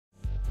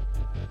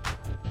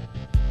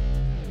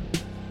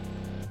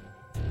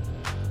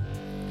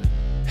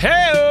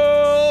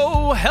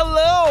Hey-o!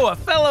 Hello,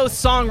 fellow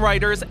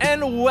songwriters,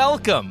 and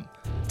welcome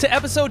to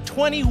episode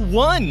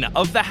 21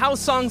 of the How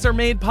Songs Are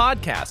Made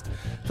podcast.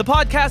 The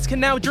podcast can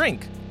now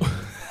drink,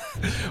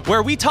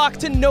 where we talk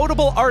to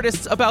notable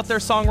artists about their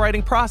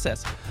songwriting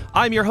process.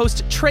 I'm your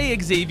host, Trey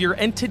Xavier,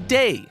 and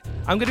today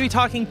I'm going to be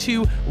talking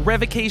to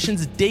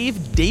Revocation's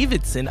Dave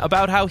Davidson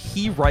about how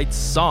he writes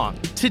songs.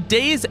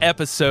 Today's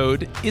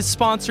episode is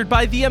sponsored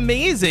by the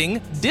amazing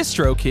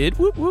DistroKid,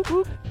 whoop, whoop,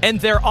 whoop, and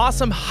their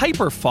awesome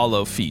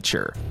Hyperfollow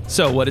feature.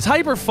 So what is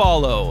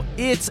Hyperfollow?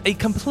 It's a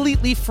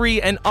completely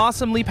free and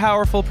awesomely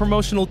powerful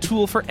promotional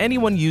tool for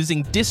anyone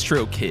using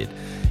DistroKid.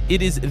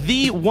 It is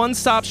the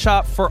one-stop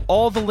shop for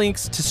all the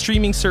links to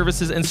streaming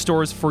services and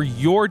stores for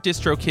your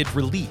DistroKid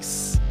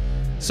release.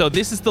 So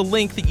this is the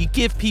link that you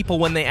give people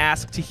when they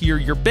ask to hear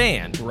your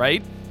band,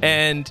 right?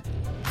 And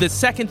the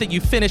second that you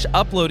finish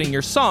uploading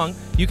your song,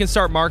 you can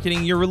start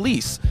marketing your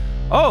release.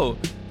 Oh,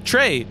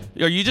 Trey,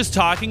 are you just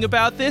talking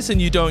about this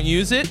and you don't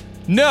use it?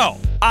 No,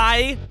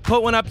 I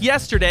put one up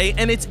yesterday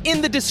and it's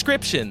in the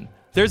description.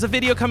 There's a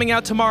video coming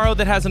out tomorrow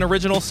that has an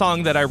original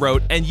song that I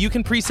wrote, and you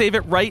can pre-save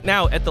it right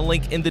now at the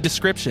link in the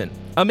description.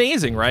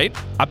 Amazing, right?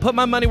 I put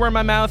my money where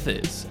my mouth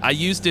is. I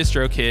use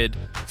DistroKid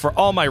for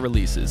all my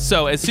releases.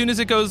 So as soon as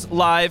it goes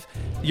live,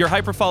 your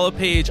Hyperfollow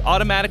page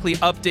automatically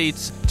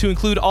updates to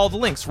include all the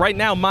links. Right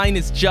now, mine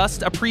is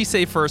just a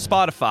pre-save for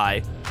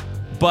Spotify,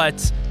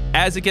 but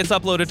as it gets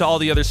uploaded to all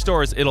the other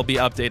stores, it'll be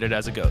updated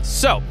as it goes.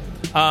 So,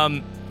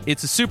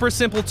 it's a super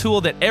simple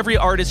tool that every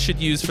artist should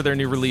use for their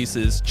new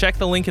releases. Check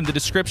the link in the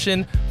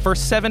description for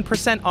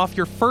 7% off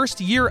your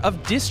first year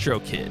of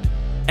DistroKid.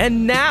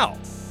 And now,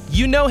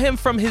 you know him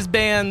from his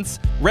bands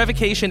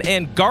Revocation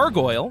and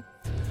Gargoyle.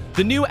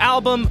 The new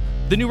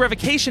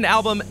Revocation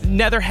album,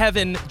 Nether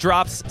Heaven,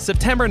 drops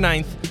September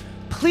 9th.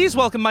 Please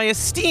welcome my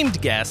esteemed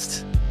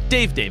guest,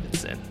 Dave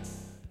Davidson.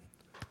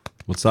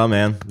 What's up,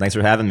 man? Thanks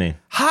for having me.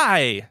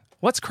 Hi.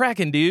 What's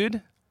cracking,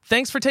 dude?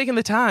 Thanks for taking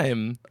the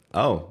time.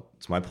 Oh,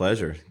 it's my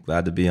pleasure.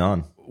 Glad to be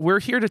on. We're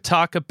here to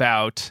talk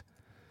about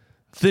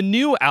the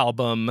new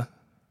album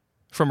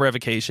from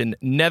Revocation,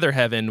 Nether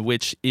Heaven,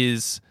 which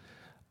is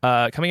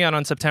coming out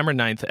on September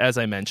 9th, as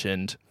I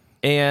mentioned.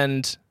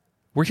 And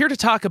we're here to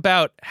talk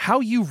about how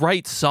you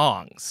write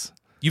songs.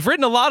 You've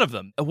written a lot of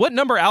them. What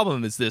number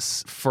album is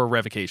this for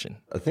Revocation?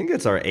 I think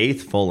it's our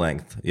 8th full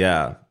length.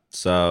 Yeah.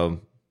 So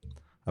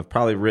I've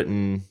probably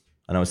written,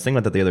 and I was thinking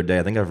about that the other day,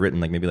 I think I've written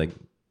maybe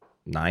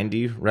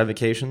 90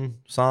 Revocation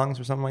songs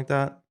or something like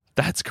that.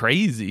 That's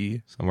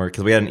crazy. Somewhere,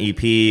 because we had an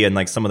EP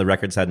and some of the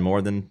records had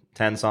more than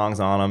 10 songs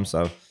on them.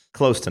 So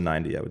close to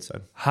 90, I would say.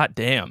 Hot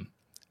damn.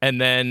 And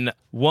then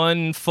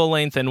one full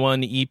length and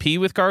one EP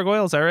with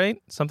Gargoyle, is that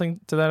right? Something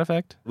to that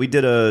effect? We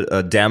did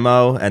a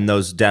demo, and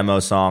those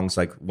demo songs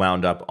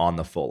wound up on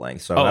the full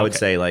length. So I would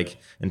say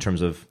in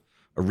terms of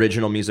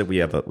original music, we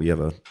have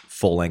a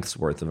full length's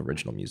worth of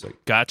original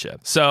music. Gotcha.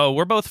 So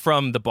we're both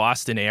from the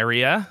Boston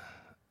area.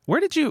 Where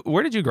did you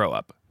grow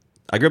up?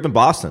 I grew up in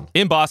Boston.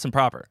 In Boston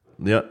proper.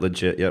 Yeah,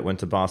 legit. Yeah, went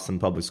to Boston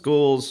public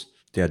schools.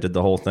 Yeah, did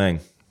the whole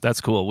thing.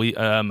 That's cool.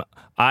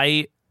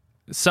 I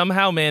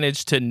somehow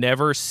managed to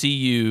never see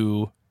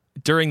you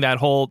during that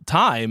whole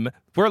time.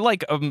 We're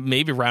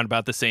maybe around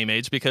about the same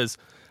age, because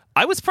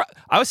I was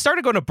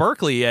started going to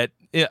Berkeley I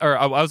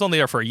was only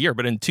there for a year,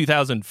 but in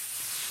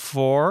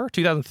 2004,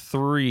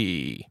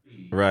 2003.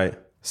 Right.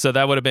 So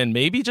that would have been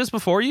maybe just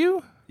before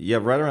you? Yeah,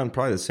 right around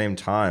probably the same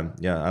time.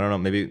 Yeah, I don't know.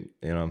 Maybe,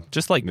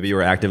 maybe you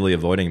were actively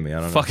avoiding me.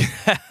 I don't know.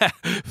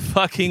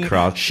 Fucking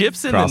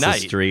ships in the night. Cross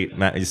the street.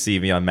 You see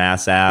me on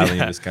Mass Ave, and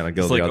you just kind of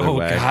go the other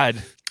way. Oh,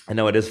 God. I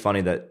know it is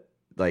funny that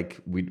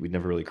we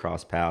never really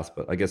crossed paths,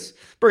 but I guess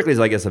Berkeley's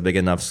a big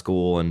enough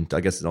school, and I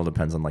guess it all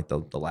depends on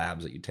the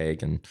labs that you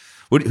take. And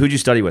who'd you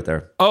study with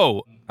there?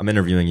 Oh, I'm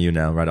interviewing you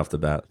now right off the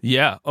bat.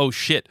 Yeah. Oh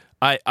shit.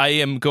 I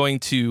am going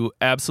to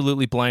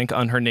absolutely blank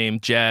on her name.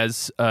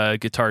 Jazz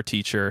guitar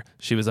teacher.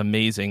 She was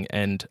amazing,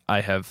 and I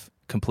have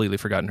completely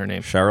forgotten her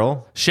name.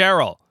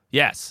 Cheryl.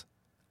 Yes.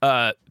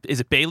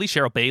 Is it Bailey?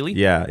 Cheryl Bailey?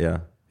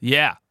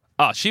 Yeah.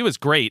 Oh, she was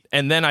great.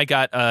 And then I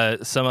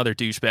got some other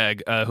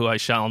douchebag who I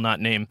shall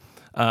not name,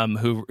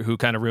 who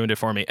kind of ruined it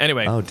for me.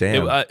 Anyway. Oh,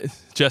 damn.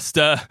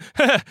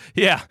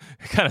 Yeah,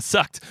 it kind of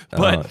sucked.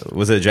 But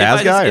was it a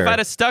jazz guy? If I'd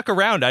have stuck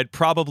around, I'd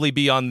probably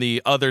be on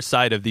the other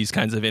side of these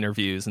kinds of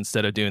interviews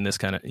instead of doing this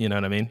kind of, you know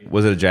what I mean?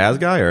 Was it a jazz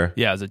guy or?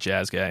 Yeah, it was a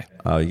jazz guy.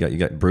 Oh, you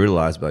got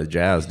brutalized by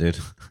jazz, dude.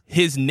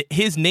 His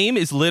name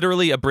is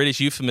literally a British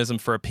euphemism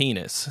for a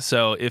penis.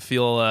 So if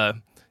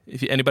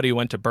anybody who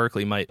went to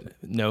Berkeley might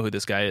know who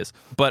this guy is.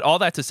 But all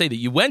that to say that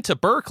you went to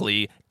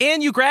Berkeley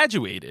and you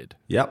graduated.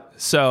 Yep.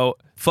 So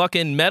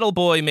fucking metal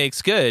boy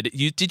makes good.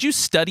 Did you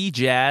study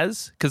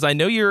jazz? Because I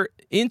know you're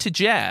into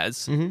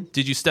jazz. Mm-hmm.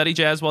 Did you study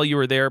jazz while you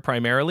were there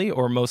primarily,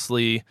 or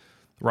mostly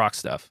rock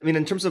stuff? I mean,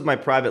 in terms of my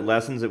private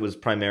lessons, it was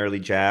primarily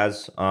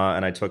jazz,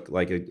 and I took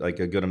like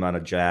a good amount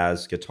of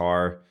jazz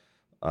guitar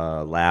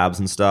labs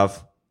and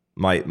stuff.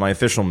 My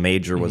official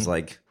major was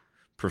like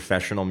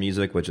professional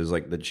music, which is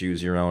like the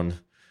choose your own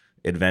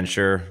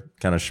adventure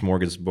kind of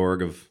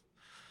smorgasbord of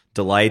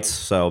delights.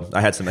 So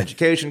I had some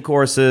education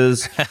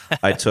courses.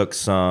 I took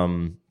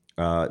some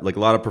like a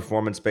lot of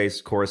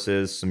performance-based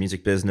courses, some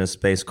music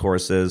business-based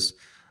courses.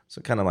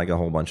 So kind of like a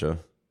whole bunch of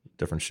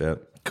different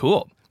shit.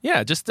 Cool.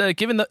 Yeah, just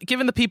giving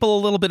the people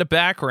a little bit of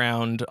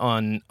background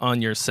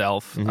on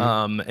yourself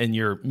and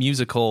your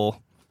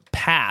musical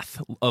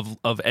path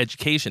of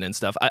education and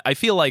stuff. I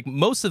feel like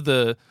most of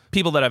the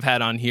people that I've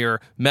had on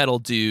here, metal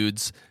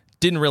dudes,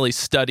 didn't really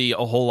study a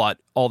whole lot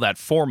all that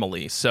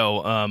formally.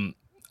 So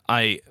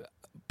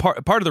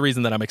part of the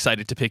reason that I'm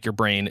excited to pick your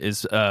brain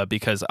is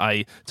because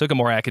I took a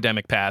more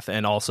academic path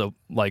and also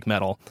like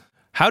metal.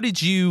 How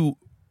did you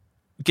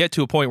get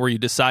to a point where you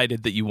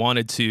decided that you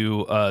wanted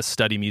to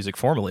study music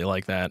formally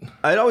like that?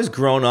 I'd always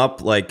grown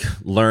up like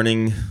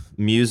learning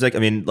music. I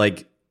mean,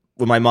 like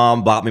when my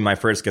mom bought me my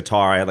first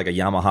guitar, I had like a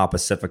Yamaha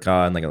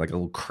Pacifica and like a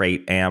little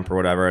crate amp or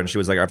whatever. And she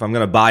was like, if I'm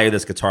going to buy you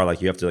this guitar,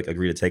 like you have to like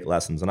agree to take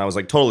lessons. And I was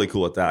like totally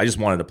cool with that. I just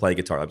wanted to play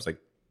guitar. I was like,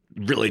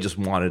 really just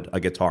wanted a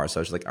guitar. So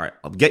I was like, all right,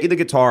 I'll get you the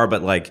guitar,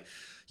 but like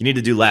you need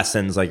to do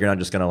lessons. Like you're not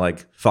just going to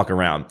like fuck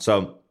around.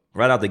 So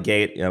right out the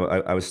gate, you know,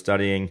 I was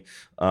studying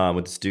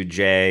with this dude,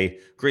 Jay,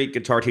 great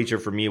guitar teacher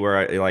for me, where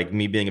I, like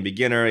me being a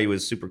beginner, he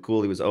was super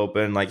cool. He was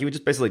open. Like he would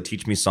just basically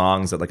teach me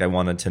songs that like I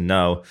wanted to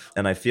know.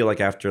 And I feel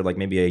like after like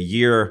maybe a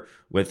year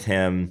with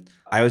him,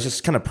 I was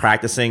just kind of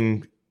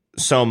practicing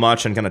so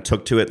much and kind of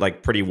took to it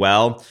like pretty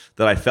well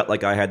that I felt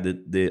like I had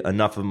the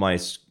enough of my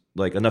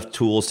like enough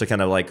tools to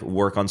kind of like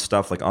work on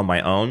stuff like on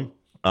my own.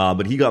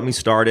 But he got me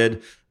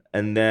started,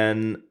 and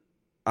then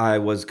I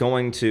was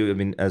going to, I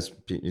mean, as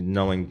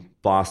knowing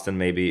Boston,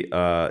 maybe,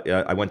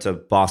 I went to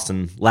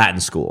Boston Latin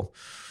school.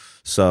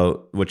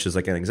 So, which is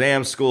like an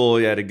exam school.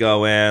 You had to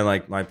go in.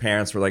 Like my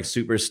parents were like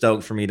super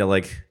stoked for me to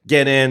like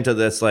get into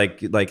this.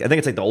 Like I think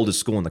it's like the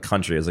oldest school in the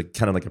country. It's like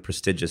kind of like a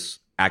prestigious,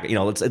 you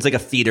know, it's like a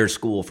feeder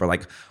school for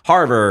like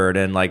Harvard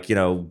and like, you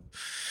know,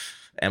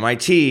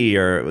 MIT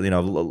or, you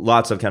know,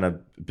 lots of kind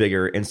of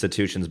bigger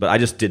institutions, but I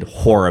just did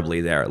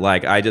horribly there.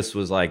 Like I just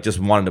was like, just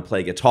wanted to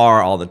play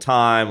guitar all the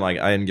time. Like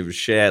I didn't give a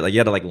shit. Like you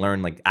had to like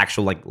learn like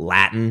actual like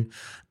Latin,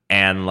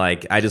 and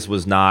like I just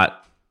was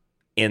not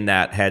in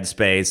that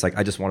headspace. Like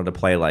I just wanted to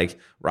play like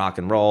rock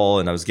and roll,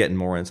 and I was getting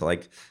more into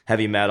like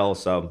heavy metal.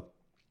 So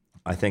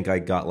I think I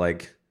got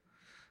like,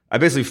 I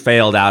basically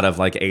failed out of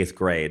like 8th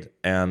grade,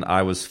 and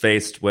I was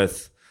faced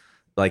with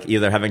like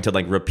either having to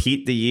like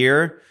repeat the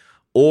year,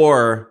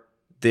 or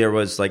there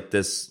was like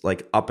this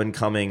like up and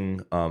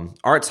coming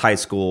arts high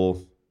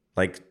school,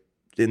 like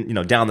in, you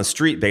know, down the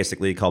street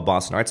basically, called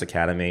Boston Arts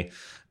Academy.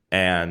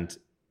 And,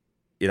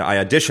 you know, I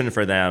auditioned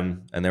for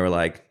them, and they were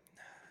like,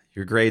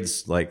 your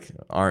grades like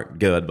aren't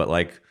good, but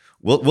like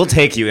we'll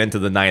take you into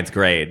the 9th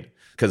grade,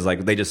 because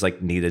like they just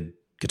like needed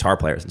guitar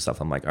players and stuff.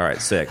 I'm like, all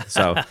right, sick.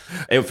 So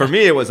for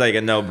me, it was like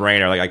a no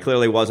brainer. Like I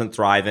clearly wasn't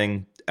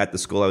thriving at the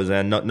school I was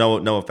in.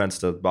 No offense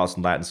to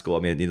Boston Latin School. I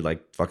mean, it needed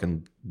like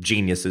fucking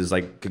geniuses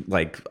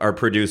like are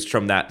produced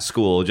from that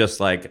school.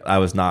 Just like I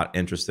was not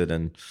interested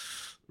in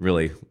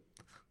really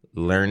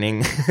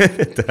learning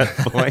at that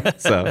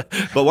point. So,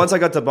 but once I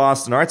got to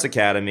Boston Arts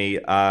Academy,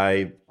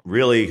 I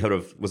really kind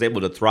of was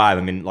able to thrive.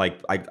 I mean, like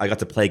I got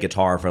to play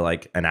guitar for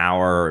like an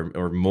hour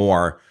or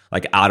more,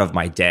 like out of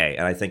my day.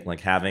 And I think like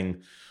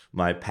having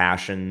my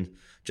passion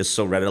just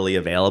so readily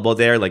available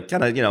there, like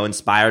kind of, you know,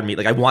 inspired me.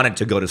 Like I wanted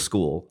to go to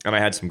school, and I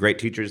had some great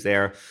teachers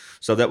there.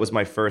 So that was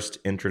my first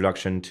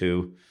introduction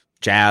to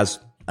jazz.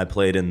 I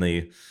played in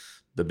the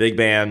big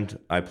band.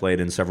 I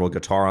played in several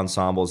guitar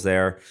ensembles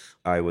there.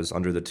 I was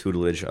under the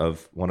tutelage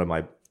of one of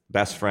my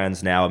best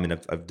friends now. I mean,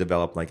 I've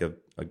developed like a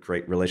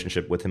great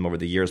relationship with him over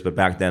the years, but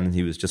back then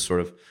he was just sort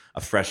of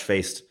a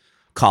fresh-faced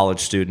college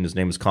student. His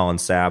name was Colin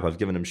Sapp. I've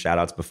given him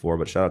shout-outs before,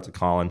 but shout out to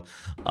Colin,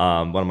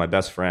 one of my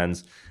best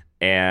friends.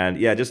 And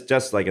yeah,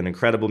 just like an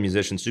incredible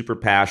musician, super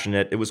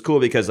passionate. It was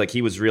cool because like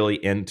he was really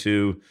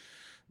into,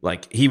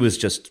 like he was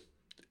just,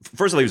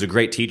 first of all, he was a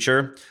great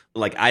teacher.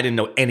 Like I didn't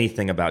know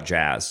anything about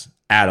jazz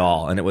at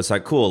all. And it was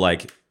like, cool,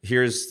 like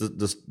here's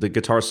the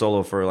guitar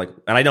solo for like,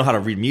 and I know how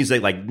to read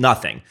music, like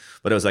nothing.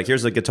 But it was like,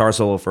 here's the guitar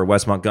solo for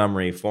Wes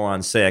Montgomery,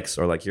 4-on-6,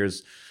 or like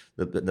here's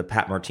the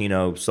Pat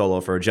Martino solo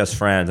for Just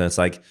Friends. And it's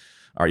like,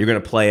 all right, you're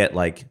going to play it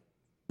like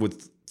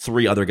with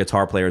 3 other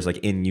guitar players like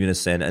in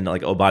unison, and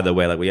like, oh, by the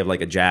way, like we have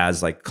like a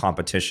jazz like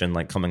competition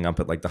like coming up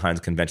at like the Heinz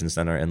Convention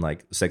Center in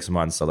like 6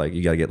 months, so like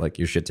you gotta get like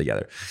your shit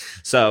together.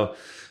 So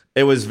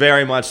it was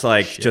very much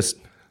like just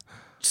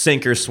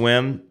sink or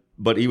swim.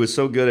 But he was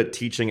so good at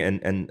teaching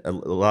and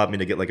allowed me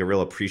to get like a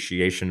real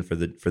appreciation for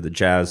the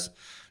jazz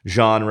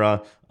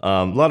genre.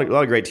 A lot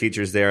of great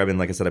teachers there. I mean,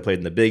 like I said, I played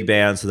in the big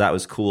band, so that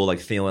was cool. Like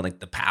feeling like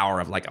the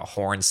power of like a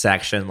horn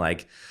section,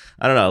 like.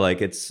 I don't know, like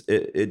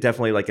it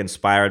definitely like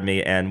inspired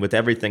me, and with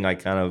everything I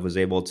kind of was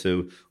able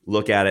to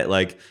look at it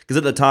like, because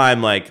at the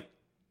time like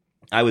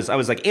I was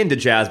like into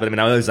jazz, but I mean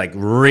I was like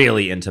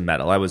really into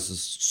metal. I was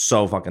just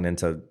so fucking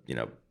into, you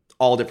know,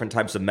 all different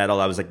types of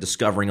metal. I was like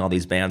discovering all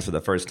these bands for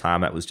the first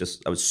time. I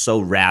was so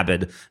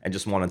rabid and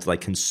just wanted to like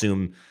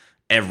consume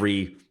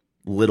every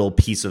little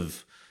piece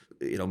of,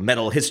 you know,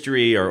 metal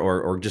history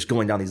or just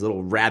going down these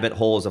little rabbit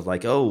holes of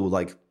like, oh,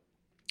 like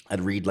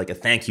I'd read like a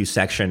thank you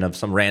section of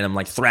some random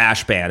like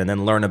thrash band and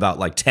then learn about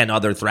like 10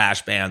 other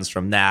thrash bands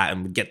from that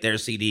and get their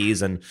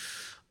CDs and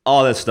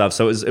all this stuff.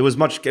 So it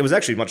was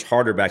actually much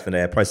harder back in the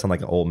day. I probably sound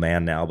like an old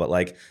man now, but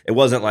like it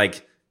wasn't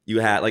like you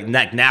had like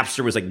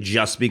Napster was like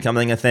just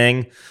becoming a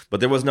thing, but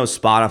there was no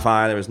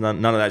Spotify. There was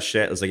none of that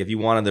shit. It was like if you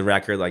wanted the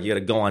record, like you had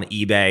to go on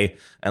eBay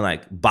and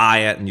like buy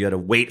it, and you had to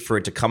wait for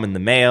it to come in the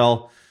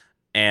mail.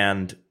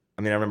 And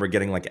I mean, I remember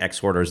getting like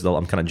X orders. Though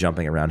I'm kind of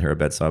jumping around here a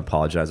bit, so I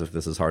apologize if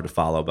this is hard to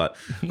follow. But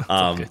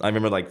I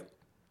remember like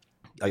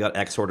I got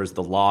X orders,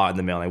 The Law, in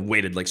the mail, and I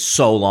waited like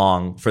so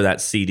long for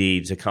that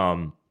CD to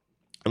come.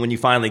 And when you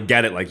finally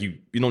get it, like you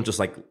don't just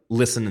like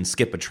listen and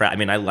skip a track. I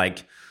mean, I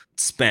like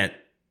spent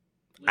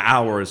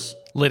hours,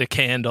 lit a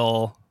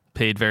candle,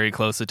 paid very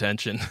close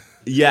attention.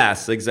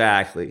 Yes,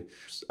 exactly.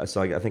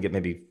 So I think it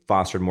maybe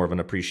fostered more of an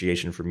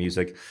appreciation for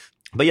music.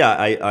 But yeah,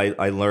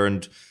 I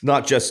learned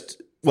not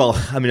just, well,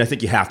 I mean, I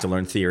think you have to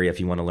learn theory if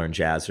you want to learn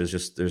jazz. There's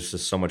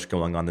just so much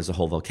going on. There's a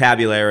whole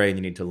vocabulary, and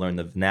you need to learn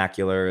the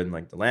vernacular and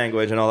like the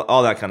language and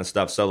all that kind of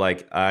stuff. So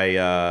like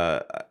I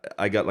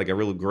got like a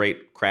really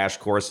great crash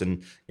course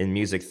in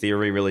music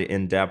theory, really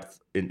in depth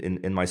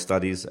in my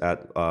studies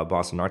at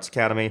Boston Arts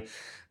Academy.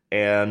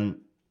 And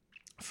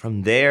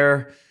from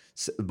there,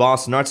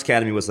 Boston Arts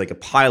Academy was like a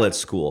pilot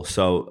school.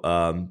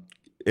 So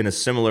in a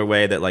similar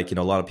way that like, you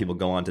know, a lot of people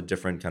go on to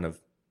different kind of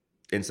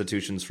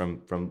institutions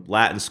from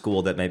Latin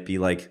school that might be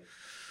like,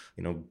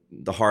 you know,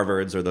 the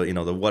Harvards or the, you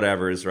know, the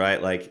whatevers,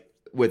 right? Like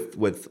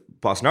with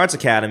Boston Arts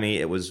Academy,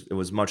 it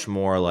was much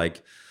more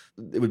like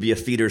it would be a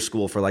feeder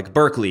school for like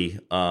Berkeley,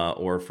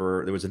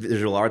 or there was a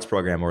visual arts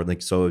program, or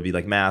like, so it would be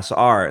like mass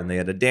art, and they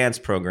had a dance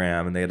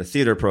program and they had a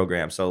theater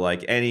program. So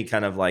like any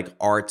kind of like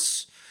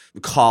arts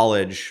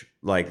college,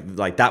 like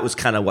that was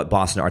kind of what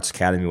Boston Arts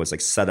Academy was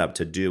like set up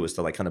to do, was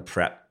to like kind of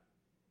prep,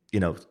 you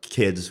know,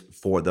 kids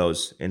for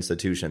those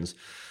institutions.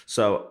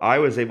 So I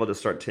was able to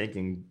start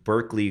taking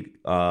Berkeley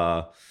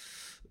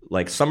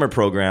like summer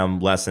program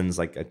lessons,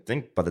 like I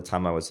think by the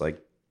time I was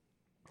like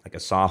a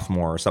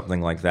sophomore or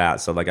something like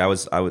that. So like I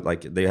would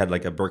like, they had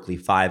like a Berkeley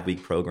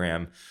 5-week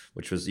program,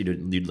 which was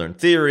you'd learn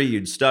theory,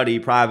 you'd study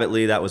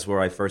privately. That was where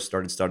I first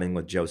started studying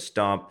with Joe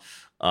Stump,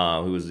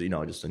 who was, you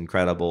know, just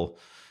incredible.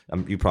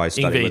 You probably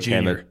studied with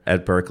him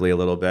at Berkeley a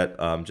little bit.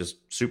 Just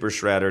super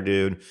shredder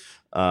dude.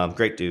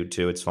 Great dude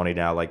too. It's funny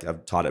now, like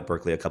I've taught at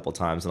Berkeley a couple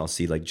times and I'll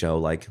see like Joe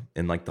like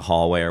in like the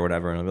hallway or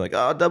whatever, and I'll be like,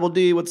 oh, Double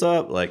D, what's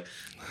up? Like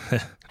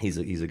he's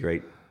a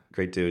great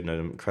dude and an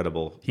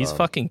incredible. He's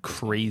fucking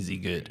crazy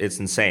good. It's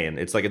insane.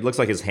 It's like it looks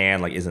like his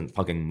hand like isn't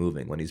fucking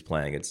moving when he's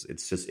playing.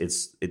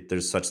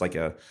 There's such like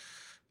a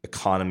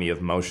economy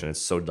of motion. It's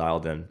so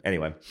dialed in.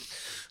 Anyway.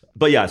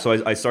 But yeah,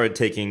 so I started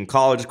taking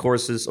college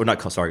courses,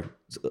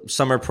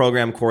 summer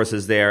program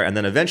courses there, and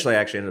then eventually I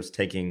actually ended up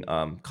taking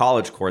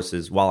college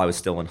courses while I was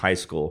still in high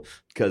school,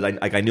 because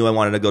I knew I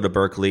wanted to go to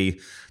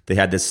Berkeley. They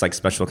had this like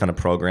special kind of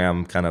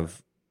program kind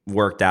of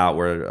worked out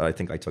where I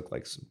think I took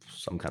like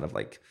some kind of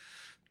like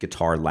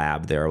guitar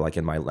lab there, like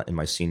in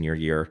my senior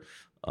year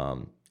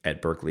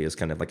at Berkeley, is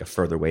kind of like a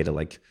further way to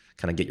like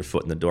kind of get your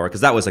foot in the door,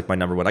 because that was like my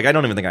number one. Like I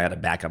don't even think I had a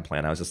backup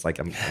plan. I was just like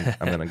I'm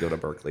going to go to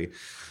Berkeley.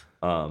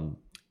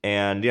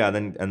 And yeah,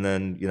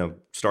 then you know,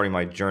 starting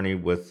my journey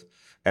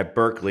at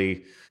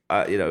Berkeley,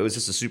 you know, it was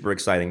just a super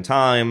exciting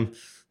time.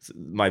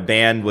 My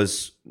band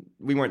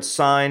we weren't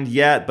signed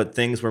yet, but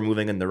things were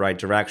moving in the right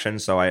direction.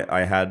 So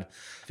I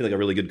feel like a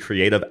really good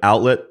creative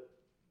outlet,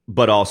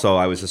 but also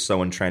I was just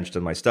so entrenched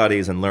in my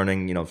studies and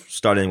learning, you know,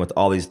 studying with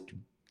all these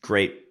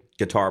great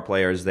guitar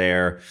players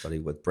there.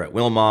 Studied with Brett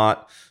Wilmot,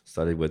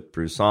 studied with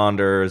Bruce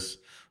Saunders,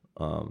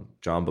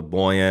 John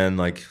Baboyan,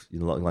 like, you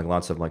know, like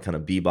lots of like kind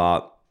of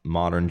bebop,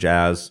 modern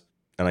jazz.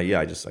 And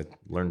I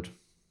learned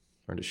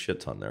a shit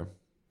ton there.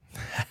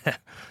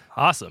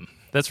 Awesome.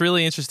 That's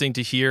really interesting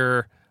to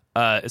hear,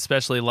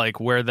 especially like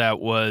where that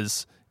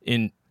was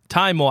in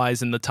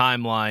time-wise in the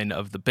timeline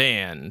of the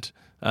band.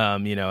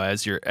 You know,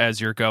 as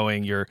you're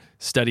going, you're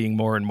studying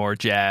more and more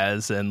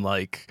jazz, and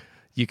like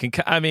you can,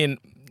 I mean,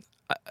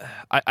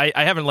 I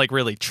haven't like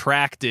really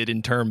tracked it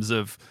in terms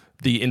of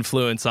the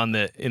influence in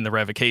the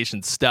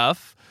Revocation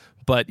stuff,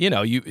 but you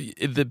know,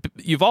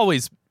 you've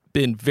always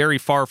been very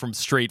far from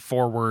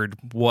straightforward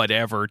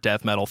whatever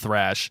death metal,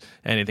 thrash,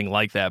 anything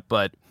like that.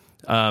 But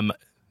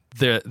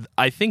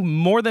I think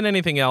more than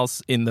anything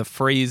else in the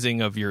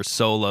phrasing of your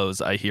solos,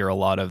 I hear a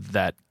lot of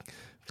that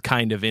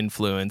kind of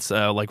influence.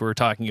 Like we were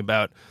talking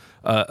about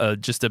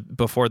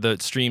before the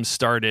stream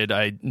started,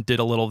 I did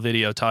a little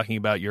video talking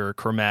about your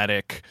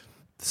chromatic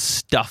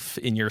stuff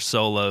in your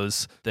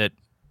solos that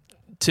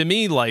to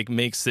me like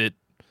makes it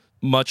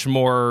much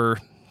more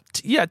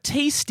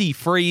tasty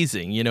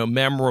phrasing, you know,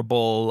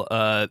 memorable,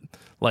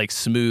 like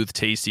smooth,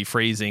 tasty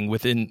phrasing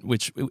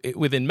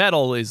within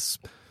metal is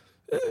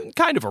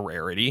kind of a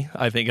rarity,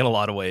 I think, in a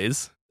lot of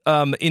ways.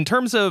 In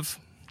terms of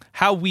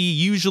how we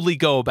usually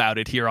go about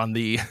it here on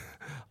the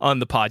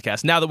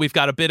podcast, now that we've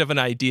got a bit of an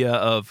idea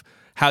of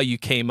how you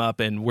came up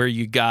and where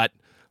you got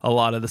a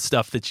lot of the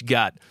stuff that you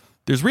got,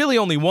 there's really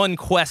only one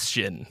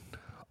question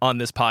on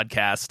this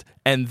podcast,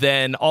 and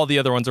then all the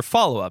other ones are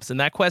follow-ups. And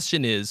that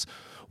question is,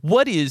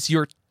 what is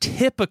your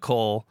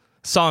typical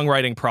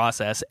songwriting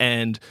process,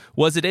 and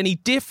was it any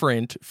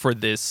different for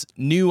this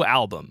new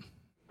album?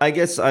 I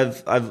guess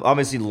I've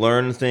obviously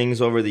learned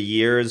things over the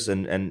years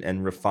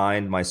and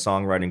refined my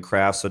songwriting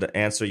craft. So to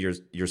answer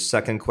your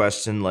second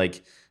question,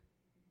 like,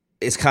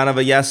 it's kind of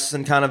a yes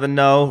and kind of a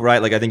no,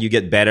 right? Like, I think you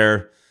get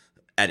better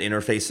at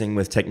interfacing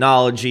with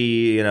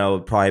technology,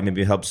 probably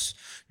maybe helps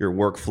your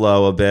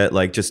workflow a bit.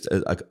 Like, just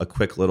a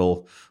quick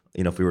little,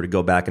 if we were to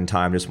go back in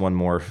time, just one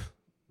more,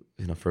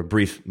 for a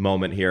brief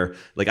moment here.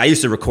 Like, I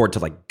used to record to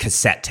like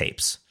cassette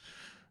tapes.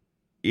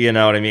 You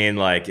know what I mean?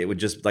 Like, it would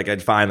just, like,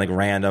 I'd find like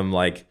random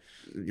like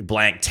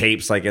blank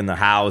tapes like in the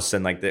house,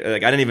 and like I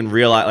didn't even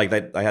realize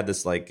like I had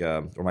this like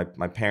or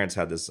my parents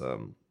had this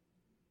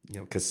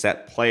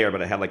cassette player,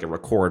 but it had like a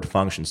record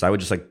function, so I would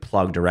just like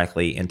plug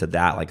directly into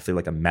that like through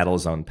like a Metal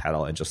Zone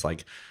pedal and just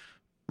like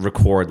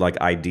record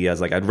like ideas.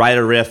 Like, I'd write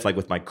a riff like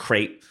with my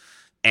crate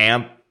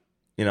amp,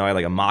 I had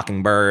like a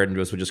Mockingbird, and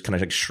would just kind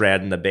of like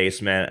shred in the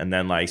basement, and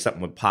then like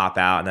something would pop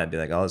out, and I'd be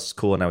like, oh, this is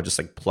cool, and I would just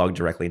like plug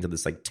directly into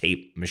this like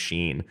tape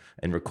machine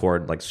and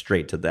record like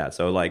straight to that.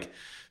 So like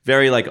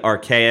very like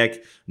archaic.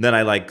 And then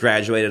I like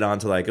graduated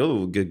onto like,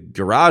 oh,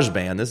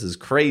 GarageBand. This is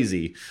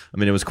crazy. I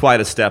mean, it was quite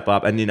a step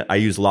up. And I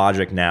use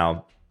Logic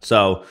now.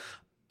 So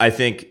I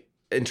think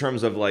in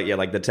terms of like,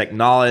 like the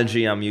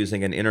technology I'm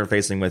using and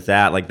interfacing with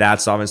that, like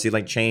that's obviously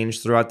like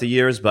changed throughout the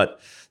years. But,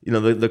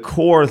 the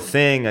core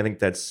thing, I think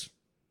that's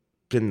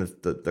been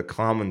the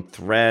common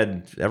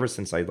thread ever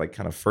since I like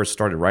kind of first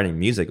started writing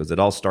music, was it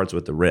all starts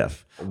with the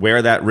riff.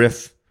 Where that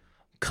riff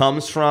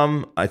comes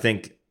from, I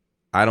think,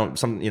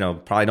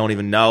 probably don't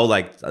even know.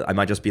 Like, I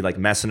might just be like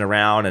messing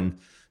around and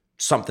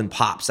something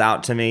pops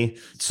out to me.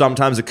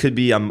 Sometimes it could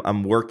be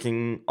I'm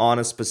working on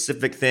a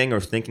specific thing or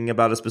thinking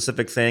about a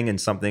specific thing, and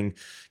something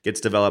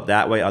gets developed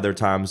that way. Other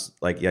times,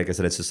 like I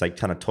said, it's just like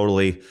kind of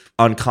totally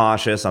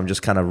unconscious. I'm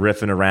just kind of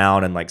riffing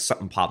around, and like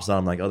something pops on.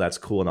 I'm like, oh, that's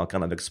cool, and I'll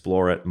kind of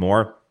explore it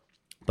more.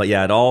 But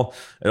yeah, it all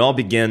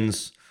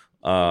begins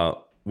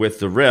with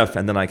the riff,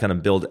 and then I kind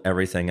of build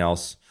everything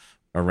else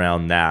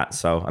around that.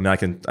 So I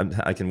mean,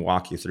 I can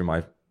walk you through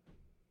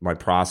my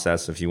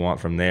process if you want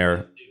from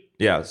there.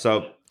 Yeah.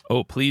 So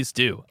please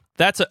do.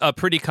 That's a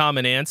pretty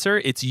common answer.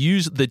 It's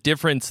usually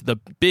the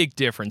big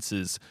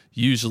differences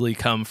usually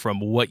come from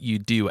what you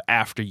do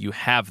after you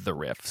have the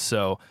riff.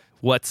 So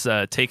what's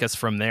take us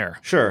from there?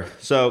 Sure.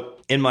 So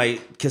in my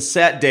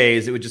cassette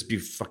days, it would just be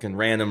fucking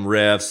random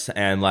riffs,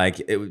 and like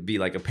it would be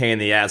like a pain in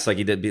the ass. Like,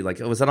 you'd be like,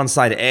 oh, was that on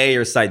side A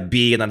or side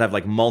B? And I'd have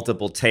like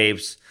multiple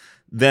tapes.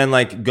 Then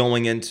like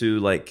going into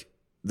like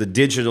the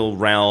digital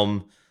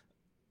realm,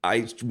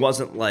 I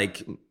wasn't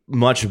like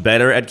much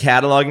better at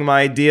cataloging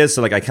my ideas.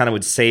 So like I kind of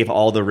would save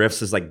all the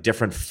riffs as like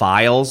different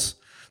files.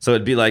 So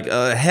it'd be like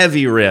a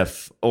heavy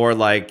riff or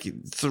like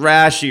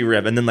thrashy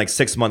riff. And then like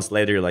 6 months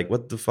later, you're like,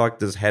 what the fuck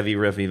does heavy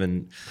riff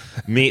even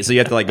mean? So you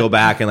have to like go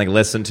back and like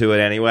listen to it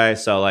anyway.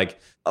 So like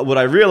what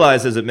I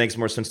realized is it makes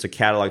more sense to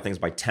catalog things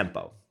by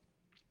tempo.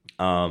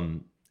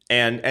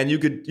 And you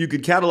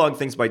could catalog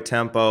things by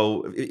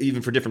tempo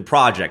even for different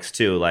projects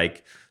too.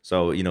 Like,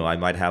 so, I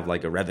might have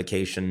like a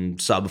Revocation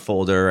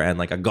subfolder and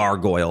like a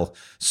Gargoyle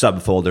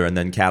subfolder, and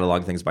then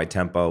catalog things by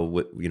tempo,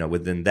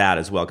 within that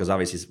as well. Because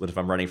obviously, if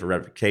I'm running for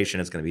Revocation,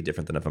 it's going to be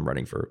different than if I'm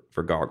running for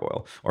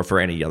Gargoyle or for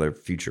any other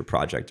future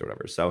project or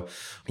whatever. So,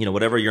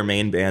 whatever your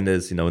main band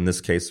is, in this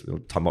case, we're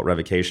talking about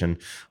Revocation,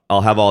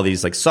 I'll have all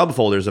these like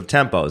subfolders of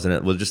tempos, and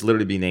it will just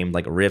literally be named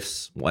like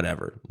riffs,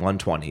 whatever,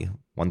 120,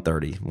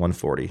 130,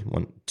 140,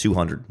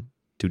 200,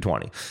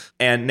 220.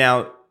 And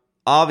now,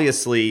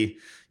 obviously,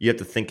 you have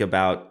to think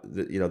about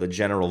the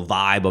general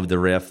vibe of the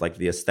riff, like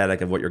the aesthetic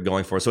of what you're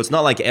going for. So it's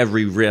not like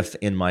every riff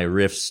in my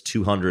riffs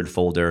 200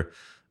 folder,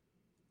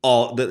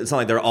 it's not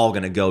like they're all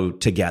going to go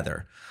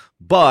together.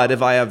 But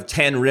if I have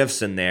 10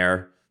 riffs in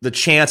there, the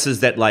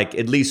chances that like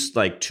at least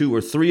like 2 or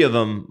 3 of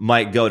them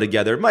might go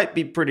together might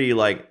be pretty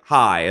like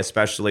high,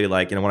 especially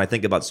like, when I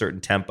think about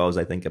certain tempos,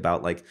 I think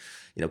about like,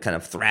 kind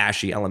of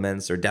thrashy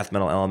elements or death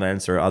metal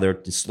elements or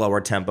other slower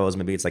tempos.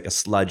 Maybe it's like a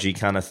sludgy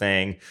kind of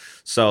thing.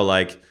 So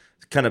like,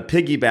 kind of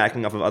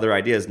piggybacking off of other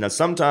ideas. Now,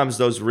 sometimes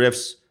those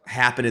riffs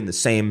happen in the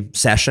same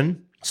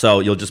session.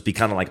 So you'll just be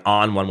kind of like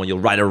on one when you'll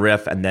write a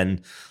riff, and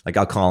then like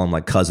I'll call them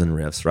like cousin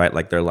riffs, right?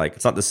 Like they're like,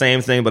 it's not the same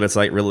thing, but it's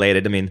like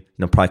related. I mean,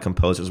 probably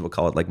composers will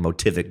call it like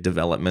motivic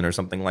development or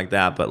something like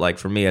that. But like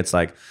for me, it's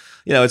like,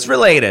 it's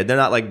related. They're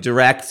not like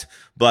direct,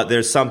 but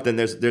there's something,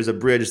 there's a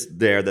bridge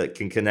there that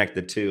can connect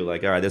the two.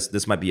 Like, all right,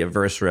 this might be a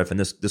verse riff, and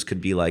this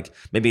could be like,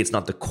 maybe it's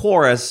not the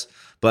chorus,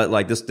 but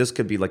like this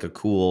could be like a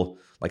cool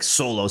like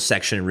solo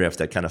section riff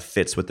that kind of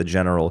fits with the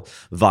general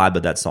vibe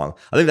of that song.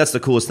 I think that's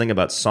the coolest thing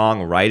about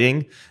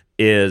songwriting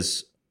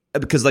is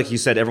because, like you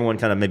said, everyone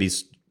kind of maybe,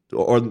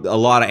 or a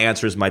lot of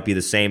answers might be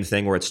the same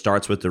thing where it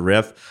starts with the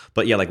riff.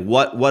 But yeah, like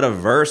what a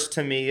verse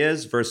to me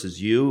is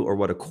versus you, or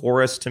what a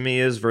chorus to me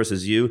is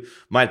versus you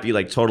might be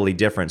like totally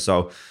different.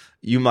 So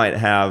you might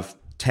have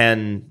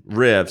 10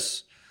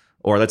 riffs,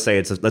 or let's say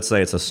it's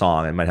a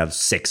song. It might have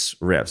 6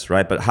 riffs,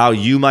 right? But how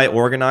you might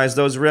organize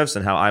those riffs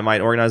and how I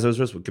might organize those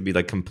riffs could be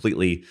like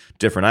completely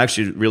different. I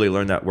actually really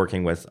learned that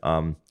working with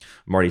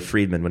Marty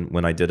Friedman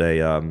when I did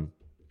a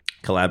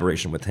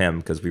collaboration with him,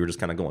 because we were just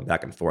kind of going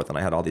back and forth, and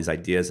I had all these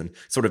ideas, and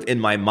sort of in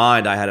my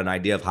mind I had an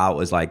idea of how it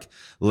was like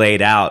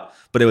laid out,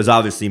 but it was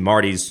obviously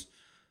Marty's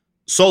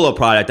solo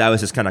product. I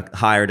was just kind of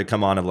hired to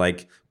come on and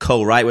like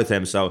co-write with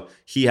him, so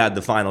he had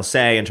the final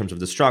say in terms of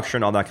the structure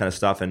and all that kind of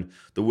stuff, and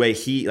the way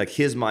he like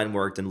his mind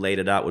worked and laid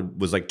it out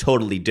was like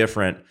totally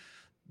different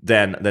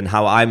than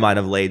how I might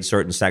have laid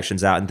certain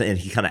sections out, and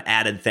he kind of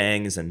added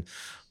things, and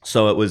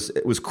so it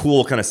was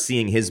cool kind of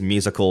seeing his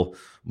musical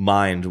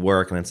mind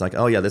work, and it's like,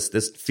 oh yeah,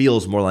 this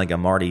feels more like a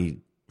Marty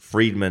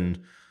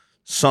Friedman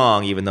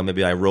song, even though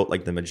maybe I wrote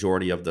like the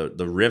majority of the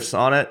riffs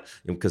on it,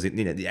 because it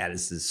added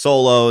his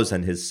solos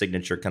and his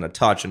signature kind of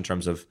touch in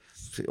terms of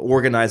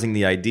organizing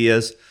the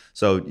ideas.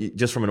 So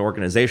just from an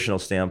organizational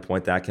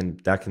standpoint, that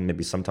can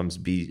maybe sometimes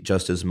be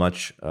just as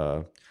much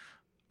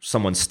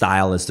someone's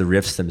style as the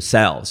riffs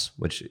themselves,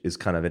 which is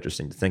kind of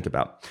interesting to think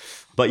about.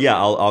 But yeah,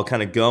 I'll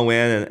kind of go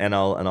in and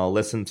I'll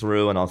listen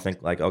through and I'll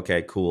think like,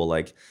 okay, cool,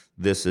 like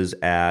this is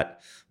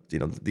at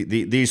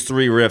these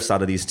 3 riffs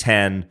out of these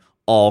 10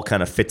 all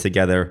kind of fit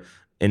together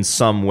in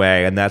some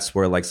way, and that's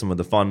where like some of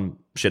the fun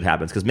shit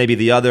happens, because maybe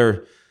the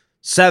other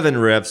 7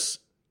 riffs,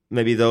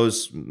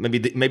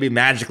 maybe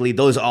magically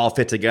those all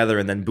fit together,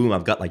 and then boom,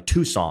 I've got like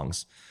 2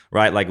 songs,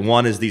 right? Like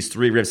one is these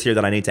 3 riffs here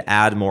that I need to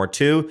add more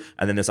to,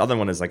 and then this other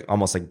one is like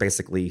almost like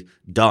basically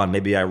done.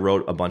 Maybe I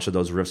wrote a bunch of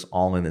those riffs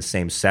all in the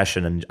same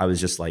session, and I was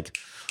just like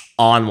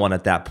on one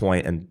at that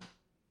point, and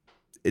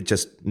it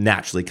just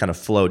naturally kind of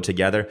flowed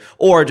together.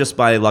 Or just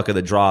by luck of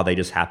the draw, they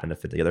just happen to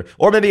fit together.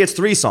 Or maybe it's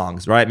 3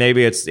 songs, right?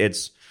 Maybe it's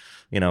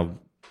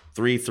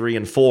 3, 3,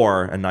 and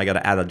 4, and I got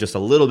to add just a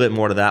little bit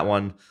more to that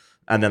one,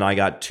 and then I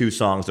got 2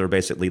 songs that are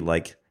basically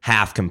like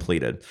half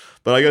completed.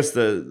 But I guess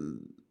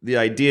the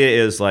idea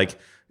is like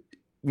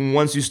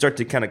once you start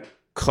to kind of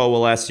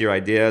coalesce your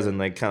ideas and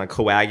like kind of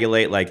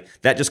coagulate, like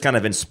that just kind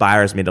of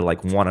inspires me to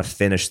like want to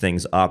finish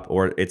things up,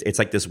 or it's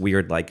like this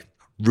weird like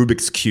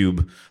Rubik's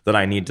Cube that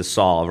I need to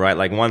solve, right?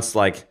 Like once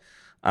like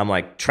I'm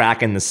like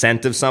tracking the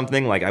scent of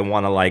something, like I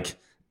want to like,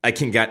 I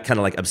can get kind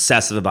of like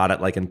obsessive about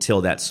it, like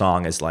until that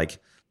song is like,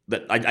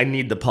 that I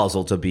need the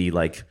puzzle to be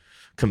like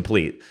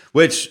complete,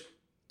 which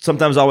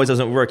sometimes always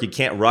doesn't work. You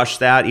can't rush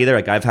that either.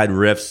 Like I've had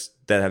riffs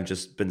that have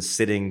just been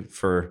sitting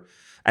for,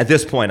 at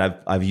this point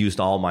I've used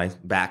all my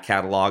back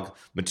catalog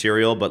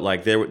material, but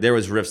like there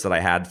was riffs that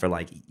I had for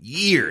like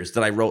years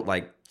that I wrote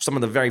like some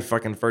of the very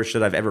fucking first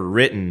shit I've ever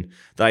written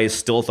that I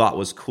still thought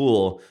was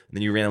cool, and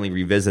then you randomly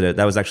revisit it.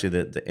 That was actually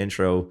the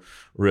intro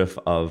riff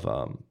of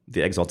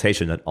the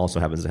Exaltation that also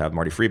happens to have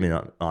Marty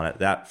Friedman on it.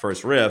 That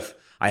first riff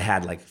I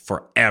had like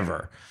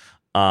forever,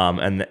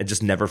 and it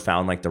just never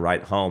found like the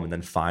right home. And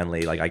then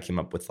finally, like I came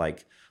up with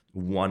like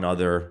one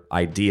other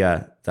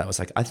idea that was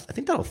like, I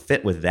think that'll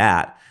fit with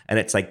that, and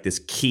it's like this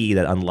key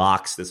that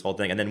unlocks this whole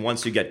thing. And then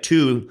once you get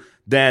 2,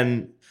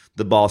 then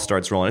the ball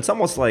starts rolling. It's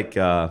almost like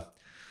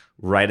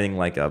writing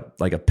like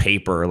a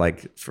paper,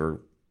 like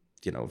for,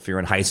 if you're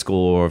in high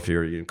school or if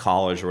you're in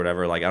college or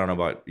whatever. Like I don't know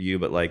about you,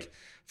 but like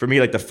for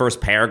me, like the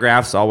first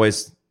paragraph's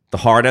always the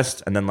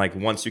hardest, and then like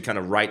once you kind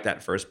of write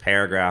that first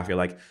paragraph, you're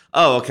like,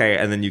 oh, okay,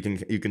 and then you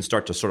can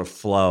start to sort of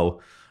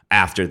flow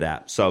after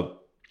that. So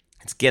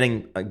it's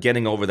getting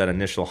over that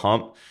initial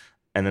hump,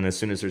 and then as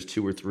soon as there's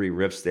 2 or 3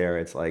 riffs there,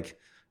 it's like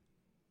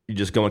you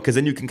just going, because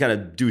then you can kind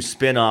of do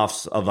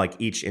spin-offs of like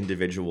each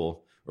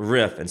individual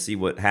riff and see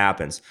what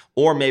happens.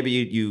 Or maybe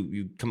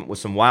you come up with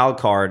some wild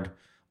card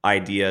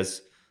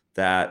ideas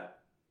that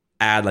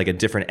add like a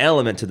different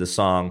element to the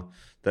song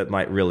that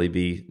might really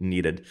be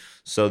needed.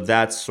 So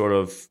that's sort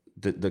of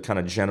the kind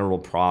of general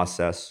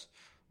process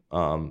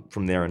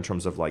from there in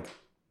terms of like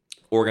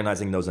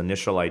organizing those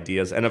initial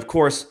ideas. And of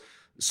course,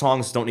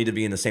 songs don't need to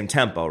be in the same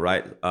tempo,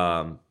 right?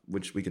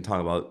 Which we can talk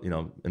about, in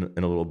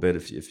a little bit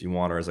if you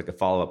want, or as like a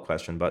follow-up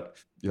question. But,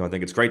 I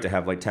think it's great to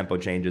have like tempo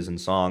changes in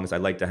songs.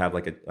 I'd like to have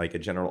like a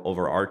general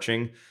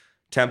overarching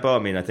tempo. I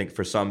mean, I think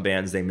for some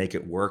bands, they make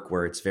it work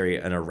where it's very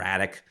an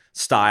erratic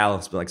style.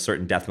 It's like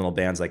certain death metal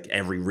bands, like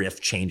every riff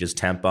changes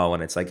tempo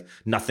and it's like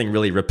nothing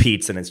really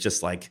repeats, and it's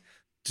just like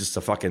just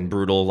a fucking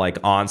brutal like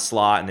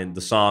onslaught, and then the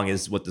song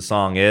is what the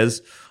song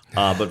is.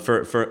 But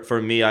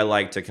for me, I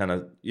like to kind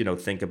of,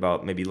 think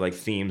about maybe like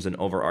themes and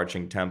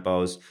overarching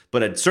tempos,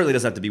 but it certainly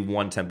doesn't have to be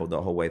one tempo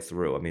the whole way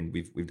through. I mean,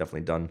 we've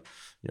definitely done,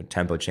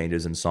 tempo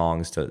changes in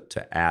songs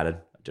to add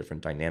a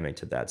different dynamic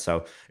to that.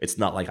 So it's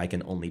not like I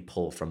can only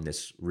pull from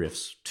this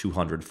riffs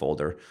 200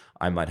 folder.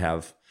 I might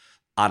have,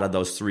 out of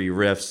those 3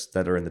 riffs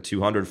that are in the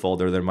 200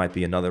 folder, there might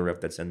be another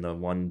riff that's in the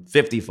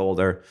 150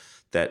 folder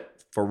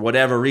that for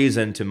whatever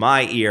reason to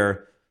my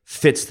ear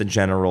fits the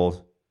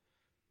general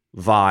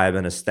vibe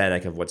and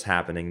aesthetic of what's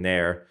happening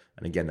there.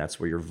 And again, that's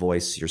where your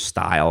voice, your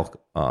style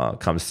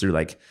comes through,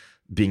 like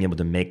being able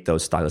to make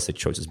those stylistic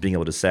choices, being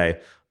able to say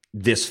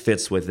this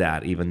fits with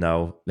that, even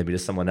though maybe to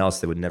someone else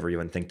they would never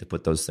even think to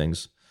put those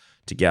things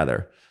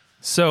together.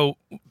 So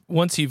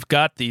once you've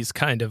got these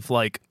kind of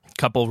like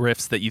couple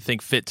riffs that you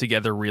think fit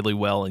together really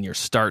well, and you're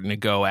starting to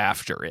go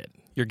after it.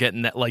 You're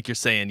getting that, like you're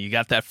saying, you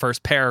got that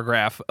first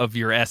paragraph of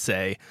your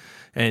essay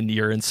and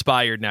you're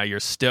inspired now, you're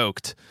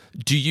stoked.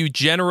 Do you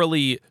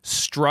generally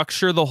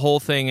structure the whole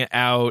thing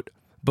out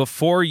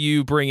before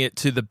you bring it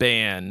to the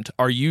band?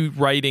 Are you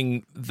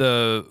writing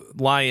the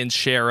lion's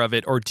share of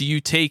it, or do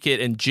you take it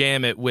and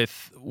jam it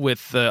with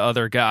the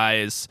other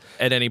guys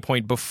at any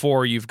point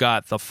before you've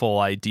got the full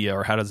idea,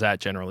 or how does that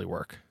generally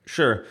work?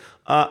 Sure.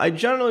 I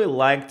generally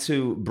like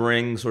to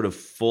bring sort of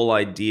full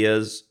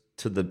ideas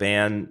to the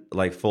band,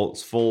 like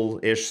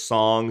full-ish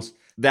songs.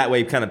 That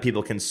way kind of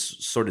people can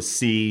sort of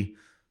see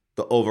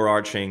the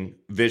overarching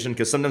vision,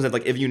 because sometimes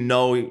if you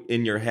know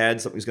in your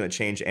head something's going to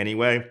change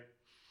anyway,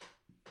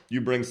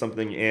 you bring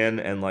something in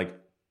and like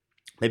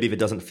maybe if it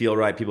doesn't feel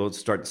right, people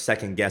start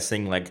second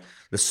guessing like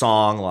the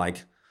song,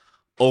 like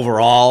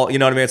overall, you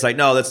know what I mean? It's like,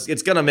 no,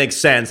 it's going to make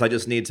sense. I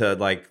just need to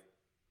like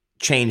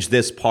change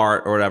this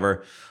part or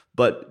whatever.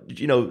 But,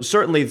 you know,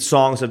 certainly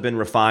songs have been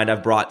refined.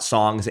 I've brought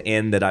songs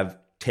in that I've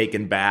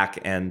taken back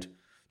and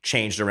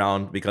changed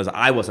around because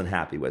I wasn't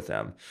happy with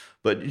them.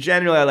 But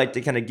generally, I like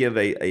to kind of give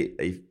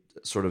a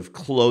sort of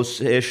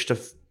close-ish to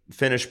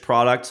finished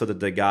product so that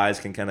the guys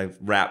can kind of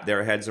wrap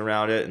their heads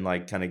around it and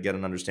like kind of get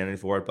an understanding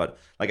for it. But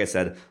like I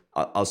said,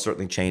 I'll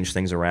certainly change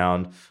things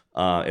around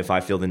if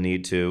I feel the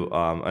need to.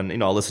 And, you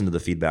know, I'll listen to the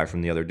feedback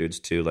from the other dudes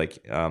too. Like,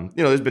 you know,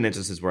 there's been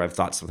instances where I've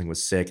thought something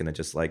was sick and it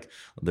just like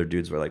other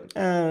dudes were like,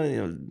 you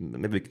know,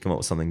 maybe we could come up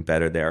with something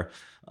better there.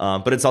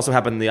 But it's also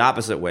happened the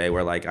opposite way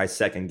where like I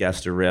second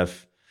guessed a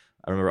riff.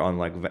 I remember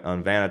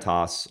on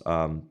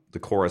Vanitas, the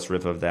chorus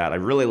riff of that. I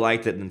really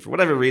liked it, and for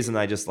whatever reason,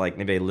 I just like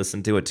maybe I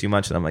listened to it too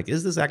much, and I'm like,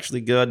 "Is this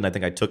actually good?" And I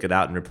think I took it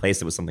out and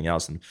replaced it with something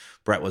else. And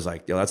Brett was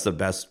like, "Yo, that's the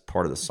best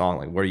part of the song.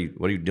 Like, what are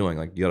you doing?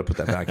 Like, you got to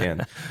put that back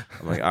in."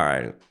 I'm like, "All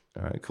right,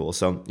 cool."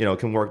 So you know, it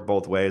can work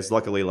both ways.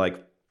 Luckily,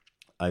 like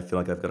I feel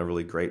like I've got a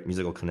really great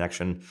musical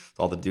connection with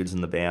all the dudes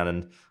in the band,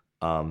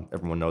 and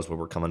everyone knows where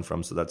we're coming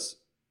from. So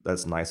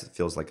that's nice. It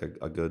feels like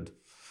a good.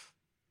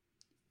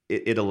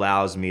 It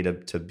allows me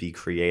to be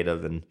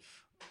creative and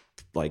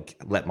like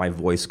let my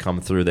voice come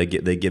through. They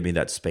give me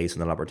that space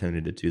and that opportunity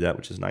to do that,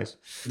 which is nice.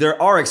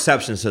 There are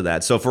exceptions to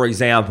that. So for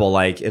example,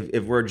 like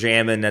if we're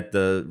jamming at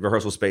the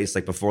rehearsal space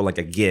like before like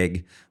a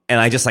gig, and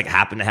I just like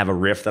happen to have a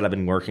riff that I've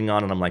been working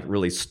on and I'm like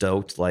really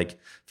stoked. Like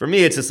for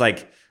me, it's just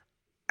like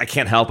I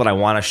can't help it. I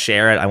want to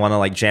share it. I want to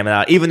like jam it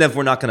out, even if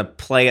we're not going to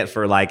play it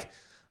for like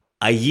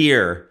a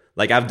year.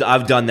 Like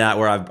I've done that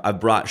where I've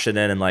brought shit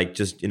in and like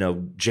just, you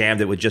know,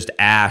 jammed it with just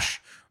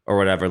Ash or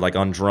whatever, like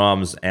on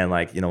drums, and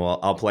like, you know,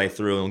 I'll play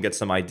through and get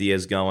some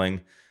ideas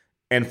going.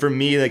 And for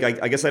me,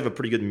 like I guess I have a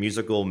pretty good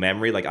musical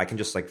memory. Like I can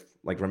just like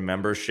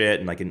remember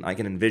shit, and I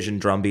can envision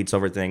drum beats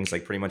over things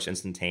like pretty much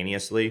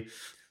instantaneously.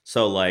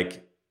 So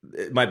like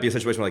it might be a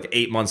situation where like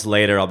 8 months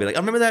later I'll be like,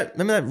 oh, remember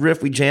that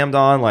riff we jammed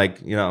on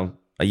like, you know,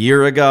 a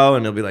year ago,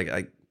 and it'll be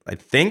like I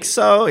think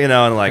so, you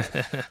know, and like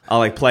I'll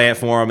like play it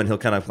for him, and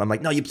I'm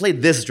like, no, you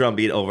played this drum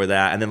beat over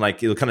that, and then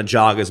like it'll kind of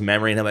jog his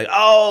memory, and I'm like,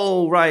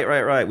 oh,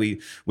 right,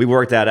 we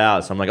worked that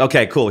out. So I'm like,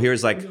 okay, cool.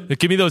 Here's like,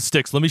 give me those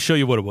sticks. Let me show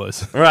you what it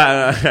was.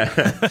 Right.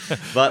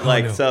 But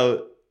like,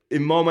 So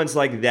in moments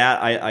like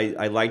that,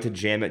 I like to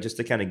jam it just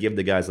to kind of give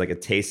the guys like a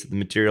taste of the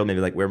material, maybe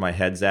like where my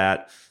head's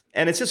at.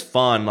 And it's just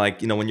fun,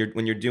 like, you know, when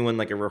you're doing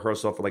like a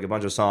rehearsal for like a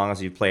bunch of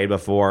songs you've played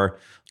before,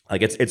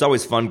 like it's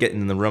always fun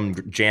getting in the room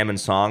jamming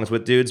songs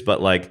with dudes.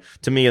 But like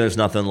to me, there's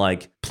nothing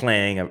like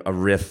playing a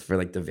riff for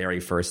like the very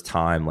first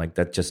time. Like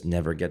that just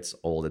never gets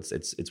old.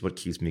 It's what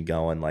keeps me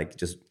going. Like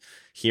just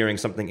hearing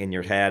something in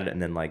your head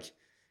and then like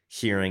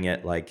hearing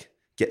it like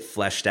get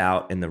fleshed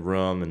out in the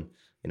room, and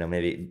you know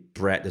maybe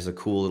Brett does a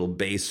cool little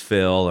bass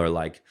fill, or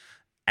like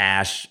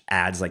Ash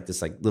adds like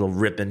this like little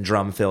ripping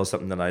drum fill,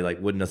 something that I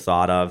like wouldn't have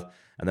thought of.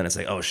 And then it's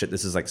like, oh shit,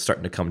 this is like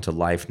starting to come to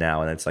life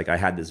now. And it's like I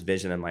had this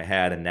vision in my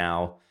head, and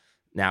now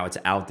it's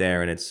out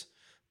there, and it's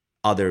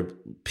other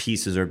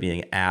pieces are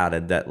being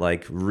added that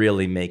like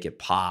really make it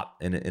pop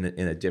in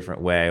a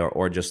different way,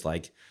 or just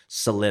like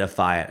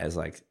solidify it as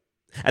like.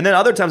 And then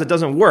other times it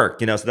doesn't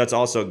work, you know. So that's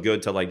also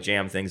good to like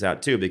jam things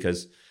out too,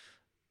 because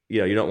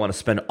you know you don't want to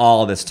spend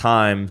all this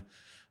time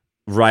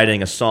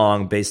writing a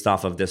song based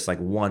off of this like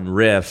one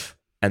riff,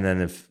 and then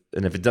if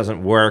it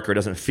doesn't work or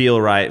doesn't feel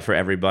right for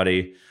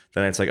everybody,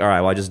 then it's like, all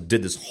right, well, I just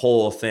did this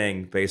whole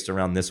thing based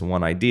around this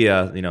one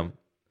idea. You know,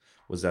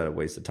 was that a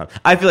waste of time?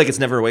 I feel like it's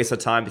never a waste of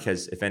time,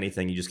 because if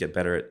anything, you just get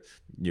better at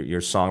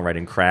your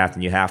songwriting craft,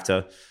 and you have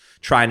to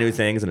try new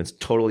things, and it's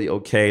totally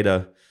okay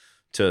to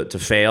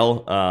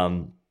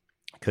fail.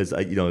 Because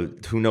you know,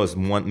 who knows?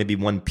 Maybe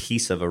one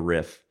piece of a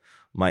riff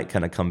might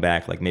kind of come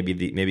back. Like maybe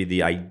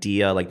the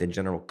idea, like the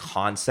general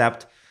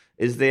concept,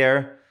 is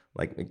there.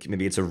 Like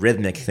maybe it's a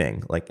rhythmic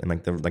thing, like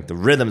the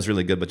rhythm's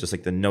really good, but just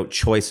like the note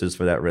choices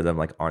for that rhythm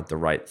like aren't the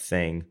right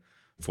thing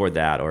for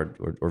that, or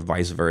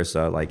vice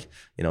versa. Like,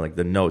 you know, like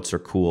the notes are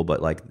cool, but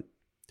like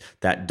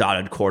that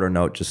dotted quarter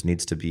note just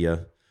needs to be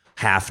a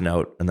half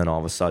note, and then all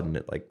of a sudden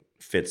it like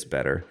fits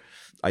better.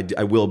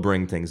 I will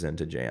bring things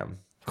into jam.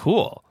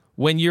 Cool.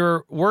 When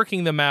you're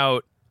working them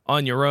out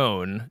on your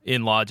own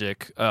in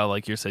Logic,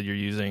 like you said you're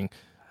using,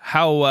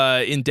 how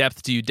in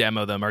depth do you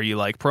demo them? Are you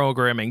like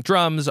programming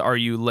drums? Are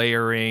you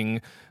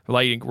layering,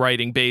 like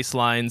writing bass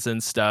lines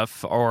and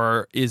stuff?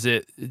 Or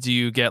do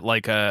you get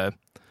like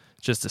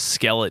just a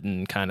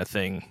skeleton kind of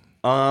thing?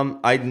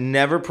 I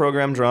never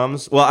programmed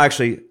drums. Well,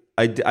 actually,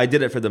 I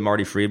did it for the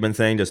Marty Friedman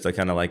thing, just to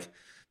kind of like,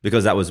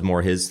 because that was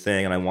more his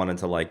thing, and I wanted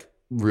to like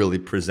really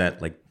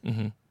present, like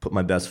put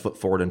my best foot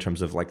forward in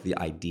terms of like the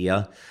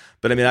idea.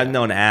 But I mean, I've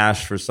known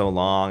Ash for so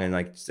long, and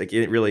like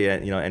it really,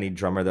 any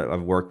drummer that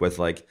I've worked with,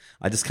 like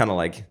I just kind of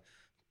like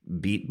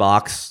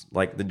beatbox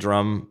like the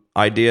drum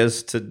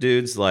ideas to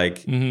dudes. Like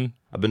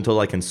I've been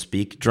told I can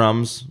speak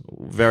drums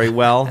very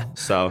well,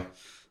 so.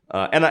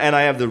 And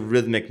I have the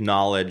rhythmic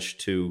knowledge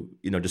to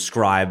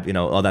describe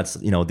that's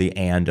the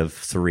and of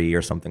 3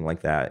 or something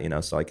like that,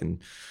 so I'm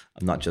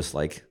not just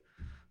like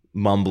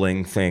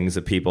mumbling things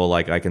at people.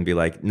 Like I can be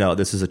like, no,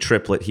 this is a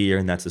triplet here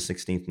and that's a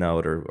 16th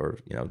note, or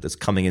this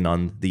coming in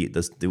on the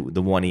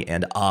 1E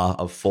and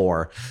of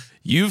 4.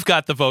 You've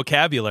got the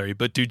vocabulary,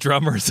 but do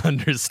drummers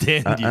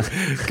understand you?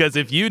 Because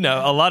if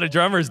a lot of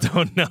drummers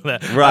don't know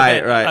that.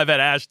 Right. I bet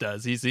Ash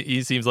does.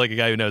 He seems like a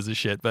guy who knows his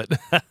shit. But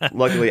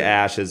luckily,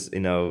 Ash is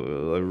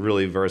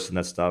really versed in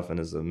that stuff and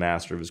is a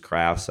master of his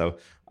craft. So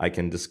I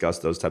can discuss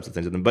those types of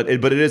things with him. But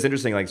it is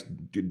interesting. Like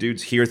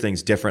dudes hear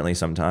things differently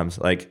sometimes.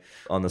 Like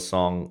on the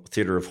song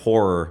 "Theater of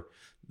Horror,"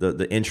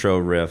 the intro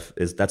riff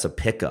that's a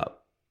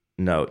pickup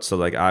note. So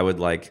like I would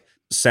like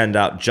send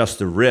out just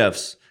the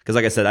riffs. Because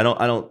like I said,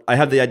 I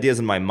have the ideas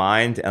in my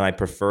mind, and I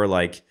prefer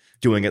like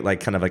doing it like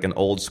kind of like an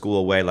old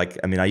school way. Like,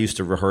 I mean, I used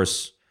to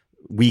rehearse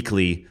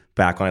weekly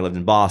back when I lived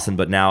in Boston,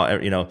 but now,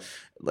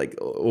 like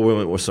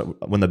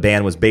when the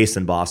band was based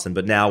in Boston,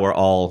 but now we're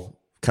all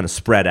kind of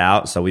spread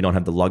out. So we don't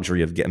have the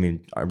luxury of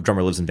our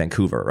drummer lives in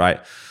Vancouver,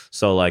 right?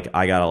 So like,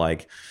 I gotta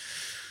like,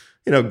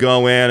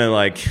 go in and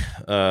like,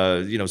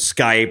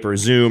 Skype or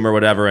Zoom or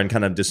whatever and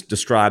kind of just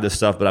describe this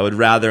stuff. But I would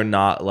rather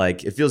not,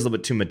 like, it feels a little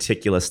bit too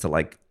meticulous to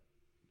like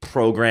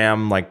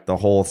program like the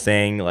whole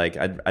thing. Like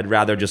I'd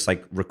rather just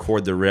like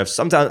record the riffs.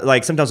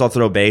 Sometimes I'll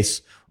throw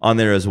bass on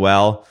there as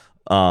well.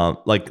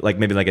 Like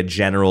maybe like a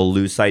general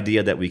loose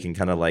idea that we can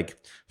kind of like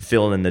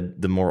fill in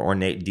the more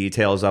ornate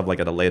details of like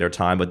at a later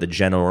time, but the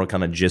general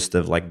kind of gist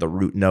of like the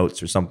root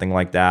notes or something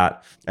like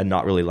that, and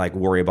not really like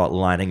worry about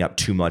lining up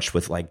too much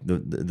with like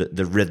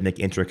the rhythmic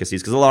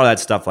intricacies, because a lot of that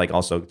stuff like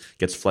also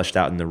gets fleshed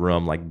out in the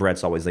room. Like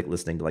Brett's always like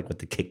listening to like what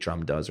the kick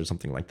drum does or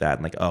something like that,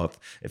 and like, oh,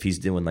 if he's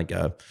doing like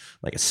a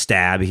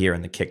stab here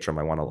in the kick drum,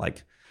 I want to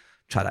like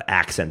try to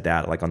accent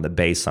that like on the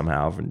bass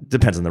somehow. It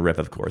depends on the riff,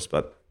 of course,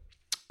 but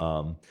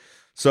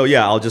so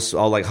yeah,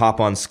 I'll like hop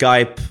on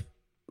Skype,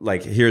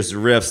 like here's the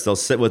riffs, they'll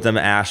sit with them,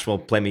 Ash will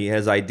play me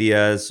his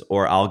ideas,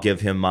 or I'll give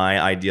him my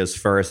ideas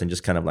first and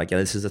just kind of like, yeah,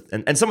 this is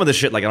and some of the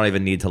shit like I don't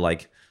even need to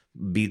like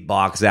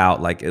beatbox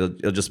out. Like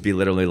it'll just be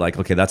literally like,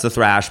 okay, that's a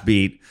thrash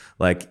beat,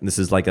 like this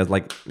is like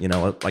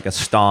a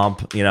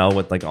stomp,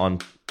 with like on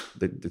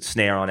the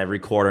snare on every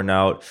quarter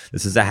note,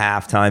 this is a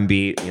halftime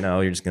beat,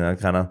 you're just gonna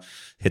kind of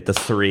hit the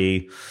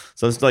 3.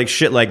 So it's like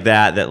shit like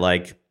that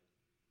like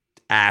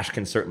Ash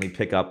can certainly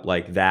pick up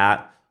like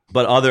that.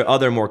 But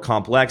other more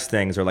complex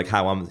things, or like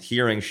how I'm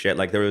hearing shit.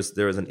 Like there was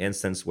an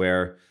instance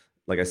where,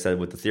 like I said,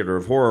 with the Theater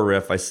of Horror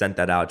riff, I sent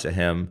that out to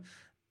him,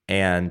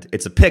 and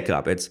it's a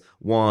pickup. It's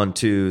 1,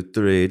 2,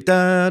 3,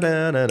 da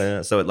da da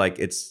da. So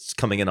it's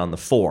coming in on the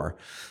 4.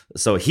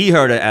 So he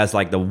heard it as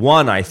like the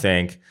 1, I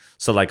think.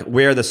 So like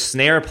where the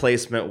snare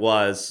placement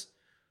was,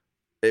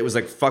 it was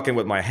like fucking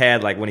with my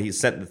head. Like when he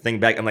sent the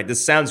thing back, I'm like,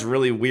 this sounds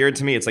really weird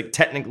to me. It's like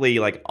technically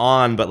like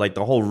on, but like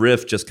the whole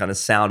riff just kind of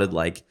sounded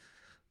like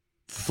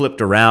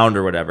flipped around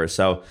or whatever.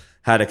 So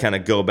had to kind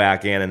of go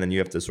back in, and then you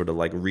have to sort of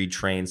like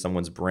retrain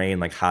someone's brain,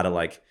 like how to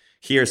like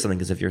hear something.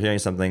 Because if you're hearing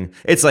something,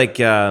 it's like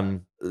the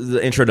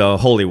intro to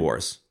Holy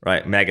Wars,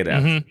 right?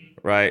 Megadeth,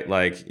 right?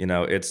 Like,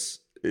 it's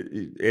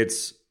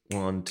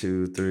 1,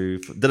 2,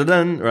 3, 4,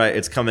 da-da-dun, right?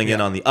 It's coming in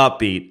on the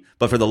upbeat.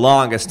 But for the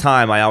longest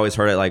time, I always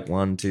heard it like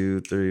 1, 2,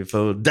 3,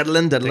 4,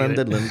 da-da-dun, da-da-dun,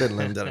 da-da-dun,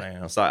 da-da-dun,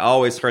 da-da-dun. So I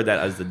always heard that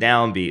as the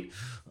downbeat,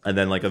 and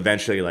then like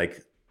eventually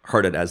like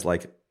heard it as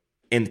like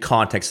in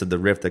context of the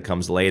riff that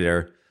comes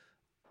later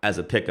as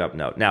a pickup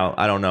note. Now,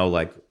 I don't know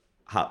like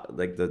how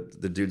like the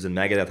dudes in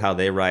Megadeth, how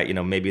they write,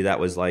 maybe that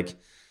was like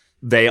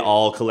they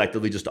all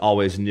collectively just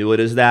always knew it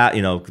as that,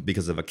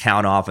 because of a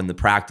count off in the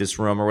practice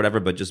room or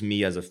whatever. But just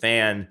me as a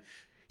fan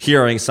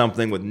hearing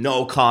something with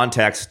no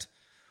context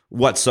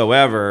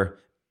whatsoever,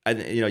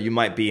 you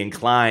might be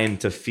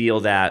inclined to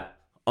feel that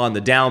on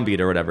the downbeat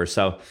or whatever.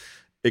 So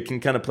it can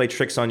kind of play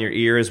tricks on your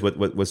ears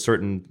with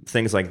certain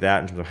things like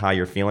that in terms of how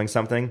you're feeling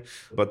something.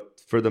 But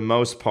for the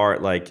most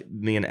part, like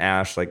me and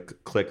Ash like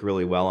click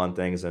really well on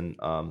things, and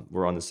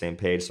we're on the same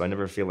page. So I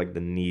never feel like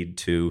the need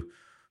to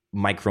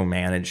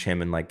micromanage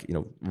him and like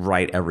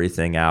write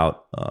everything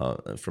out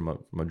from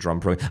a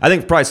drum program. I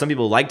think probably some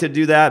people like to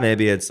do that.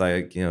 Maybe it's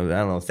like I don't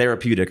know,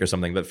 therapeutic or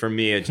something. But for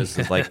me, it just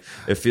is like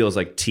it feels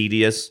like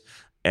tedious,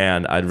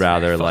 and I'd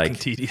rather like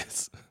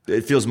tedious.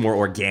 it feels more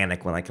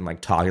organic when I can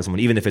like talk to someone,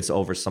 even if it's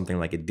over something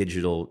like a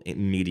digital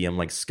medium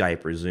like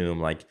Skype or Zoom.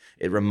 Like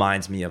it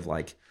reminds me of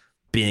like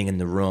being in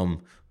the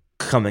room,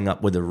 coming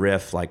up with a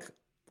riff like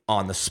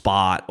on the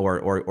spot,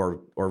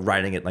 or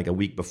writing it like a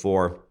week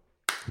before,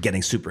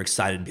 getting super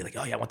excited and be like,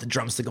 oh yeah, I want the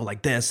drums to go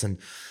like this. And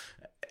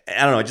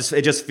I don't know,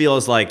 it just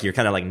feels like you're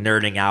kind of like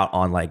nerding out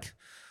on like,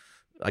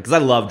 because I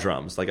love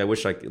drums. Like I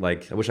wish I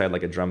had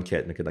like a drum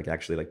kit and I could like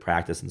actually like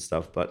practice and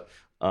stuff. But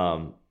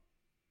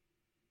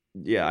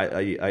yeah,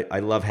 I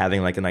love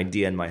having like an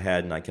idea in my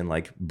head and I can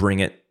like bring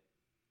it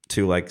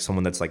to like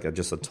someone that's like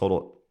just a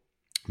total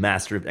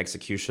master of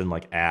execution,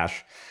 like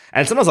Ash.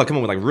 And sometimes I'll come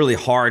up with like really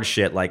hard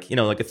shit, like, you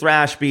know, like a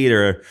thrash beat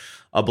or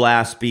a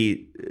blast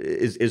beat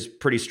is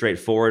pretty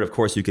straightforward. Of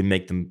course, you can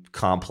make them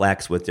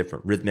complex with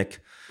different rhythmic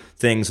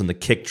things on the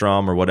kick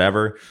drum or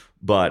whatever.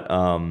 But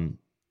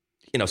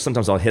you know,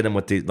 sometimes I'll hit them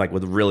with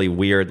with really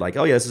weird, like,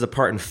 oh yeah, this is a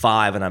part in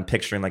 5, and I'm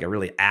picturing like a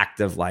really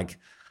active like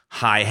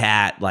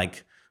hi-hat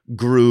like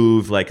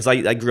groove, like, because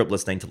I grew up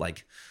listening to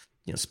like,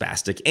 you know,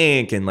 Spastic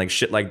Inc. and like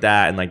shit like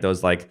that, and like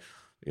those like,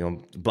 you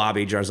know,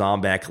 Bobby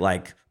Jarzombek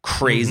like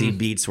crazy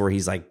beats where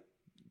he's like,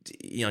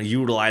 you know,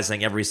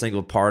 utilizing every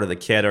single part of the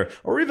kit,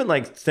 or even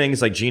like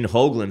things like Gene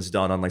Hoglan's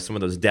done on like some of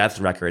those Death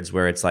records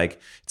where it's like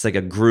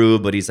a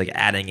groove, but he's like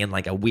adding in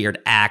like a weird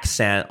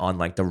accent on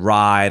like the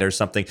ride or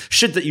something.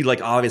 Shit that you like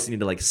obviously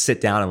need to like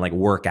sit down and like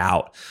work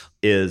out.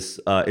 It's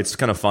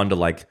kind of fun to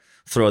like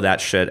throw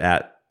that shit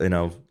at, you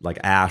know, like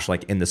Ash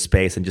like in the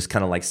space and just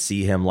kind of like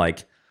see him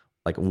like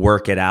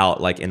work it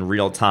out like in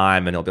real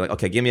time, and he'll be like,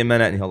 okay, give me a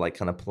minute, and he'll like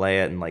kind of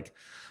play it and like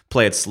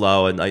play it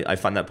slow, and I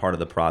find that part of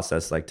the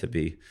process like to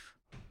be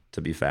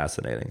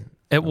fascinating.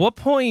 At what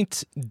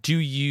point do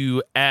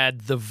you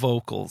add the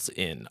vocals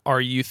in?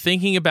 Are you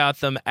thinking about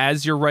them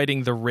as you're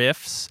writing the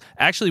riffs?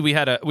 Actually, we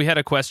had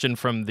a question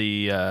from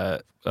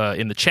the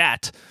in the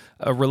chat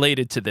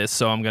related to this,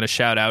 so I'm going to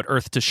shout out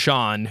Earth to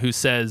Sean, who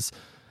says,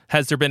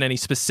 has there been any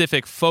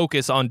specific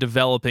focus on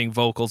developing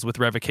vocals with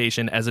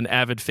Revocation? As an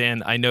avid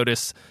fan, I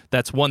notice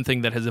that's one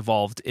thing that has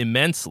evolved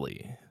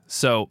immensely.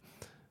 So,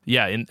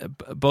 yeah, in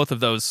both of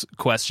those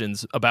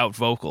questions about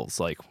vocals,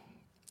 like,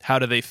 how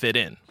do they fit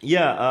in?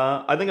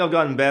 Yeah, I think I've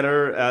gotten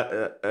better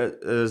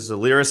as a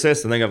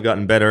lyricist. I think I've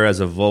gotten better as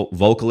a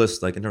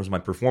vocalist, like in terms of my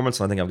performance.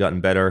 I think I've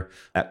gotten better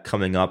at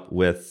coming up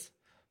with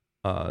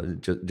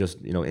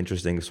just you know,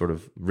 interesting sort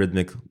of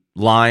rhythmic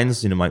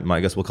lines. You know, my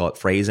I guess we'll call it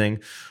phrasing,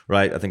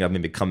 right? I think I've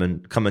maybe come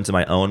into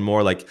my own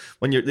more. Like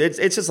when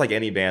it's just like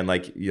any band,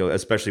 like, you know,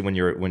 especially when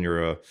you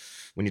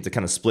have to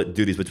kind of split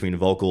duties between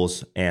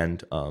vocals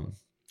and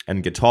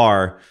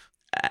guitar.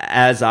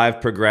 As I've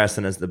progressed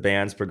and as the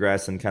band's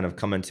progressed and kind of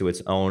come into its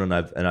own, and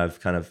I've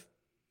kind of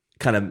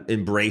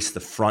embraced the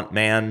front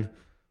man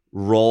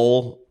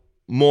role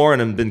more,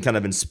 and have been kind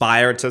of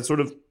inspired to sort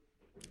of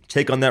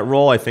take on that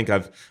role, I think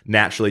I've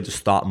naturally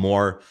just thought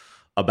more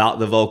about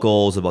the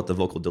vocals, about the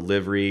vocal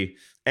delivery.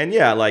 And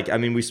yeah, like, I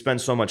mean, we spend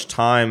so much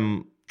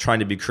time trying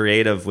to be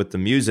creative with the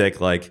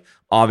music. Like,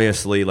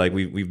 obviously, like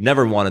we've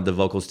never wanted the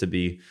vocals to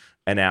be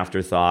an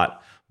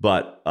afterthought,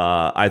 but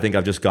I think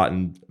I've just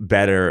gotten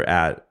better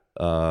at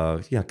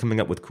coming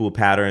up with cool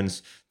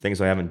patterns, things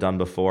I haven't done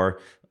before.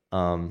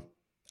 I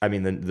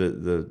mean,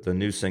 the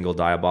new single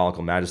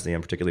Diabolical Majesty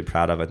I'm particularly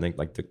proud of. I think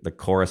like the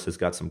chorus has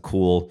got some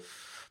cool,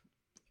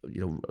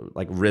 you know,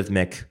 like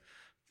rhythmic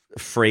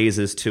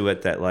phrases to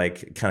it that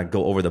like kind of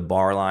go over the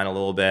bar line a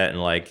little bit,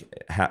 and like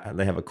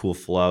they have a cool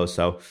flow.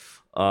 So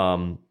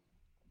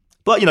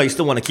but you know, you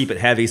still want to keep it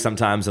heavy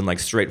sometimes and like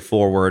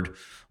straightforward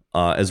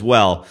as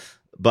well.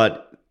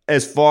 But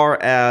as far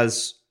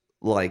as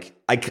like,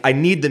 I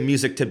need the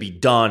music to be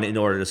done in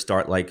order to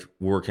start like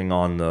working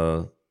on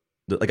the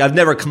like, I've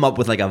never come up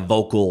with like a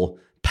vocal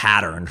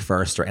pattern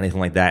first or anything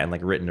like that and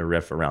like written a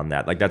riff around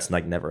that. Like that's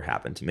like never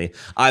happened to me.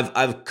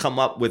 I've come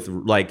up with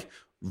like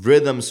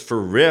rhythms for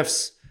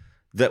riffs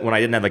that when I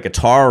didn't have a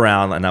guitar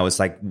around and I was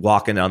like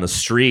walking down the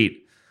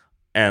street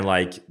and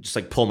like just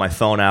like pull my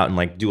phone out and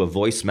like do a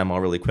voice memo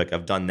really quick.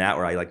 I've done that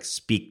where I like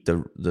speak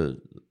the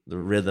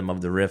rhythm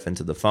of the riff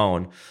into the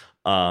phone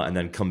and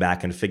then come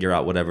back and figure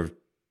out whatever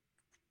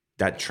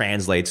that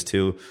translates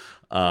to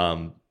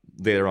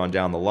later on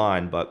down the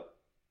line. But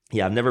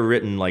yeah, I've never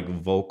written like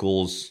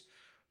vocals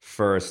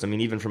first. I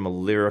mean, even from a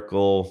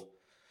lyrical,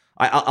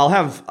 I'll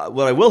have,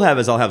 what I will have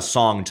is I'll have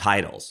song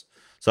titles.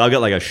 So I'll get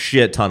like a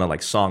shit ton of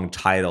like song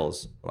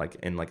titles, like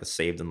in like a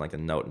saved in like a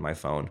note in my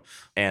phone.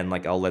 And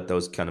like, I'll let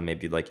those kind of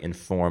maybe like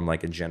inform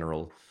like a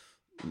general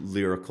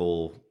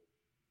lyrical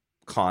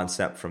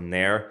concept from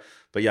there.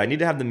 But yeah, I need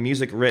to have the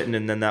music written,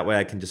 and then that way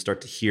I can just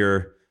start to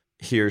hear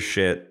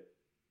shit.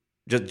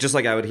 Just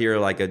like I would hear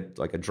like a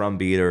drum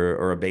beat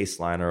or a bass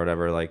line or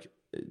whatever, like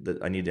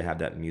I need to have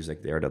that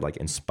music there to like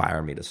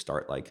inspire me to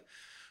start like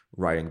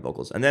writing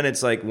vocals. And then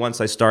it's like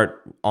once I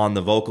start on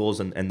the vocals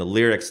and the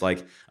lyrics,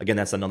 like again,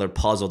 that's another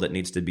puzzle that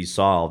needs to be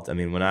solved. I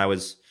mean, when I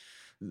was,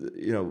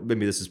 you know,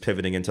 maybe this is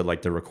pivoting into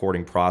like the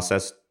recording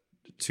process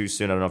too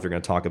soon. I don't know if you're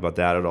going to talk about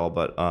that at all,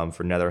 but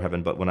for Nether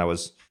Heaven. But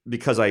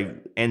because I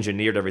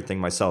engineered everything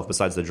myself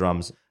besides the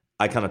drums,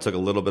 I kind of took a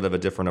little bit of a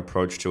different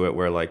approach to it,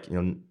 where like,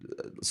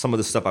 some of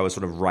the stuff I was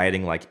sort of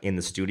writing like in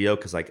the studio,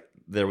 because like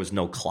there was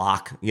no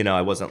clock,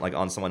 I wasn't like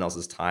on someone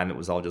else's time. It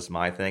was all just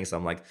my thing. So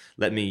I'm like,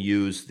 let me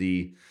use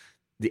the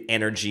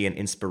energy and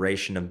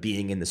inspiration of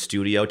being in the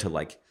studio to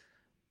like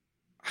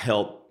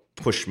help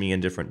push me in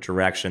different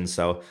directions.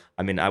 So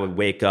I mean, I would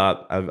wake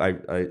up.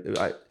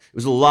 It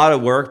was a lot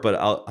of work, but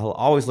I'll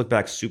always look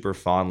back super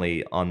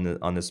fondly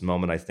on this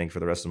moment, I think, for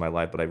the rest of my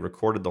life. But I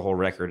recorded the whole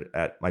record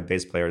at my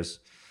bass player's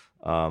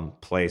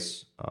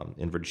place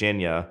in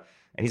Virginia,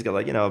 and he's got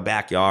like a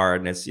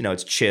backyard, and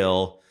it's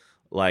chill.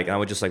 Like, I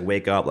would just like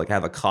wake up, like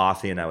have a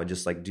coffee, and I would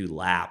just like do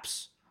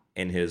laps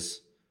in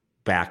his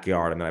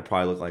backyard. I mean, I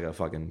probably look like a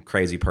fucking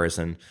crazy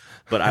person,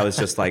 but I was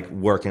just like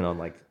working on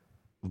like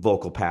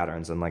vocal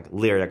patterns and like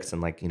lyrics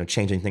and like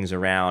changing things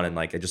around, and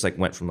like I just like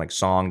went from like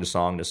song to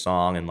song to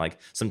song, and like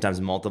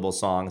sometimes multiple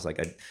songs.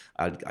 Like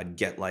I'd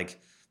get like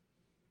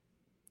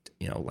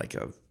like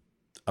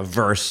a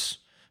verse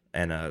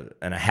and a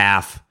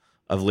half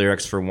of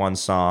lyrics for one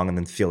song, and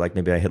then feel like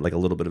maybe I hit like a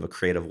little bit of a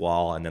creative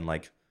wall, and then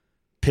like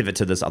pivot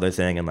to this other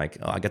thing, and like,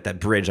 oh, I got that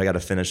bridge I got to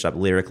finish up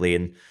lyrically.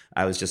 And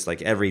I was just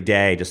like every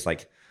day just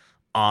like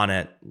on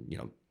it,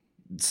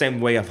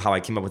 same way of how I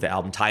came up with the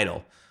album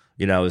title.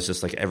 It was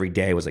just like every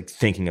day was like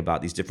thinking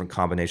about these different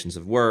combinations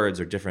of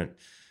words or different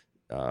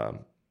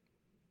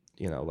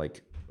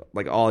like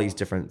all these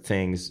different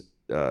things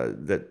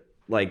that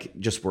like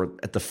just were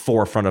at the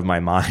forefront of my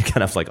mind,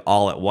 kind of like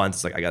all at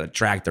once. Like, I got to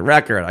track the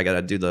record, I got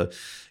to do the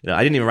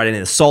I didn't even write any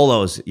of the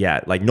solos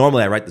yet. Like,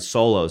 normally I write the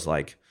solos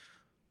like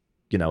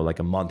like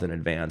a month in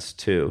advance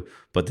too,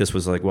 but this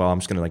was like, well, I'm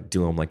just gonna like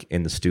do them like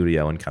in the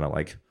studio and kind of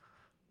like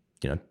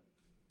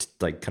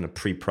like kind of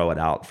pre-pro it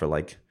out for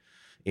like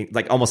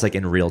almost like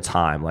in real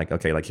time. Like,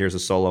 okay, like here's a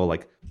solo,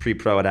 like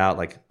pre-pro it out,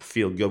 like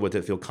feel good with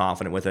it, feel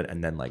confident with it,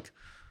 and then like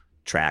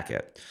track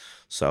it.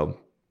 So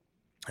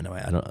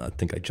anyway, I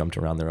think I jumped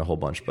around there a whole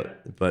bunch,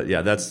 but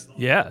yeah, that's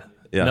yeah.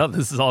 No,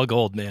 this is all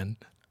gold, man.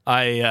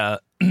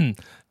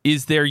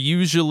 Is there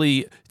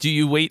usually, do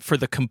you wait for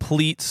the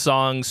complete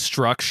song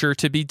structure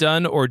to be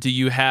done, or do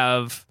you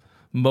have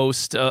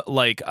most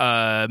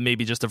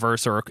maybe just a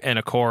verse and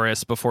a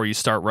chorus before you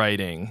start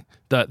writing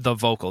the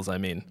vocals? I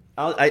mean,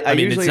 I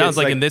mean, it sounds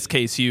like in this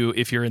case,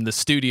 if you're in the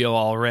studio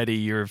already,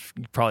 you've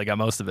probably got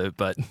most of it.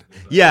 But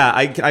yeah,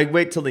 I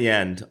wait till the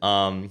end.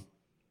 I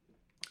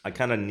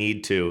kind of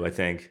need to, I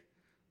think,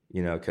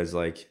 because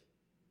like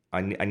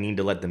I need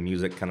to let the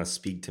music kind of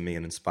speak to me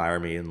and inspire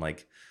me and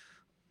like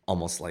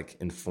almost like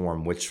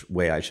inform which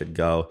way I should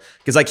go.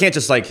 Because I can't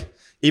just like,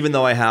 even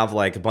though I have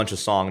like a bunch of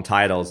song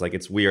titles, like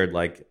it's weird.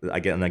 Like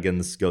again,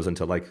 this goes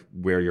into like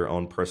where your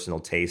own personal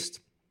taste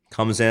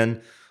comes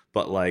in.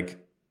 But like,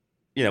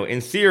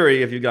 in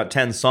theory, if you've got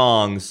 10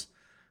 songs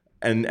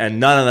and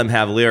none of them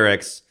have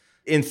lyrics,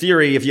 in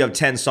theory, if you have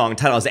 10 song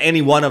titles,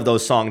 any one of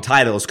those song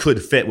titles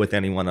could fit with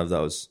any one of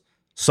those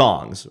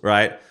songs,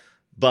 right?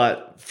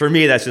 But for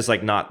me, that's just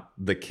like not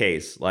the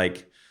case.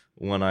 Like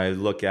when I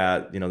look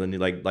at, the new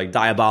like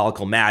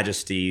Diabolical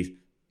Majesty,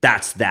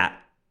 that's that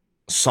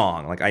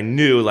song. Like I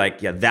knew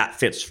like, yeah, that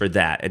fits for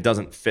that. It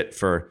doesn't fit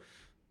for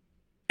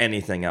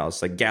anything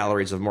else. Like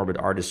Galleries of Morbid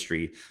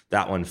Artistry,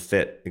 that one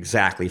fit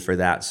exactly for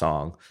that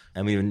song.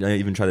 And we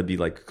even try to be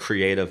like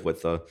creative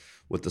with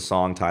the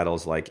song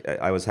titles. Like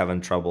I was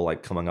having trouble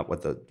like coming up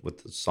with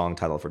the song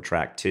title for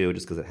track 2,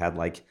 just because it had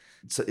like,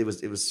 so it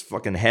was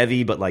fucking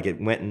heavy, but like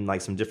it went in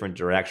like some different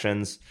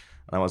directions,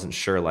 and I wasn't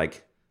sure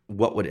like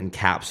what would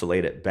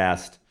encapsulate it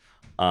best.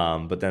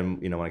 But then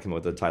when I came up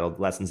with the title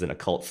Lessons in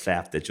Occult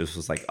Theft, it just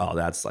was like, oh,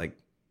 that's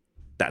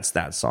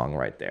that song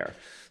right there.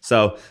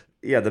 So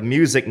yeah, the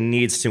music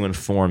needs to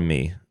inform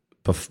me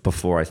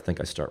before I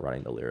think I start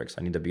writing the lyrics.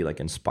 I need to be like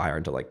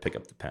inspired to like pick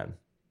up the pen,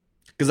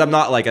 because I'm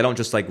not like, I don't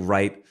just like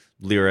write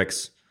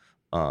lyrics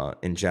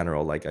in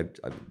general. Like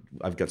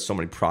I've got so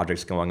many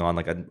projects going on.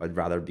 Like I'd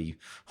rather be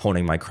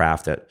honing my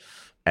craft at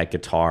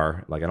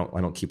guitar. Like I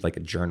don't keep like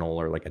a journal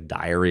or like a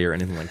diary or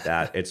anything like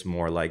that. It's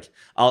more like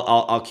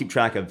I'll keep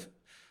track of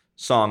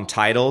song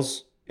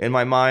titles in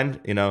my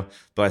mind,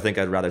 but I think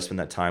I'd rather spend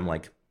that time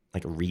like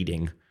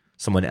reading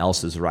someone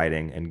else's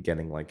writing and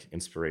getting like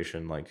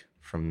inspiration like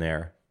from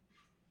there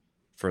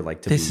for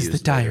like to this be is used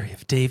the diary later.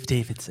 of Dave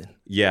Davidson.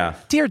 Yeah.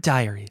 Dear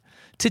diary,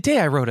 today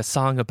I wrote a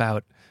song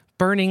about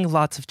burning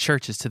lots of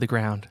churches to the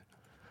ground.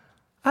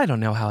 I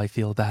don't know how I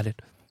feel about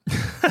it.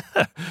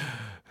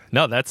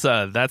 No, this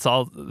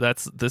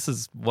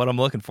is what I'm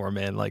looking for,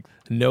 man. Like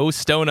no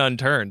stone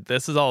unturned.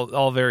 This is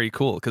all very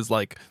cool. Cause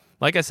like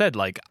I said,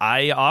 like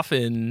I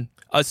often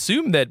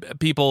assume that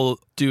people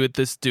do it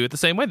the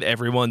same way.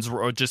 Everyone's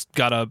just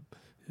got a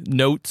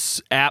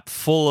notes app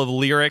full of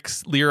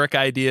lyric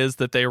ideas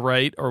that they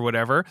write or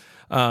whatever.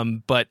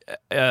 But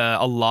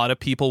a lot of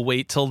people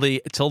wait till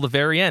the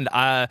very end.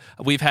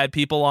 We've had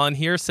people on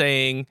here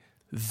saying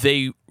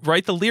they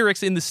write the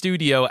lyrics in the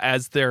studio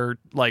as they're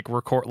like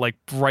record, like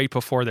right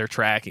before they're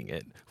tracking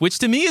it, which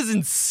to me is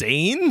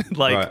insane,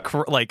 like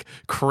right. Like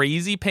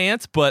crazy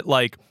pants. But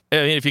like, I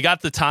mean, if you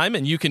got the time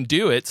and you can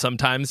do it,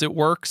 sometimes it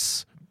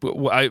works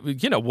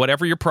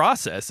whatever your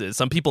process is.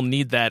 Some people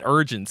need that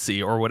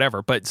urgency or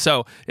whatever. But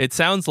so it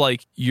sounds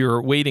like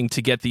you're waiting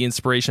to get the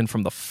inspiration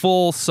from the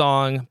full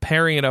song,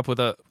 pairing it up with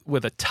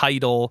a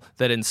title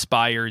that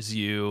inspires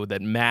you,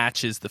 that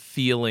matches the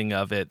feeling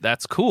of it.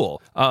 That's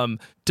cool.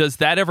 Does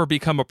that ever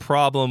become a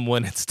problem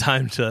when it's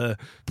time to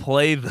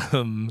play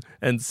them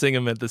and sing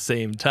them at the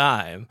same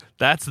time?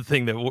 That's the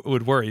thing that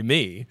would worry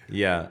me.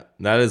 Yeah,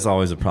 that is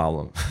always a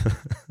problem.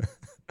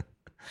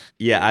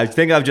 Yeah, I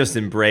think I've just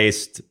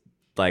embraced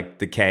like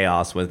the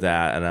chaos with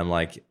that, and I'm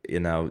like,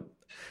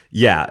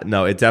 yeah,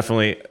 no, it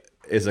definitely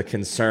is a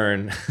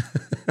concern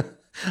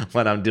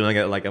when I'm doing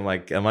it. Like, I'm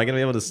like, am I gonna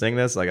be able to sing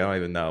this? Like, I don't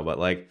even know, but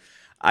like,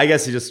 I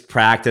guess you just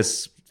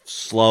practice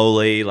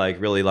slowly, like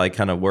really like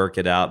kind of work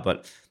it out.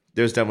 But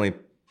there's definitely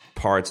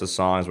parts of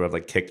songs where I've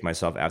like kicked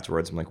myself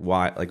afterwards. I'm like,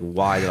 why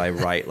did I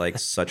write like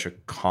such a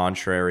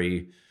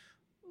contrary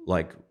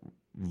like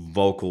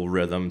vocal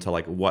rhythm to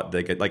like what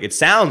they get? Like, it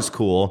sounds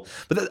cool,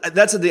 but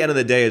that's at the end of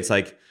the day. It's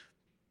like,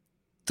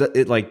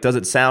 does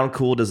it sound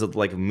cool? Does it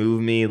like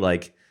move me?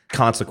 Like,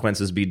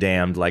 consequences be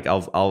damned. Like,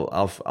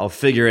 I'll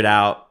figure it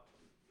out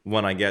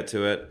when I get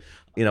to it.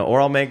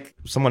 Or I'll make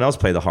someone else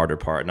play the harder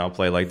part, and I'll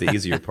play like the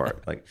easier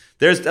part. Like,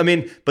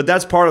 but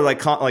that's part of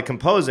like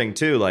composing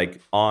too.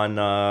 Like on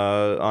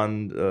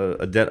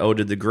A Debt Ode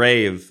to the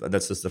Grave,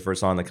 that's just the first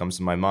song that comes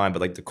to my mind.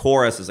 But like the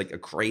chorus is like a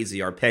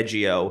crazy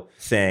arpeggio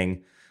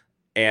thing,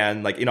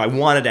 and like I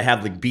wanted to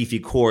have like beefy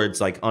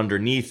chords like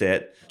underneath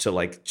it to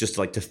like just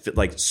like to fit,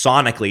 like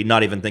sonically,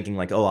 not even thinking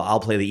like, oh, I'll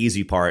play the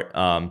easy part.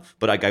 But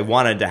like I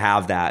wanted to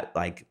have that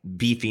like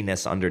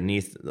beefiness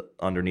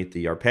underneath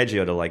the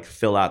arpeggio to like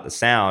fill out the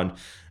sound.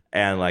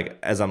 And like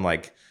as I'm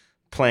like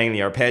playing the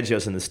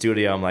arpeggios in the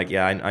studio, I'm like,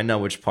 yeah, I know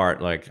which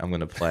part like I'm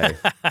gonna play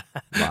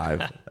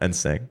live and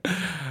sing.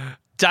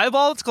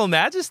 Diabolical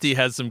Majesty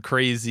has some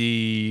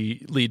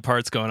crazy lead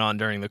parts going on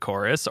during the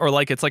chorus, or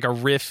like it's like a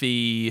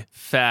riffy,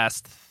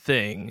 fast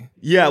thing.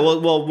 Yeah,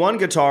 well, one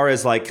guitar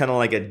is like kind of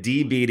like a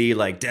DBD,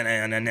 like,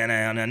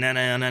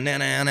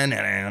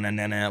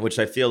 which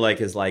I feel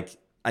like is like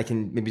I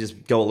can maybe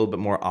just go a little bit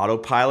more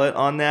autopilot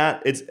on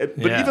that.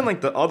 Even like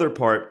the other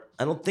part,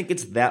 I don't think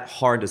it's that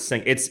hard to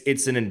sing.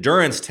 It's an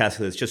endurance test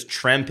because it's just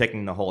trem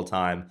picking the whole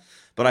time.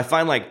 But I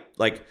find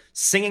like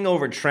singing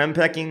over trem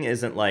picking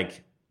isn't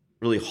like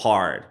really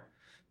hard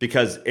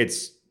because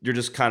you're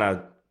just kind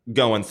of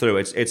going through.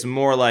 It's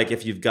more like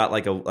if you've got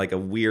like a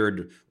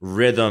weird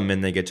rhythm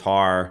in the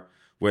guitar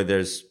where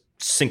there's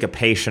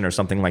syncopation or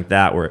something like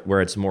that,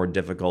 where it's more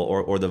difficult,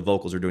 or the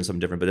vocals are doing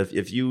something different. But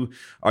if you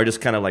are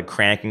just kind of like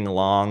cranking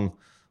along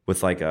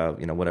with like a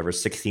whatever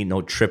 16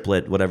 note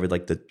triplet, whatever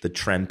like the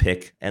trem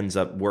pick ends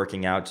up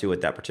working out to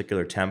at that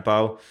particular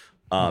tempo,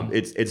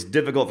 it's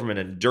difficult from an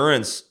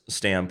endurance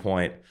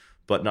standpoint,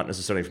 but not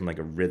necessarily from like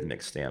a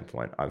rhythmic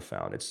standpoint. I've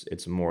found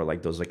it's more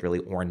like those like really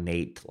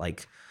ornate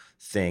like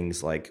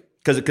things, like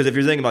because if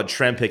you're thinking about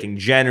trem picking,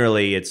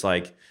 generally it's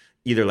like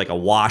either like a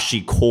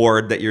washy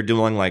chord that you're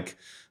doing like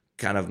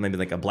kind of maybe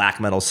like a black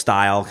metal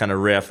style kind of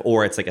riff,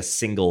 or it's like a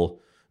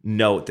single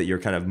note that you're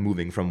kind of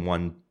moving from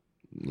one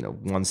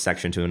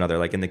section to another.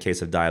 Like in the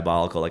case of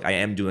Diabolical, like I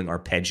am doing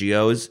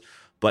arpeggios,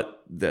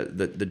 but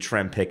the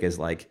trem pick is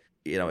like,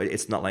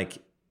 it's not like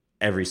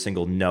every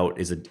single note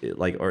is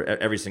or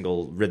every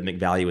single rhythmic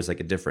value is like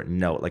a different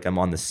note. Like I'm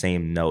on the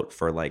same note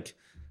for like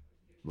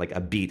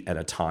a beat at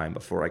a time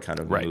before I kind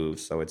of move.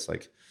 So it's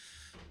like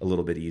a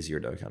little bit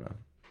easier to kind of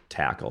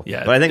tackle.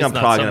 Yeah, but I think I'm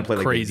probably going to play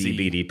like crazy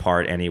the DBD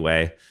part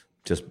anyway.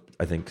 Just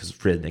I think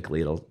because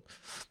rhythmically I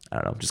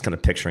don't know, just kind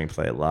of picturing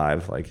play it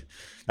live. Like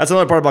that's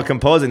another part about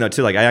composing though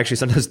too. Like I actually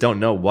sometimes don't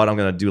know what I'm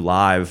going to do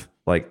live,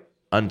 like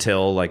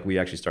until like we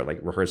actually start like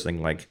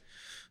rehearsing like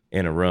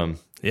in a room.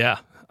 Yeah.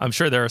 I'm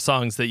sure there are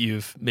songs that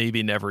you've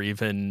maybe never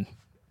even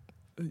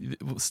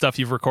stuff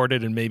you've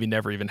recorded and maybe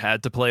never even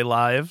had to play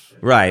live.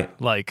 Right.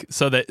 Like,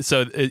 so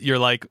you're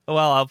like,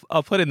 well,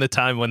 I'll put in the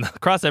time when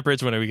cross that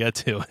bridge when we get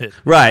to it.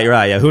 Right.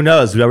 Yeah. Who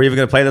knows? Are we even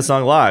going to play the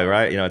song live?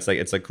 Right. It's like,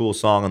 it's a cool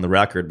song on the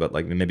record, but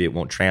like maybe it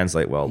won't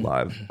translate well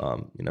live.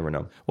 You never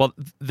know. Well,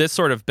 this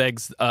sort of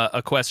begs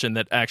a question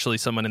that actually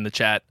someone in the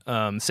chat,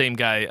 same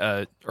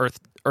guy,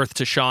 Earth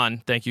to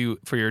Sean, thank you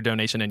for your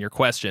donation and your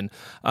question.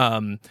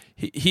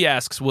 He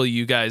asks, will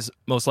you guys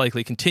most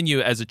likely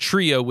continue as a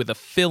trio with a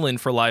fill-in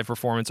for live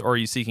performance, or are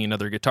you seeking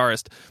another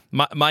guitarist?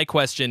 My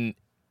question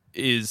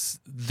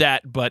is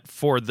that, but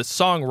for the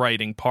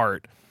songwriting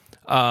part,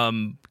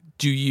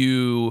 do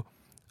you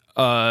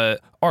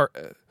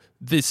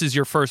this is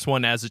your first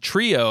one as a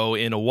trio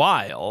in a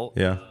while.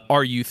 Yeah.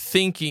 Are you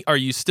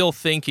still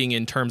thinking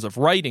in terms of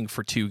writing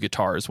for two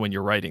guitars when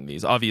you're writing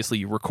these? Obviously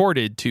you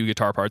recorded two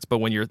guitar parts, but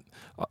when you're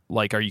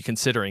like, are you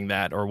considering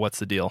that, or what's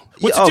the deal?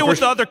 What's the deal with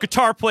the other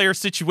guitar player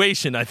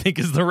situation, I think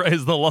is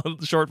the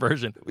short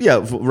version.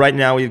 Yeah. Right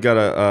now we've got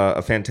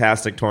a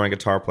fantastic touring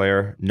guitar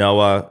player,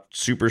 Noah,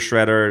 super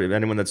shredder.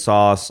 Anyone that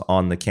saw us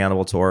on the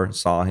Cannibal tour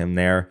saw him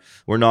there.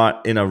 We're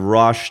not in a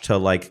rush to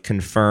like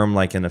confirm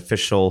like an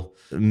official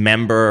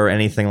member or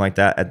anything like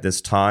that at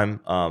this time.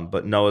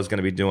 But Noah's going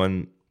to be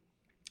doing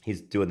He's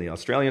doing the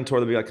Australian tour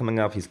that we got coming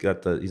up. He's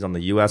on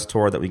the US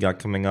tour that we got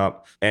coming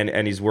up,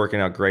 and he's working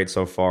out great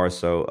so far.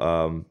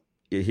 So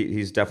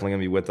he's definitely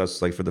gonna be with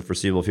us like for the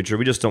foreseeable future.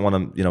 We just don't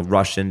want to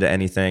rush into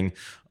anything.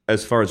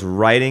 As far as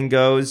writing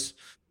goes,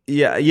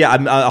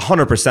 I'm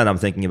 100%. I'm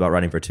thinking about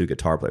writing for 2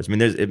 guitar players.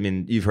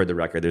 You've heard the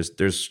record.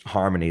 There's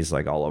harmonies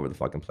like all over the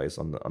fucking place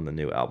on the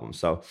new album.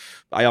 So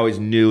I always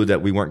knew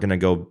that we weren't gonna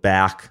go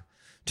back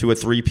to a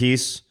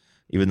 3-piece,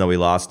 even though we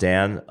lost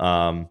Dan.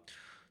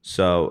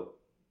 So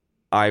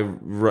I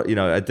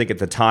think at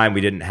the time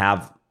we didn't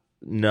have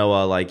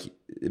Noah, like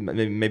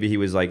maybe he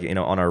was like,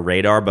 on our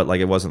radar, but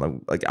like it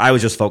wasn't like I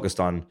was just focused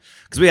on,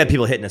 because we had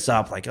people hitting us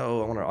up like,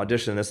 oh, I want to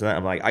audition this and that.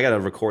 I'm like, I got to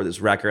record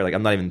this record. Like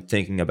I'm not even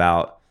thinking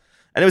about,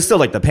 and it was still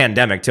like the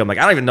pandemic too. I'm like,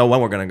 I don't even know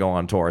when we're going to go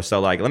on tour. So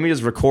like, let me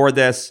just record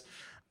this.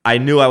 I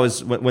knew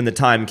when the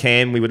time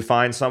came, we would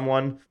find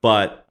someone,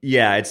 but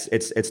yeah,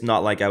 it's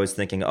not like I was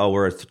thinking, oh,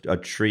 we're a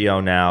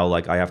trio now.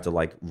 Like I have to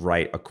like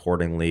write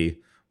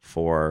accordingly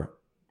for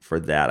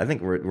that. I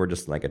think we're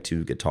just like a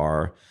 2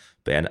 guitar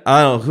band.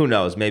 I don't know, who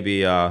knows?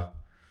 Maybe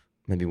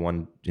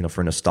one,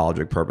 for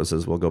nostalgic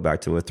purposes, we'll go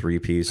back to a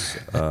 3-piece.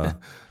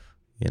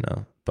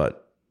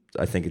 But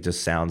I think it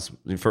just sounds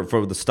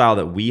for the style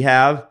that we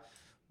have,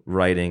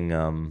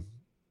 writing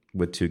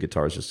with 2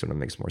 guitars just sort of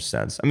makes more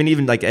sense. I mean,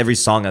 even like every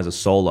song has a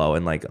solo,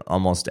 and like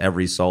almost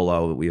every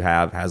solo that we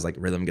have has like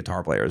rhythm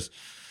guitar players,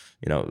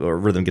 or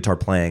rhythm guitar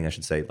playing, I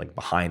should say, like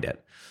behind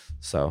it.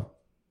 So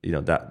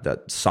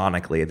that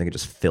sonically, I think it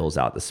just fills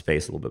out the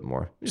space a little bit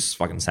more. It just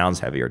fucking sounds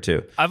heavier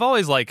too. I've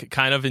always like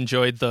kind of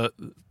enjoyed the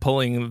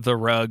pulling the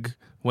rug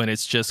when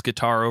it's just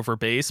guitar over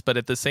bass, but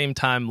at the same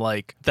time,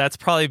 like that's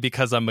probably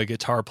because I'm a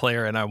guitar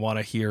player and I want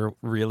to hear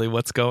really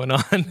what's going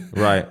on.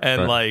 Right.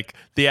 And right. like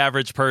the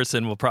average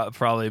person will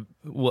probably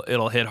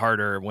it'll hit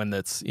harder when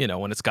it's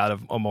when it's got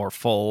a more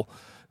full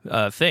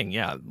thing.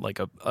 Yeah, like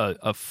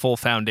a full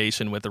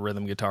foundation with the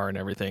rhythm guitar and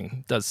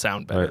everything does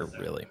sound better, right.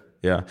 Really.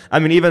 Yeah. I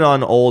mean, even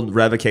on old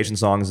Revocation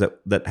songs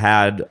that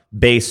had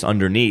bass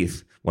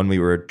underneath when we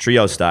were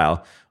trio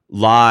style,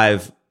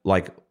 live,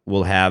 like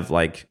we'll have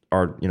like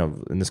our,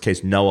 in this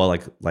case, Noah,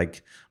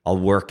 like I'll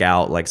work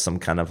out like some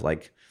kind of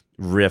like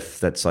riff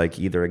that's like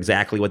either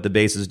exactly what the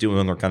bass is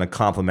doing or kind of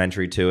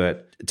complementary to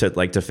it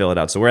to fill it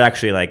out. So we're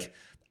actually like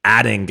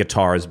adding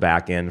guitars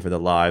back in for the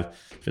live.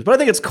 But I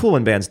think it's cool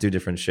when bands do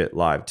different shit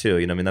live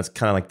too. That's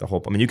kind of like the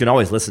whole. I mean, you can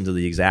always listen to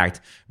the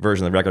exact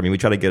version of the record. I mean, we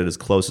try to get it as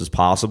close as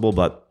possible,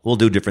 but we'll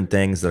do different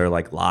things that are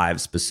like live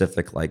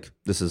specific. Like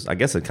this is, I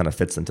guess, it kind of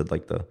fits into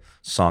like the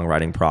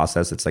songwriting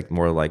process. It's like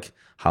more like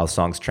how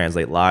songs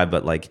translate live,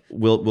 but like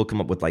we'll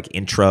come up with like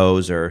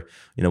intros, or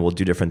we'll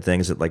do different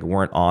things that like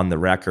weren't on the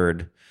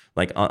record.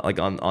 Like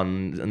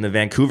on the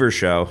Vancouver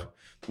show,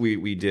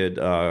 we did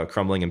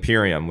Crumbling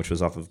Imperium, which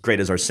was off of Great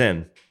Is Our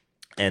Sin.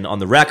 And on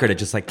the record, it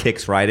just like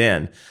kicks right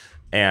in.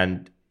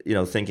 And,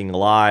 thinking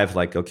live,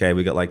 like, okay,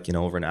 we got like,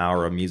 over an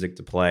hour of music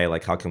to play.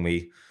 Like, how can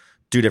we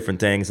do different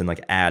things and like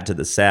add to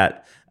the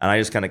set? And I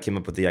just kind of came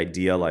up with the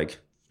idea, like,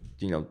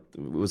 it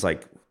was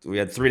like we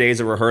had 3 days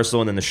of rehearsal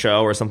and then the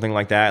show or something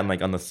like that. And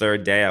like on the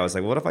 3rd day, I was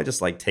like, what if I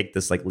just like take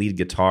this like lead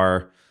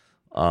guitar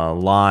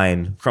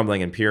line,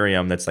 Crumbling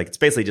Imperium, that's like, it's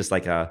basically just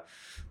like I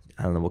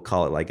don't know, we'll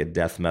call it like a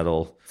death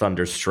metal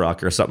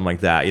Thunderstruck or something like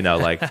that.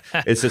 Like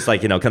it's just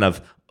like, kind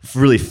of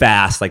really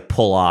fast, like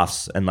pull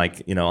offs and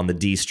like, on the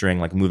D string,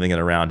 like moving it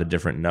around to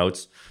different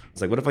notes.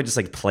 It's like, what if I just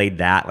like played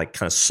that like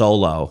kind of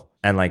solo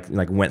and like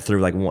went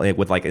through like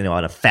with like, an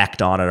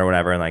effect on it or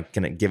whatever, and like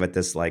can it give it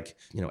this like,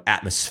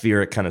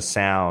 atmospheric kind of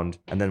sound.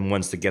 And then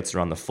once it gets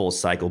around the full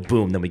cycle,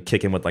 boom, then we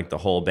kick in with like the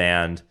whole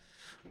band.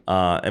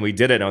 And we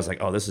did it, and I was like,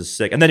 oh, this is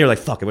sick. And then you're like,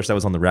 fuck, I wish that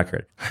was on the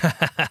record.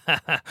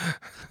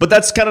 But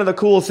that's kind of the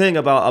cool thing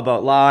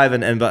about live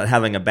and about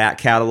having a back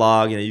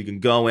catalog. You can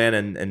go in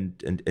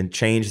and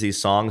change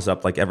these songs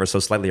up like ever so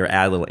slightly, or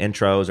add little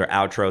intros or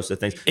outros to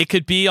things. It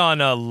could be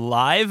on a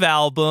live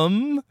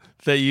album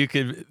that you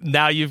could,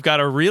 now you've got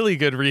a really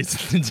good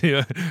reason to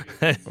do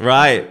it.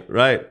 Right.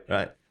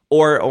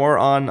 Or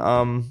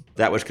on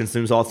That Which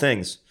Consumes All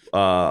Things.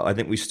 I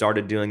think we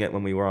started doing it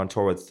when we were on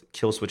tour with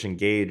Killswitch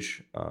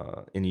Engage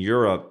in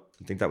Europe.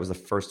 I think that was the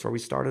first tour we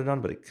started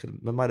on, but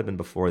it might have been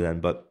before then.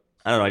 But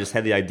I don't know. I just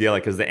had the idea,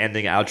 like, because the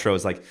ending outro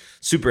is like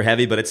super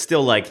heavy, but it's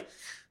still like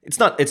it's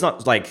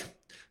not like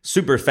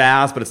super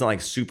fast, but it's not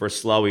like super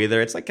slow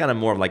either. It's like kind of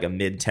more of like a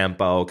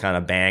mid-tempo kind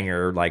of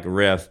banger like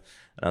riff.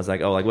 And I was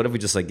like, oh, like what if we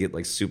just like get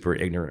like super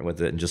ignorant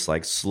with it and just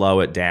like slow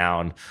it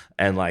down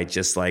and like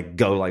just like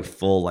go like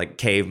full like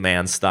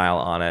caveman style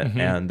on it. Mm-hmm.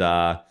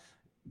 And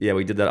yeah,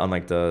 we did that on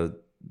like the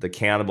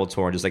Cannibal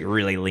tour and just like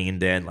really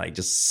leaned in, like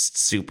just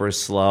super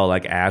slow.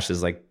 Like Ash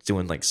is like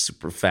doing like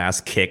super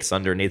fast kicks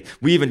underneath.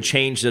 We even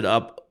changed it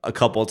up a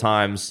couple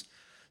times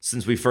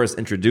since we first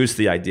introduced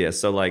the idea.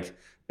 So like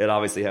it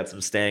obviously had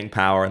some staying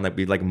power, and like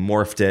we like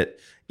morphed it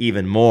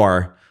even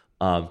more.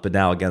 But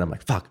now again, I'm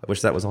like, fuck, I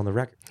wish that was on the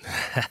record.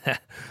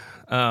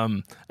 Yeah,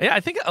 I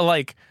think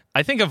like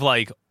I think of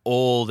like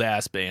old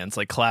ass bands,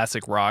 like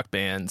classic rock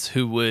bands,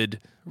 who would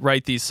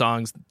write these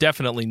songs,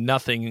 definitely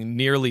nothing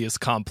nearly as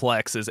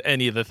complex as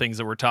any of the things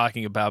that we're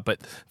talking about, but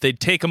they'd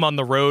take them on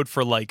the road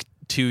for like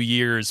 2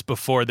 years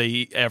before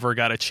they ever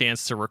got a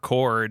chance to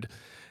record.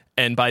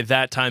 And by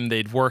that time,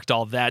 they'd worked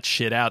all that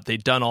shit out.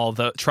 They'd done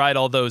tried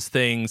all those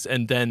things,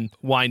 and then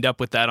wind up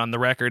with that on the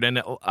record.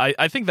 And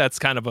I think that's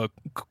kind of a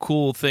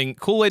cool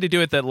way to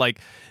do it. That like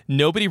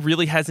nobody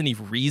really has any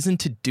reason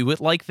to do it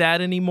like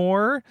that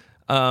anymore.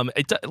 I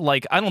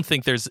don't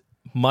think there's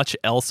much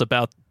else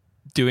about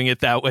doing it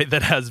that way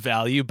that has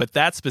value. But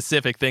that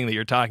specific thing that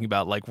you're talking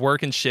about, like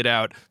working shit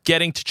out,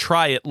 getting to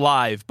try it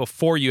live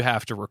before you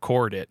have to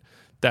record it,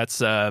 that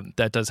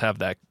does have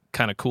that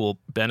kind of cool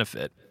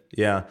benefit.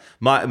 Yeah,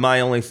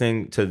 my only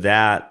thing to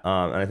that,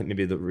 and I think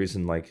maybe the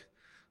reason,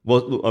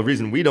 a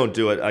reason we don't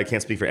do it, I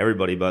can't speak for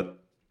everybody,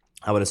 but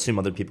I would assume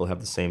other people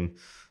have the same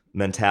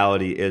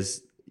mentality,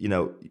 is,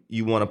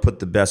 you want to put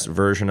the best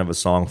version of a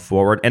song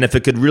forward. And if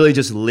it could really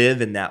just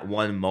live in that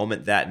one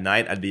moment that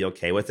night, I'd be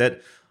okay with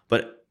it.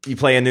 But you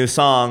play a new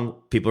song,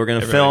 people are going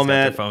to film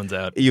it. Their phones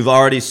out. You've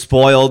already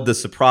spoiled the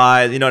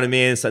surprise. You know what I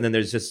mean? So then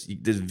there's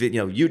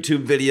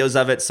YouTube videos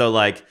of it. So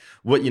like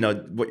what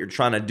you're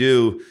trying to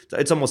do,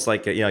 it's almost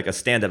like a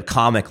stand-up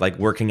comic, like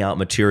working out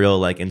material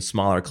like in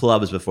smaller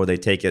clubs before they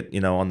take it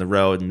on the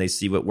road, and they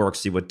see what works,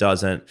 see what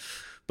doesn't.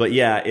 But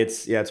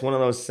it's one of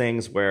those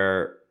things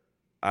where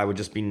I would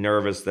just be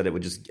nervous that it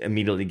would just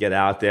immediately get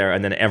out there,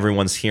 and then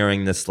everyone's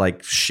hearing this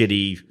like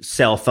shitty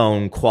cell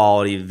phone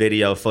quality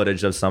video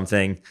footage of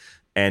something,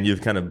 and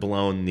you've kind of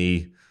blown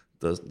the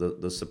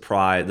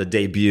surprise, the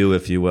debut,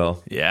 if you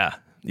will. Yeah,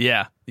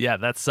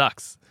 that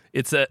sucks.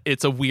 It's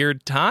a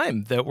weird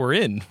time that we're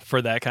in for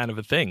that kind of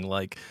a thing.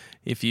 Like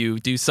if you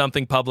do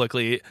something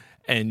publicly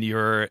and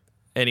you're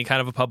any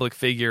kind of a public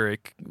figure,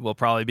 it will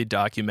probably be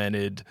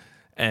documented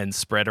and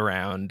spread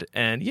around.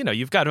 And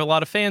you've got a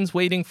lot of fans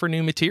waiting for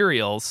new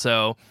material,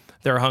 so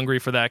they're hungry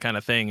for that kind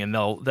of thing, and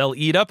they'll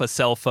eat up a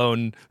cell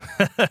phone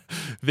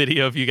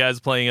video of you guys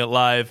playing it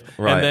live.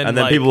 Right, and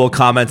then people will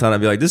comment on it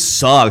and be like, "This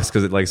sucks,"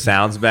 because it like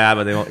sounds bad,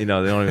 but they don't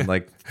even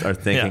like are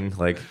thinking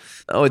like,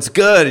 "Oh, it's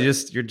good."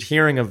 You're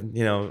hearing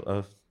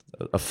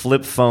a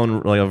flip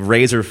phone, like a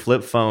Razor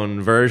flip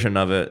phone version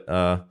of it.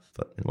 But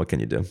what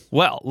can you do?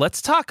 Well,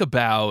 let's talk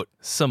about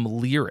some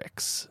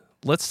lyrics.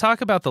 Let's talk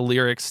about the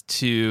lyrics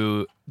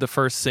to the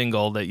first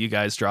single that you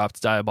guys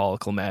dropped,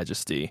 "Diabolical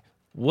Majesty."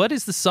 What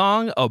is the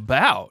song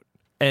about,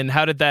 and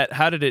how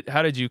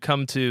did you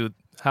come to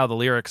how the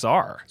lyrics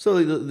are?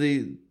 So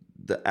the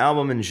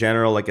album in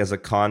general, like as a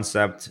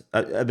concept,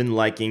 I've been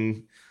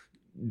liking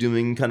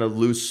doing kind of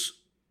loose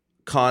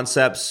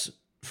concepts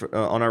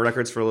on our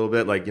records for a little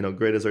bit. Like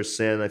 "Great Is Our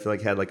Sin," I feel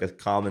like had like a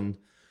common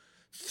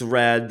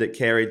thread that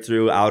carried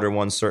through. "Outer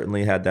One"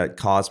 certainly had that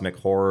cosmic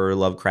horror,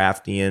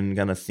 Lovecraftian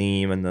kind of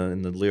theme in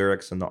the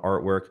lyrics and the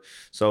artwork.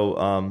 So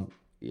I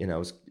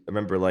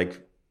remember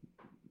like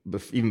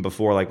even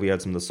before like we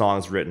had some of the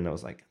songs written, I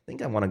was like, I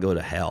think I want to go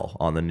to hell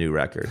on the new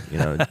record.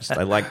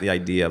 I like the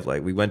idea of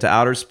like we went to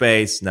outer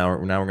space, now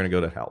we're going to go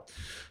to hell.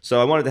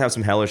 So I wanted to have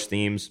some hellish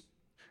themes,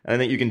 and I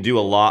think you can do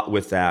a lot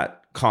with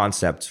that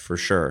concept for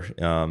sure.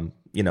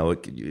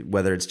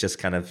 Whether it's just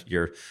kind of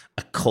your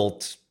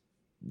occult,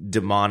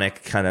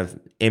 demonic kind of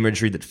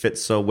imagery that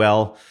fits so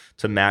well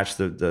to match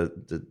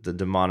the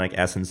demonic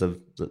essence of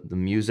the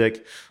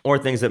music, or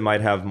things that might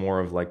have more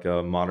of like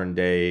a modern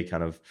day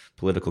kind of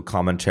political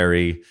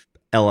commentary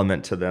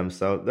element to them.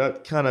 So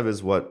that kind of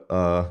is what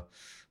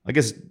I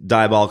guess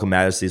 "Diabolical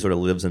Majesty" sort of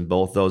lives in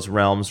both those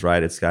realms,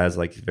 right? It's guys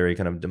like very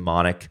kind of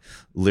demonic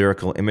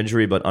lyrical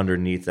imagery, but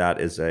underneath that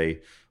is a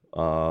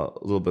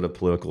little bit of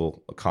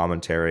political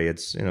commentary.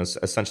 It's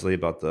essentially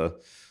about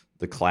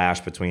the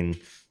clash between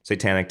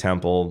Satanic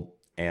Temple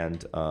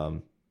and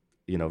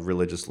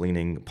religious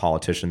leaning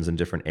politicians in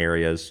different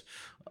areas.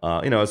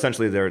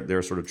 Essentially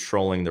they're sort of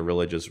trolling the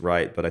religious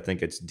right, but I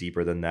think it's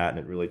deeper than that, and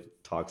it really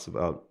talks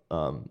about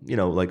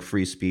like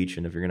free speech,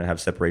 and if you're going to have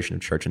separation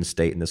of church and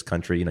state in this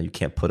country, you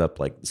can't put up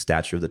like the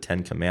statue of the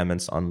 10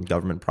 Commandments on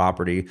government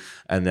property,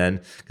 and then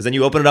because then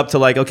you open it up to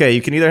like, okay,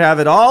 you can either have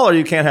it all or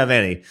you can't have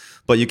any,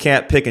 but you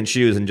can't pick and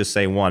choose and just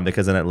say one,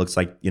 because then it looks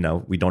like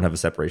we don't have a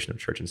separation of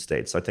church and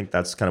state. So I think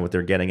that's kind of what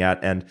they're getting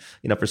at, and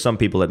for some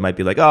people it might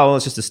be like, oh, well,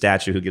 it's just a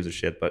statue, who gives a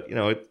shit, but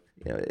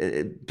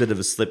a bit of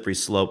a slippery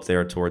slope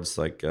there towards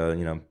like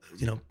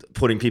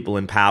putting people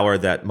in power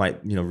that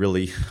might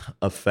really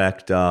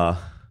affect how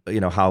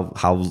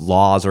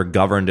laws are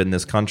governed in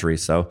this country.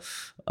 So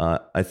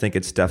I think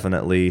it's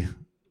definitely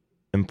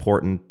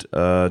important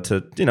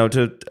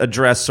to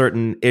address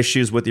certain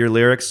issues with your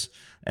lyrics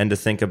and to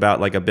think about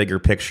like a bigger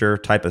picture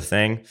type of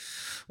thing.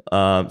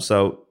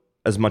 So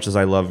as much as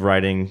I love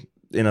writing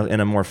in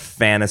a more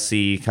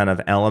fantasy kind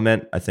of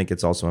element, I think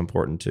it's also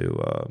important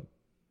to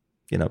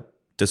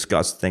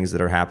discuss things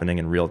that are happening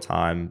in real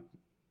time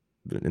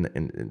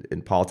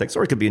in politics,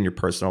 or it could be in your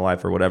personal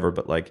life or whatever.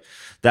 But like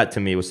that to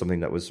me was something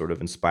that was sort of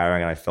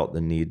inspiring, and I felt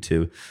the need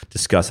to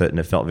discuss it, and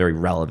it felt very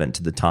relevant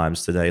to the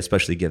times today,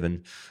 especially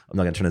given, I'm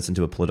not going to turn this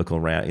into a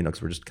political rant,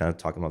 because we're just kind of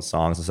talking about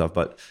songs and stuff,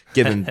 but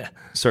given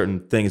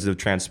certain things that have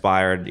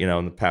transpired,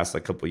 in the past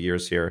like couple of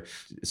years here,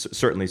 it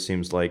certainly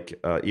seems like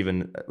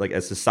even like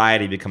as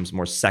society becomes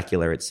more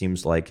secular, it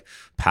seems like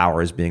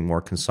power is being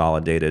more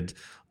consolidated,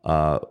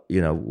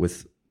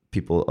 with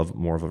people of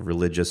more of a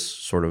religious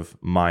sort of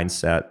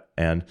mindset.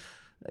 And,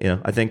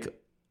 I think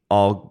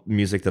all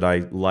music that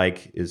I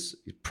like is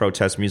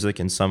protest music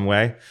in some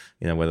way,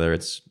 whether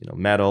it's,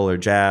 metal or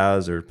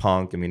jazz or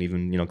punk. I mean,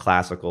 even,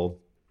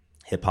 classical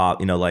hip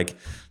hop, like I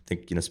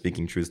think,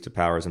 speaking truth to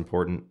power is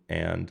important.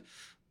 And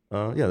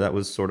that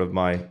was sort of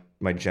my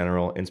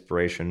general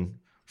inspiration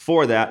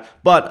for that.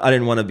 But I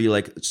didn't want to be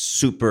like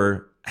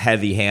super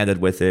heavy handed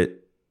with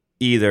it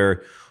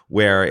either,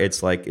 where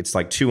it's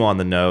like too on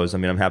the nose. I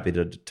mean, I'm happy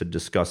to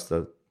discuss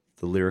the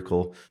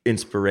lyrical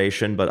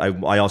inspiration, but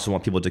I also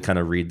want people to kind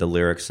of read the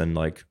lyrics and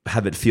like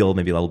have it feel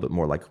maybe a little bit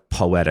more like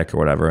poetic or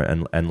whatever,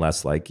 and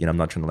less like, I'm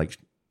not trying to like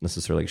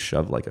necessarily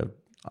shove like a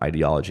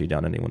ideology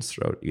down anyone's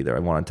throat either. I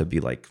want it to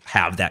be like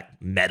have that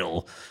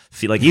metal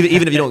feel, like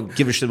even if you don't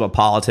give a shit about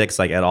politics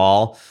like at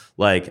all,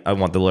 like I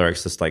want the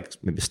lyrics just like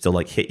maybe still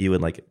like hit you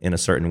in a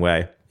certain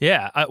way.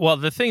 Yeah, well,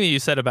 the thing that you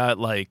said about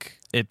like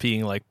it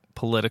being like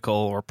political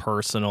or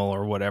personal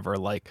or whatever,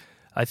 like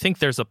I think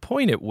there's a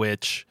point at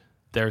which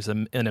there's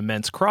an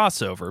immense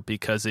crossover,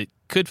 because it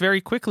could very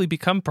quickly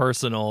become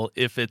personal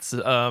if it's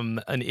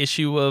an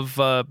issue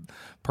of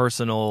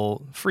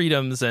personal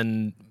freedoms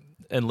and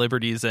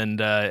liberties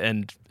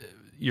and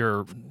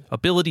your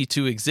ability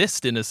to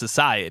exist in a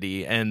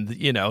society, and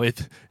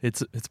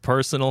it's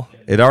personal.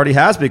 It already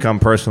has become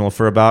personal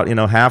for about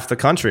half the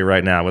country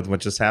right now with what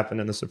just happened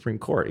in the Supreme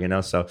Court.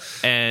 So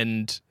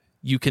and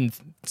you can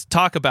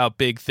talk about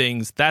big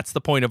things. That's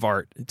the point of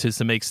art,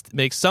 to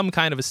make some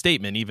kind of a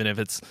statement, even if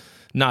it's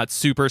not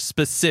super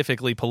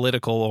specifically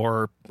political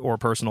or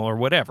personal or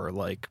whatever.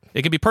 Like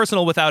it can be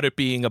personal without it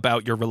being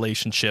about your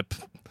relationship,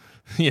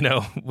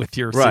 with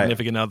your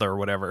significant other or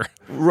whatever.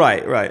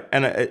 Right.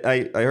 And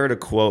I heard a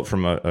quote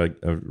from a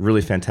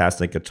really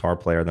fantastic guitar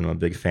player that I'm a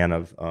big fan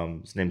of.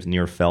 His name's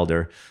Nir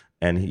Felder.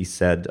 And he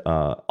said,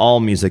 all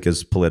music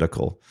is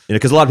political.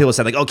 Because a lot of people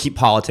said, like, oh, keep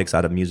politics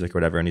out of music or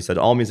whatever. And he said,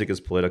 all music is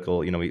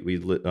political.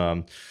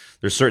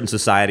 There's certain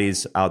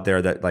societies out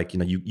there that, like,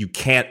 you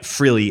can't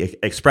freely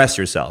express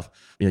yourself.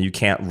 You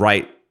can't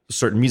write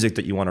certain music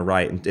that you want to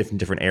write in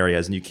different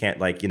areas. And you can't,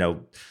 like,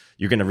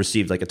 you're going to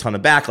receive, like, a ton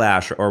of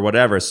backlash or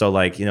whatever. So,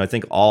 like, I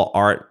think all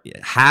art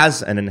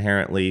has an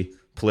inherently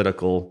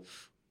political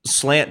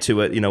slant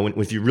to it,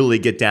 if you really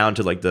get down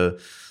to, like, the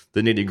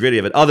nitty gritty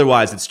of it.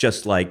 Otherwise, it's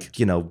just like,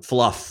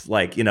 fluff,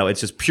 like,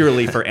 it's just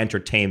purely for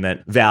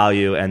entertainment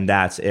value, and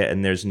that's it.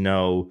 And there's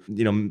no,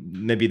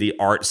 maybe the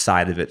art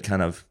side of it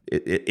kind of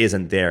it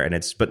isn't there.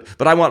 And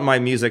but I want my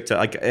music to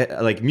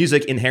like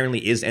music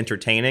inherently is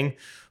entertaining,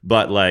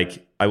 but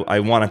like I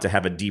want it to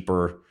have a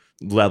deeper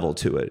level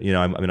to it.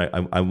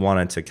 I want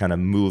it to kind of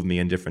move me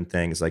in different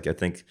things. Like I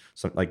think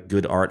like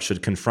good art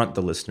should confront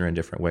the listener in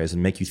different ways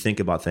and make you think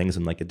about things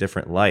in like a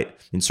different light.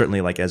 And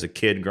certainly like as a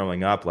kid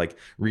growing up, like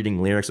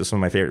reading lyrics of some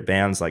of my favorite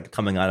bands, like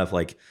coming out of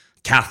like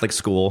Catholic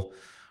school,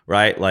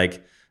 right?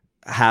 Like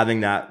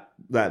having that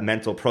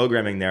mental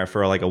programming there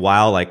for like a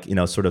while, like,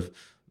 sort of,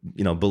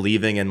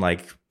 believing in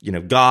like,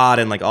 God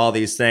and like all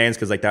these things.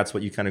 Cause like, that's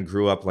what you kind of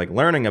grew up like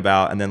learning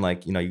about. And then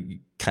like, you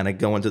kind of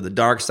go into the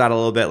dark side a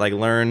little bit, like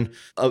learn,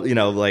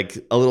 like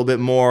a little bit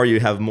more,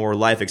 you have more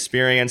life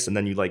experience. And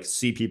then you like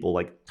see people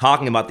like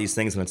talking about these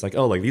things. And it's like,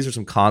 oh, like these are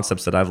some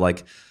concepts that I've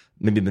like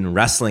maybe been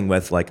wrestling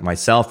with like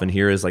myself. And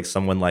here is like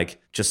someone like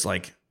just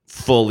like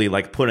fully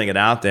like putting it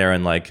out there.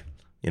 And like,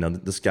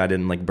 this guy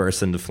didn't like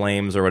burst into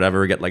flames or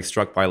whatever, get like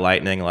struck by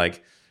lightning,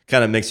 like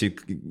kind of makes you,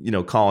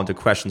 call into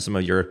question some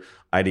of your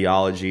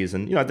ideologies.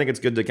 And, I think it's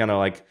good to kind of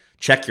like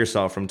check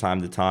yourself from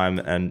time to time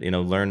and,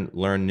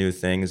 learn new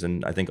things.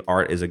 And I think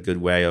art is a good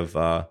way of,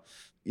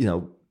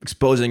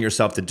 exposing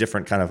yourself to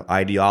different kind of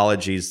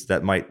ideologies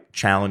that might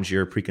challenge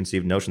your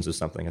preconceived notions of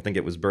something. I think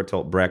it was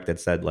Bertolt Brecht that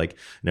said like,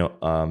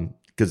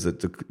 because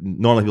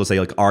normally people say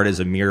like art is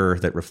a mirror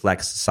that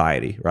reflects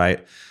society,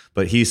 right?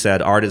 But he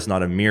said art is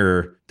not a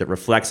mirror that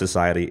reflects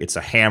society. It's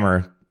a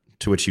hammer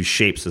to which you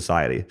shape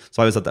society.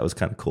 So I always thought that was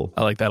kind of cool.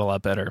 I like that a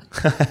lot better.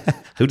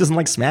 Who doesn't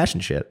like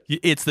smashing shit?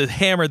 It's the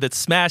hammer that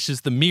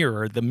smashes the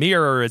mirror. The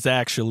mirror is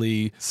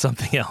actually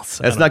something else.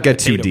 Let's not get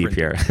too deep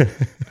here.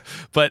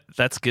 But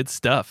that's good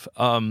stuff.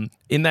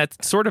 In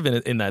that sort of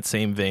in that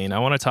same vein, I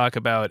want to talk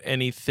about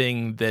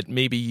anything that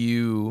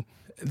maybe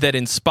that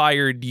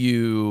inspired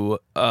you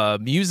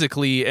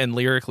musically and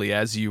lyrically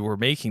as you were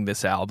making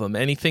this album.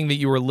 Anything that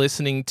you were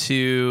listening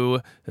to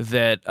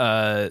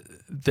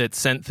that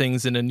sent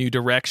things in a new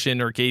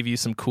direction or gave you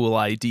some cool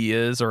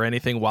ideas or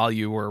anything while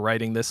you were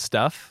writing this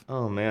stuff?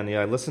 Oh man,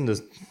 yeah, I listened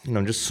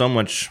to just so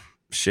much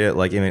shit.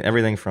 Like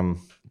everything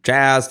from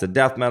jazz to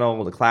death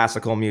metal to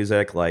classical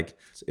music. Like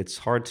it's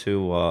hard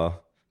to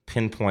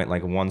pinpoint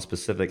like one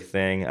specific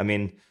thing. I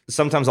mean,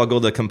 sometimes I'll go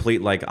the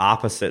complete like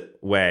opposite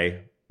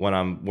way when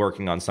I'm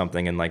working on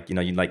something, and like, you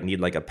know, you like need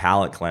like a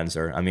palate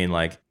cleanser. I mean,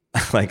 like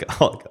like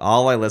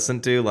all I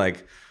listened to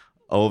like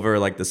over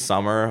like the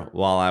summer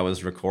while I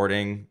was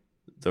recording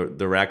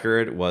the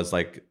record was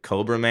like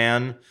Cobra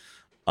Man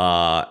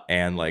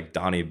and like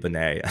Donny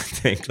Benet. I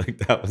think like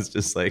that was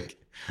just like,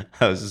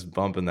 I was just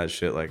bumping that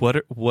shit. Like,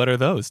 what are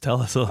those?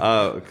 Tell us a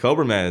little.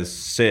 Cobra Man is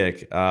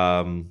sick.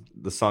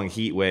 The song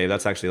Heat Wave,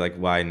 that's actually like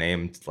why I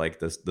named like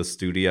the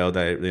studio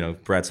that, you know,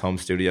 Brett's home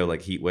studio,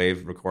 like Heat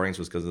Wave Recordings,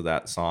 was because of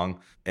that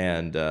song.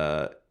 And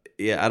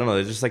yeah, I don't know,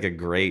 it's just like a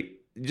great,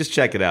 just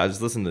check it out.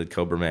 Just listen to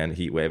Cobra Man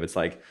Heat Wave. It's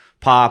like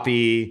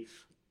poppy,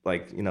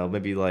 like, you know,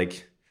 maybe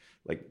like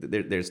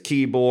there's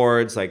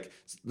keyboards, like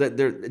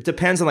there, it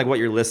depends on like what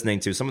you're listening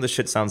to. Some of the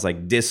shit sounds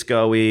like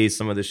disco-y,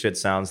 some of the shit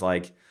sounds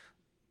like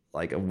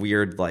a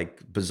weird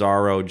like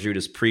bizarro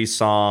Judas Priest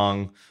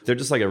song. They're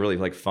just like a really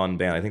like fun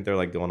band. I think they're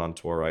like going on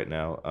tour right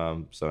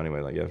now. So anyway,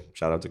 like, yeah,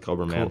 shout out to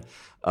Cobra Man.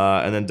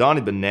 And then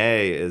Donny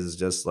Benet is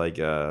just like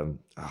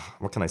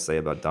what can I say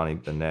about Donny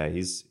Benet?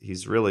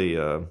 He's really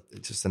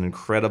just an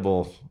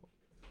incredible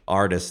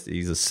artist.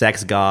 He's a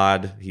sex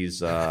god.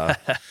 He's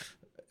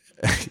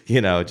you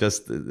know,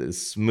 just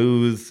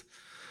smooth,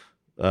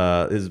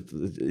 his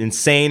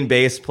insane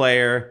bass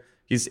player.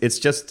 It's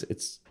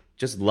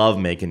just love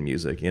making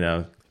music, you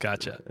know.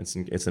 Gotcha.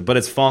 But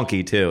it's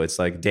funky too. It's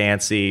like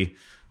dancey.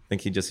 I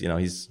think he just, you know,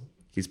 he's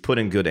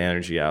putting good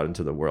energy out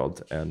into the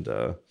world. And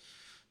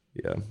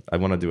yeah, I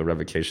want to do a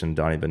Revocation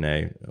Donny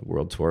Benet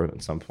world tour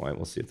at some point.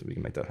 We'll see if we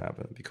can make that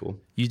happen. It'd be cool.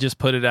 You just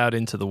put it out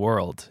into the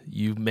world.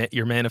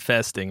 You're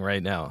manifesting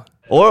right now.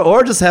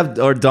 Or just have,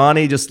 or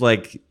Donny just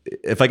like,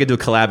 if I could do a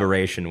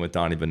collaboration with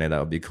Donny Benet, that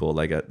would be cool.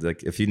 Like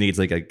if he needs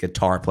like a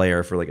guitar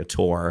player for like a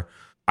tour,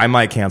 I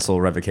might cancel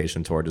a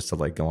Revocation tour just to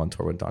like go on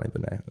tour with Donny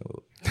Benet.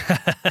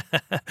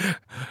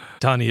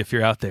 Donny, if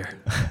you're out there,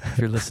 if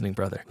you're listening,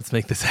 brother, let's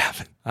make this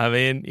happen. I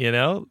mean, you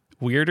know,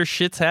 weirder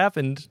shit's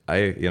happened.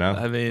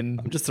 I'm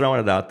just throwing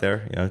it out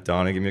there. You know,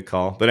 Donny, give me a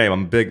call. But anyway,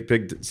 I'm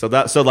big. So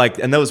like,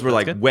 and those were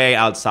like good. Way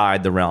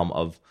outside the realm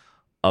of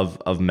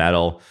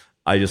metal.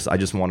 I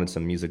just wanted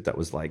some music that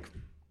was like,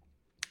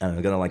 I don't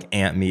know, gonna like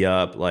amp me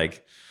up.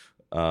 Like,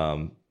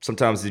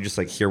 sometimes you just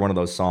like hear one of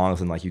those songs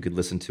and like you could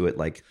listen to it.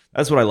 Like,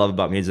 that's what I love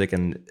about music.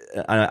 And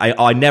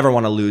I never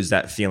want to lose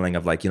that feeling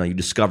of like, you know, you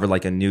discover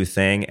like a new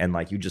thing and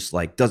like you just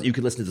like you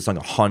could listen to the song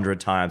 100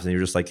 times and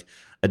you're just like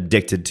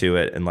addicted to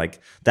it. And like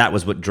that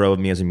was what drove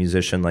me as a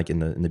musician, like in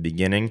the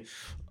beginning.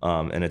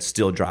 And it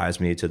still drives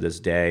me to this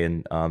day.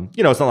 And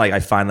you know, it's not like I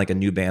find like a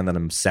new band that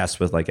I'm obsessed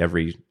with like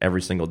every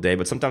single day,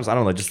 but sometimes, I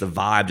don't know, just the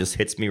vibe just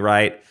hits me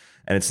right,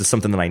 and it's just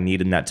something that I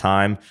need in that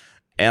time.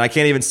 And I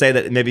can't even say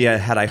that maybe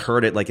had I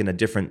heard it like in a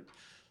different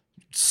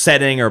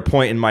setting or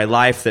point in my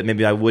life that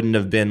maybe I wouldn't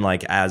have been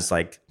like as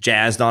like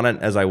jazzed on it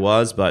as I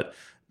was. But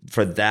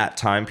for that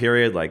time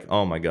period, like,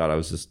 oh my God, I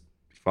was just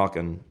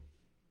fucking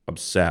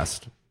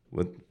obsessed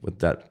with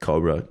that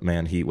Cobra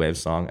Man Heat Wave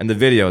song. And the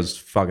video is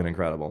fucking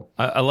incredible.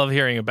 I love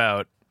hearing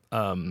about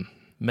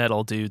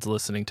metal dudes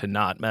listening to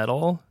not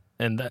metal.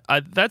 And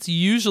that's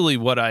usually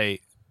what I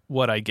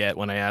get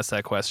when I ask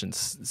that question.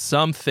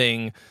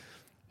 Something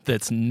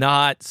that's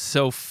not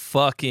so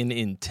fucking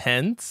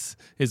intense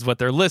is what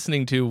they're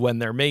listening to when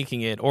they're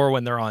making it or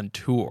when they're on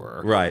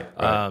tour. Right.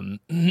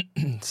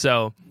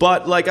 So,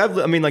 but like,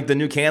 I mean, like the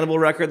new Cannibal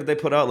record that they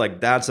put out, like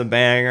that's a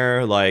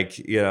banger. Like,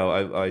 you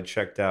know, I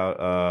checked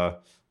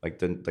out like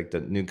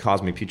the new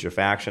Cosmic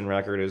Putrefaction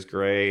record is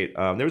great.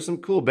 There were some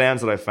cool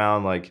bands that I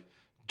found like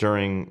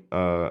during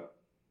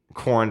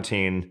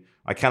quarantine.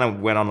 I kind of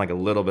went on like a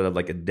little bit of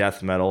like a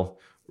death metal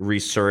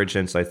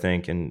resurgence, I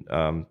think, and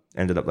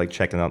ended up like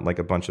checking out like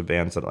a bunch of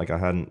bands that like I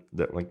hadn't,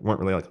 that like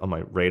weren't really like on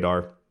my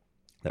radar,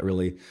 that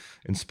really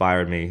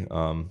inspired me.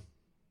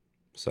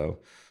 So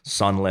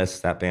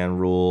Sunless, that band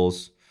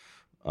rules.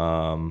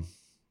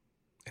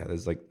 Yeah,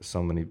 there's like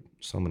so many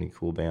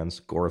cool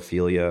bands.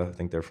 Gorophilia, I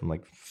think they're from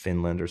like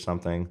Finland or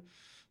something.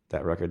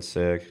 That record's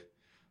sick.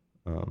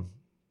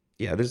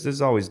 Yeah,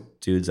 there's always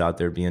dudes out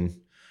there being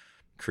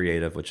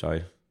creative, which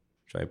I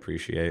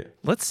appreciate.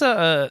 Let's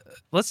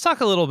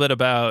talk a little bit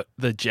about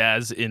the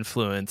jazz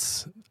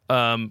influence,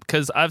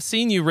 because I've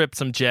seen you rip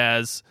some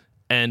jazz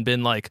and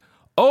been like,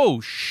 oh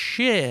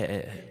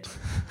shit,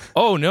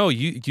 oh no,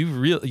 you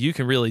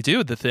can really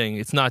do the thing.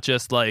 It's not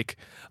just like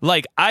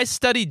I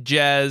studied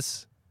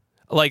jazz.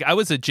 Like, I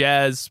was a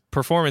jazz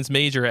performance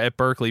major at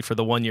Berklee for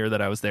the 1 year that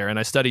I was there, and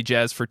I studied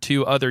jazz for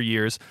 2 other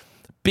years,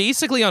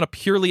 basically on a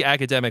purely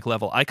academic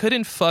level. I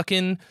couldn't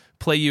fucking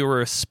play you a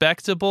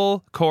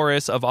respectable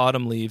chorus of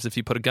Autumn Leaves if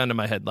you put a gun to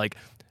my head. Like,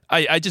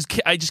 I just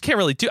can't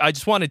really do. I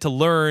just wanted to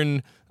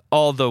learn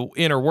all the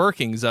inner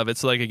workings of it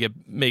so I could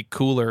make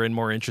cooler and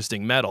more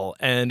interesting metal.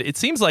 And it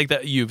seems like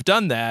that you've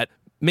done that.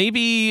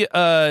 Maybe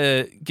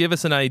give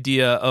us an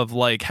idea of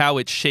like how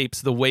it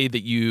shapes the way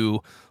that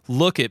you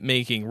look at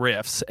making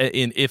riffs,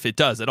 if it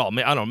does at all.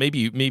 I don't know,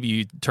 maybe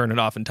you turn it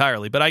off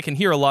entirely, but I can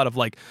hear a lot of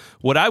like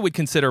what I would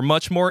consider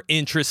much more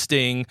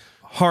interesting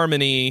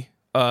harmony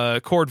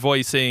chord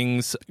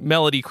voicings,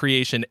 melody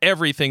creation,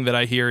 everything that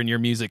I hear in your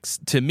music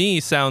to me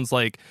sounds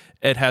like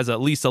it has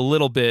at least a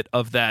little bit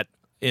of that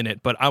in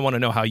it, but I want to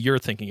know how you're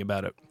thinking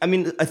about it. I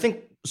mean, I think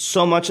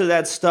so much of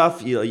that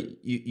stuff,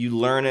 you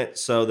learn it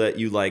so that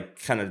you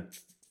like kind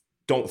of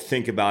don't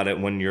think about it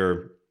when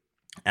you're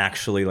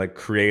actually like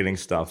creating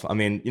stuff. I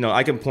mean,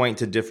 I can point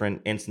to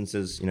different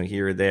instances,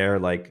 here or there,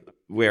 like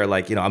where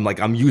like,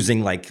 I'm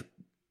using like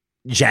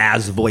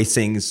jazz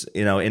voicings,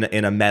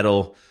 in a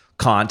metal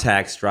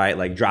context, right?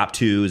 Like drop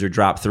twos or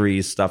drop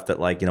threes, stuff that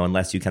like,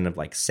 unless you kind of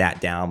like sat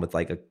down with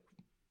like a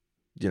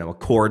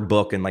chord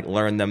book and like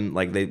learn them,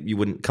 like you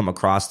wouldn't come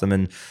across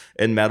them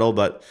in metal.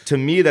 But to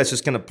me, that's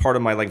just kind of part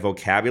of my like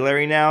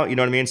vocabulary now. You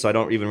know what I mean? So I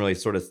don't even really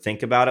sort of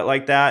think about it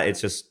like that. It's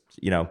just,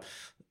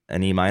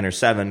 an E minor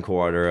 7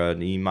 chord or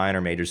an E minor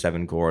major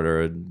 7 chord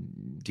or a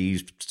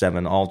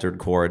D7 altered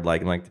chord,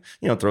 like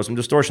throw some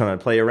distortion on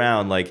it, play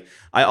around. Like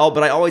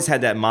but I always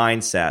had that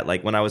mindset.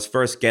 Like when I was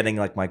first getting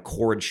like my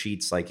chord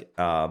sheets, like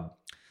for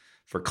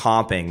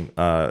comping,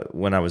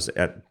 when I was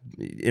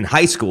in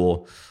high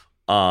school,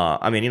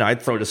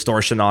 I'd throw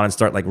distortion on and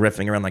start like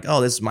riffing around like,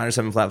 oh, this minor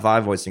 7 flat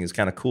 5 voicing is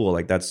kind of cool.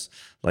 Like that's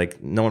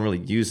like no one really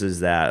uses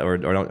that or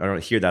I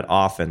don't hear that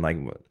often. Like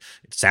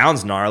it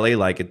sounds gnarly,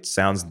 like it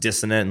sounds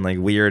dissonant and like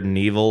weird and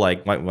evil.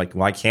 Like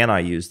why can't I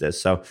use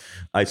this? So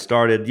I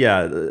started,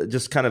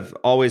 just kind of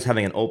always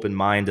having an open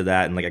mind to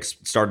that and like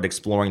started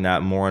exploring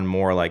that more and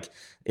more like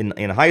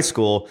in high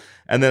school.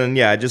 And then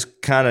I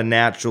just kind of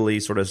naturally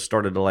sort of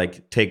started to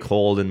like take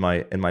hold in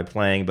my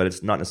playing, but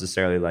it's not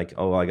necessarily like,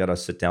 oh, I gotta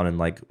sit down and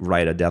like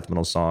write a death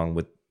metal song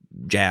with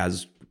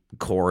jazz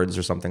chords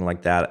or something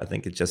like that. I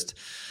think it's just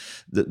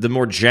the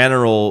more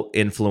general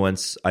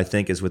influence, I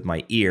think, is with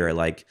my ear.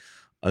 Like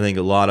I think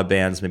a lot of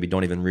bands maybe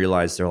don't even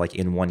realize they're like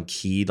in one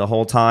key the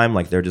whole time.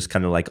 Like they're just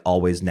kind of like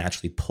always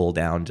naturally pull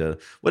down to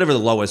whatever the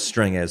lowest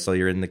string is. So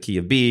you're in the key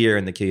of B or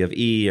in the key of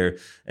E,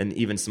 and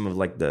even some of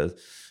like the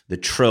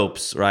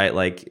tropes, right?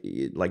 Like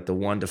the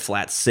 1 to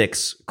flat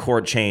 6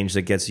 chord change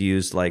that gets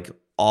used like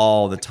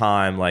all the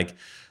time. Like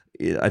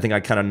I think I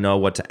kind of know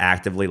what to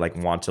actively like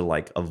want to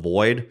like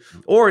avoid,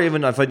 or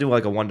even if I do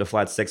like a 1 to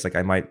flat 6, like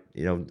I might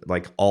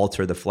like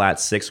alter the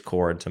flat 6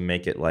 chord to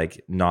make it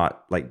like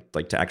not like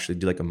to actually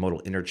do like a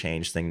modal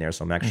interchange thing there.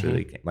 So I'm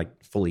actually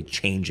like fully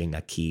changing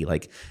a key,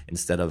 like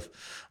instead of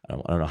I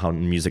don't know how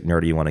music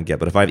nerdy you want to get,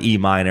 but if I have E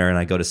minor and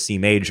I go to C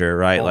major,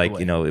 right? All like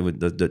it would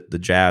the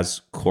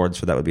jazz chords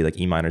for that would be like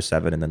E minor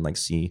 7 and then like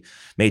C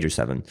major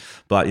 7.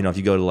 But if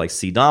you go to like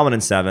C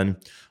dominant 7.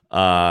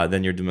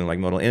 Then you're doing like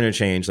modal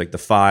interchange, like the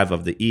 5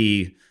 of the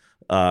E,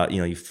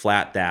 you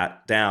flat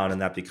that down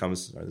and that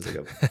becomes, there's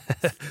like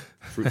a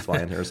fruit fly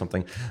in here or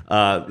something.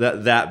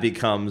 That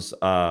becomes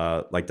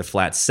like the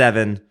flat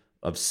 7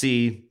 of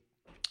C.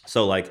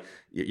 So like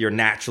you're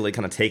naturally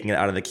kind of taking it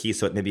out of the key.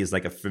 So it maybe is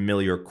like a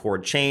familiar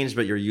chord change,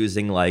 but you're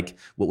using like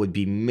what would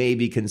be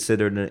maybe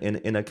considered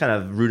in a kind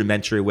of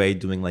rudimentary way,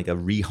 doing like a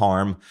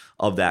reharm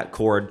of that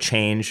chord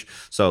change.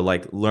 So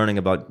like learning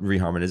about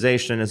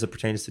reharmonization as it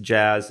pertains to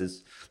jazz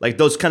is like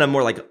those kind of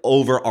more like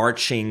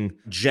overarching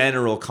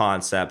general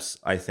concepts,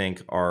 I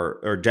think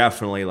are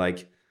definitely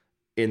like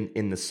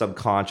in the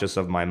subconscious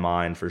of my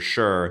mind for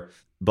sure.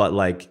 But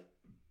like,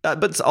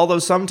 but although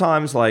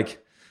sometimes like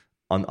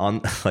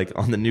on like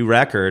on the new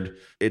record,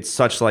 it's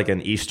such like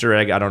an Easter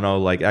egg. I don't know,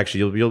 like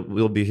actually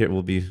we'll be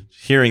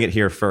hearing it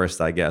here first,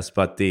 I guess.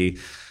 But the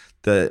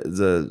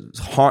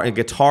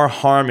guitar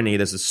harmony,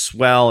 there's a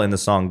swell in the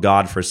song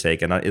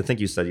 "Godforsaken." I think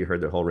you said you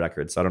heard the whole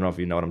record, so I don't know if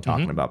you know what I'm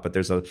talking about. But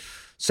there's a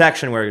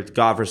section where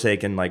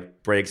 "Godforsaken"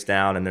 like breaks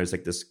down, and there's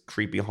like this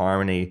creepy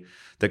harmony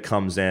that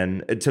comes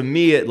in. To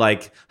me, it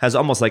like has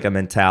almost like a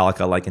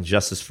Metallica, like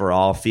 "Injustice for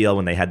All" feel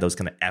when they had those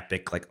kind of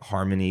epic like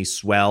harmony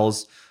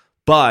swells.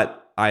 But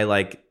I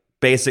like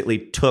basically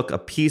took a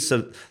piece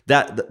of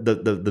that.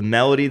 The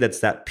melody that's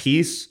that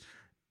piece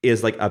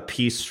is like a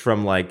piece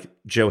from like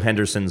Joe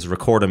Henderson's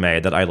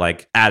Recordame that I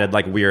like added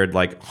like weird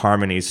like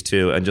harmonies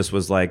to, and just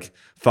was like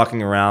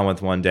fucking around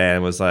with one day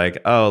and was like,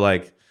 oh,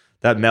 like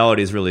that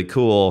melody is really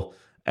cool.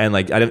 And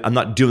like I'm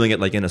not doing it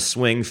like in a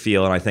swing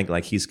feel, and I think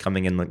like he's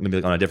coming in like maybe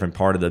like on a different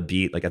part of the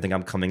beat. Like I think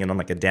I'm coming in on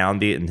like a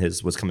downbeat, and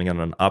his was coming in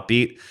on an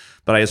upbeat.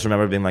 But I just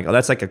remember being like, oh,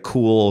 that's like a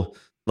cool,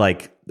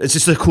 like it's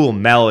just a cool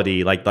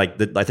melody.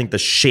 I think the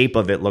shape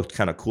of it looked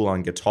kind of cool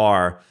on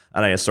guitar,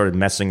 and I just started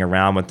messing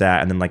around with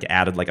that, and then like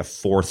added like a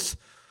fourth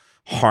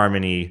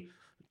harmony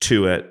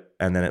to it,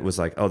 and then it was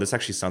like, oh, this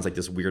actually sounds like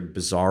this weird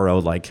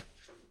bizarro like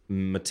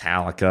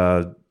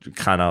Metallica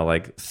kind of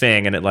like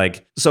thing. And it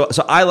like so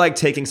I like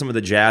taking some of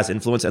the jazz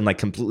influence and like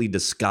completely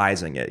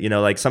disguising it,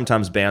 like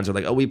sometimes bands are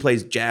like, oh, we play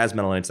jazz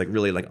metal, and it's like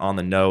really like on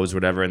the nose or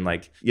whatever, and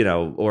like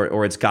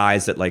or it's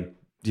guys that like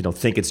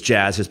think it's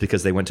jazz just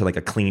because they went to like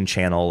a clean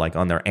channel like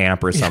on their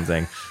amp or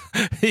something.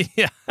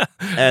 Yeah.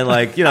 And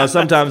like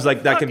sometimes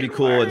like that can be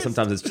cool, and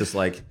sometimes it's just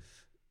like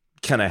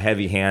kind of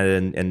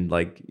heavy-handed and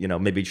like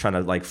maybe trying to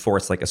like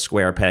force like a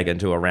square peg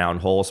into a round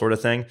hole sort of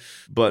thing.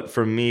 But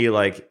for me,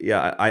 like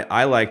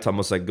I like to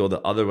almost like go the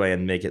other way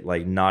and make it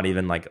like not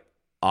even like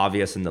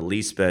obvious in the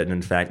least bit, and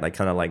in fact like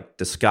kind of like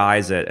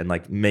disguise it and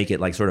like make it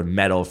like sort of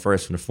metal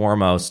first and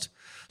foremost,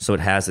 so it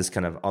has this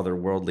kind of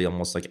otherworldly,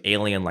 almost like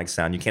alien like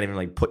sound. You can't even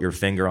like put your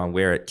finger on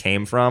where it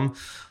came from,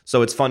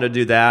 so it's fun to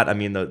do that. I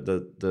mean,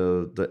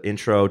 the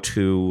intro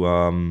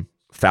to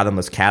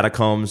Fathomless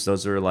Catacombs,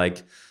 those are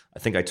like, I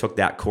think I took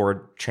that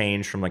chord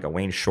change from like a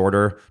Wayne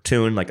Shorter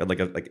tune, like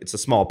it's a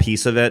small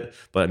piece of it,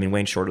 but I mean,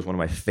 Wayne Shorter is one of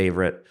my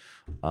favorite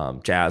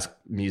jazz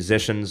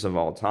musicians of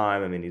all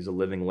time. I mean, he's a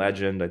living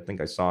legend. I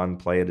think I saw him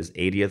play at his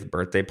 80th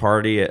birthday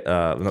party,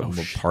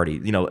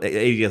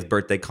 80th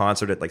birthday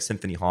concert at like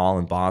Symphony Hall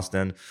in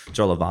Boston.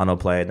 Joe Lovano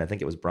played, and I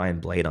think it was Brian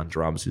Blade on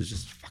drums, who's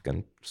just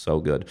fucking so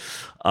good.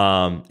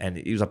 And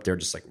he was up there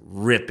just like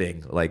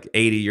ripping, like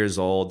 80 years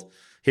old.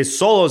 His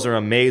solos are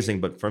amazing,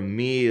 but for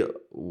me,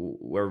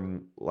 where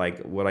like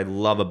what I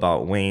love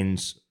about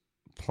Wayne's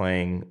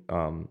playing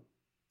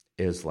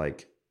is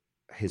like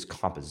his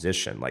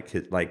composition, like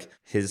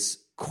his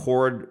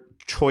chord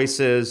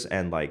choices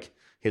and like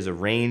his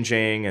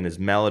arranging and his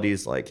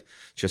melodies, like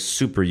just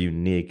super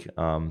unique.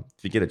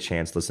 If you get a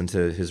chance, listen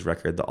to his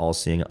record, The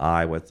All-Seeing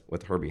Eye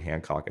with Herbie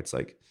Hancock. It's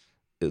like,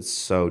 it's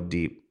so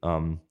deep.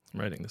 I'm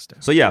writing this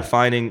down. So yeah,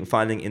 finding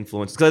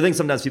influences. Because I think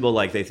sometimes people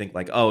like, they think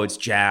like, oh, it's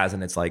jazz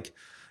and it's like,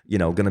 you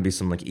know, gonna be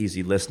some like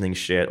easy listening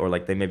shit, or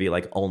like they maybe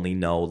like only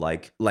know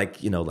like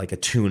you know, like a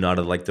tune out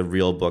of like the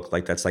real book,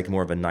 like that's like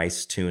more of a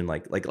nice tune,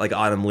 like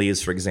Autumn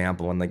Leaves, for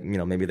example, and like, you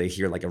know, maybe they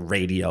hear like a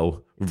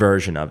radio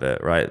version of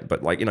it, right?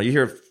 But like, you know, you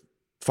hear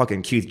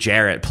fucking Keith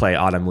Jarrett play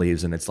Autumn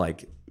Leaves and it's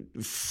like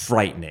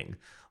frightening.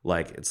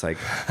 Like, it's like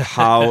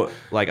how,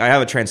 like I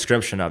have a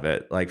transcription of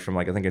it, like from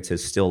like, I think it's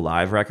his Still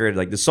Live record.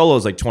 Like the solo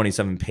is like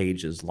 27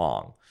 pages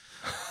long,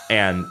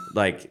 and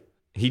like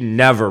he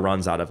never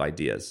runs out of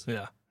ideas.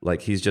 Yeah.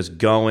 Like he's just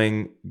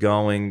going,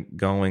 and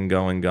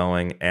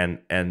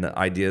the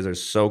ideas are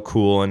so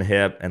cool and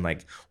hip and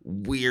like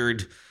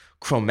weird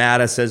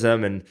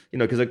chromaticism, and you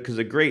know, because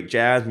a great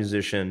jazz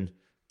musician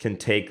can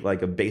take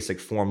like a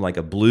basic form like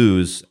a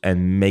blues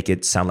and make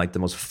it sound like the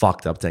most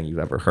fucked up thing you've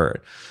ever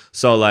heard.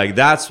 So like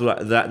that's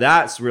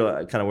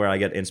really kind of where I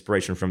get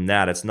inspiration from.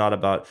 That it's not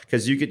about,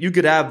 because you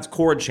could have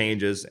chord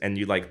changes and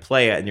you like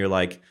play it and you're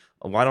like,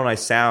 why don't I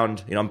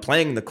sound, you know, I'm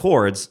playing the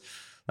chords.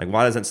 Like,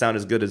 why doesn't it sound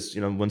as good as,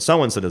 you know, when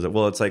someone does it?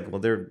 Well, it's like,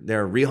 well, they're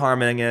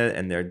reharmoning it,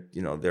 and their,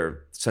 you know,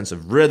 their sense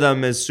of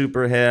rhythm is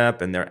super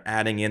hip, and they're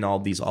adding in all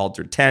these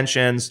altered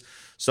tensions.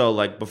 So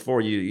like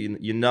before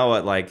you know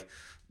it, like,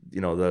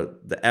 you know,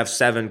 the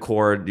F7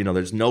 chord, you know,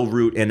 there's no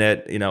root in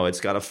it. You know,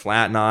 it's got a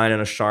flat 9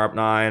 and a sharp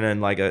 9,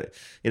 and like a,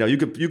 you know, you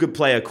could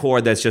play a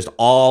chord that's just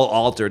all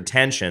altered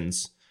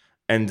tensions,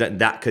 and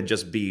that could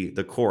just be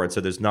the chord.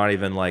 So there's not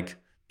even like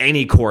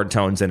any chord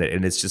tones in it,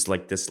 and it's just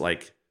like this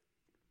like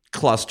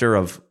cluster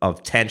of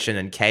tension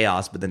and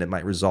chaos, but then it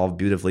might resolve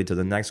beautifully to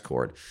the next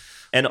chord.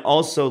 And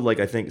also, like,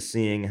 I think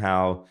seeing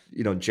how,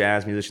 you know,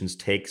 jazz musicians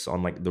takes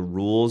on like the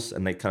rules,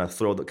 and they kind of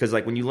throw, because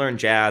like when you learn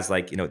jazz,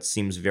 like, you know, it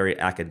seems very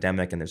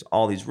academic and there's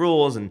all these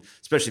rules, and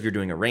especially if you're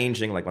doing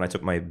arranging, like when I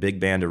took my big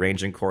band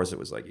arranging course, it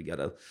was like, you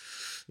gotta,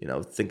 you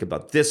know, think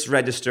about this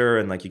register,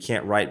 and like you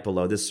can't write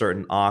below this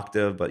certain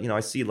octave. But, you know,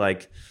 I see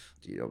like,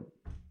 you know,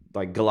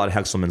 like Gilad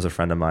Hexelman's a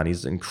friend of mine.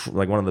 He's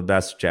like one of the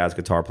best jazz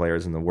guitar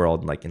players in the world.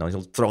 And like, you know,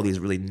 he'll throw these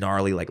really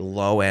gnarly, like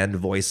low end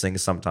voicing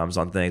sometimes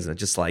on things. And it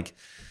just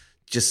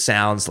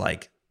sounds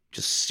like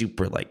just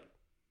super like,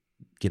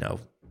 you know,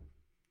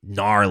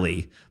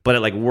 gnarly, but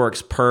it like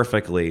works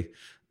perfectly.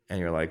 And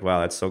you're like,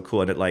 wow, that's so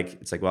cool. And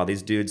it's like, wow,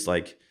 these dudes,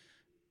 like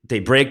they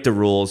break the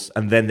rules,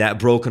 and then that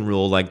broken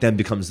rule, like then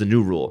becomes the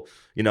new rule,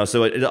 you know?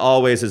 So it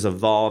always is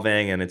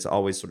evolving, and it's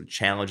always sort of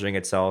challenging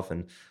itself.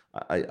 And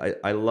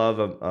I love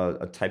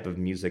a type of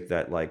music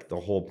that like the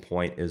whole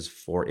point is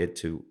for it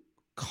to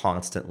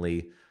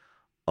constantly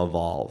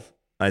evolve.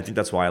 I think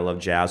that's why I love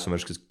jazz so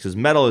much, because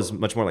metal is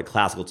much more like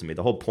classical to me.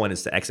 The whole point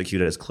is to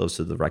execute it as close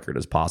to the record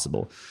as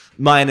possible,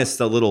 minus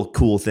the little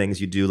cool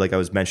things you do, like I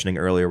was mentioning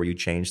earlier, where you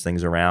change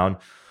things around.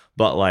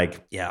 But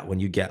like, yeah, when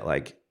you get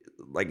like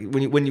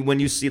when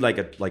you see like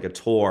a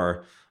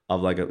tour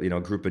of like a, you know,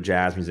 group of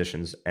jazz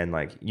musicians, and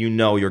like, you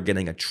know, you're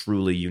getting a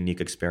truly unique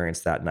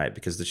experience that night,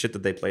 because the shit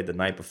that they played the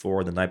night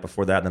before, the night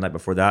before that, and the night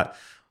before that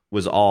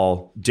was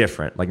all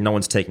different. Like no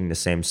one's taking the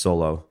same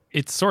solo.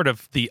 It's sort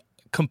of the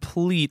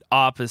complete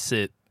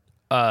opposite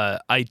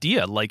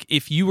idea. Like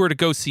if you were to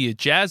go see a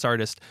jazz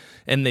artist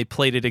and they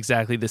played it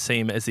exactly the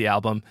same as the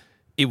album,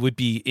 it would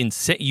be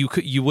insane.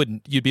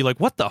 You'd be like,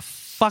 what the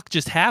fuck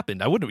just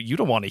happened? You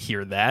don't want to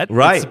hear that.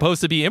 Right. It's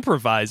supposed to be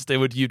improvised.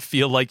 You'd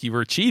feel like you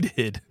were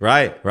cheated.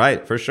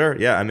 Right. For sure.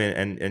 Yeah. I mean,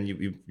 and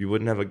you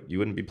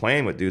wouldn't be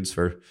playing with dudes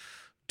for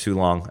too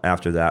long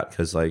after that.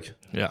 'Cause like,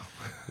 yeah,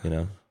 you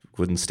know,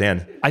 wouldn't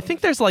stand. I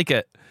think there's like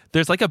a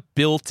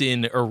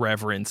built-in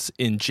irreverence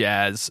in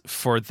jazz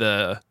for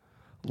the,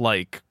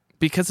 like,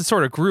 because it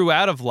sort of grew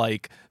out of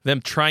like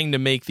them trying to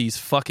make these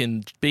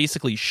fucking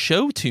basically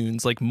show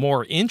tunes like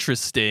more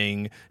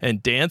interesting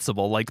and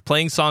danceable, like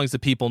playing songs that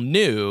people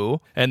knew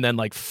and then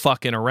like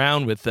fucking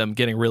around with them,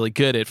 getting really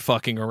good at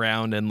fucking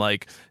around and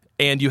like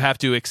and you have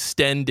to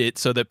extend it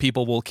so that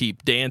people will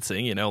keep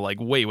dancing, you know, like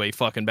way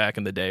fucking back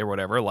in the day or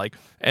whatever, like,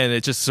 and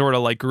it just sort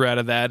of like grew out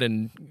of that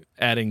and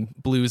adding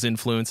blues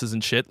influences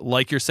and shit.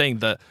 Like you're saying,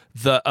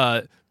 the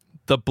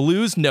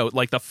blues note,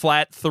 like the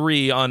flat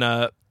 3 on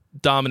a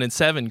dominant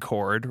 7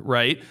 chord,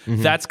 right?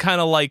 Mm-hmm. That's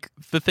kind of like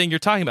the thing you're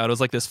talking about. It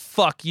was like this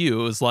fuck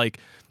you. It was like,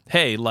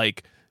 hey,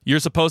 like, you're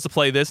supposed to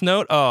play this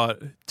note? Oh,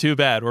 too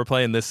bad. We're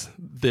playing this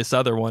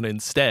other one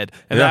instead.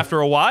 And after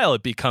a while,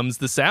 it becomes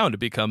the sound. It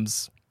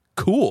becomes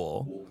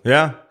cool.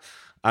 Yeah.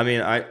 I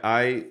mean,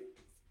 I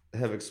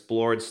have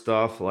explored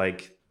stuff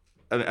like,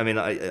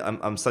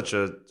 I'm such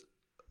a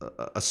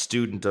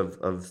student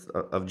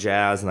of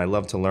jazz, and I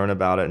love to learn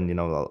about it. And, you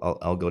know,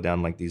 I'll go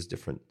down like these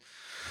different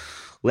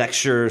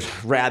lectures,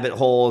 rabbit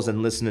holes,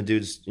 and listen to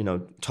dudes, you know,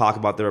 talk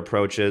about their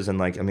approaches. And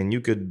like, I mean,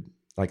 you could,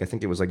 like, I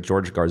think it was like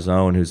George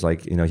Garzone, who's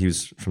like, you know, he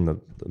was from the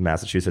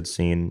Massachusetts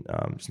scene,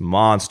 just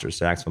monster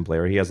saxophone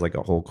player. He has like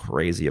a whole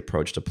crazy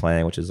approach to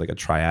playing, which is like a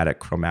triadic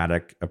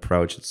chromatic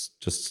approach. It's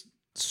just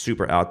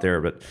super out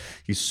there, but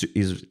he's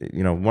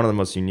you know, one of the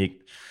most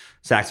unique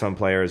saxophone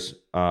players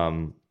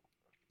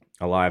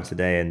alive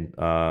today.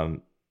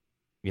 And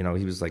you know,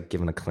 he was like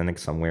giving a clinic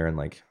somewhere in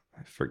like,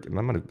 I forget,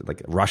 I'm gonna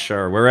like Russia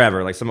or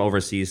wherever, like some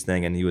overseas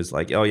thing, and he was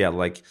like, "Oh yeah,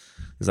 like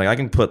he's like I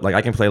can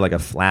play like a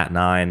flat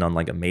 9 on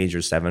like a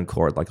major 7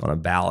 chord, like on a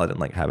ballad, and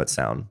like have it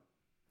sound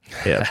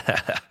hip."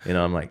 You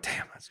know, I'm like,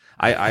 damn.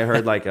 I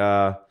heard like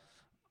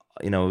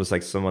you know, it was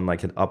like someone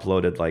like had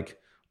uploaded like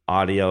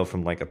audio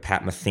from like a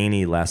Pat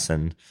Metheny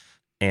lesson,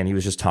 and he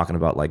was just talking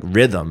about like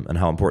rhythm and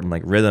how important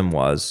like rhythm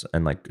was,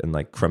 and like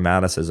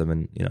chromaticism,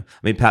 and you know,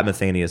 I mean, Pat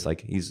Metheny is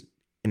like, he's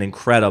an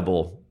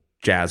incredible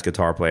jazz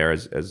guitar player,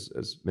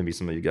 as maybe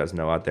some of you guys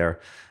know out there.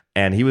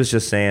 And he was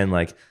just saying,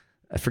 like,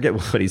 I forget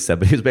what he said,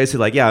 but he was basically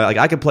like, yeah, like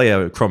I could play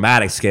a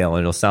chromatic scale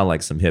and it'll sound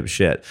like some hip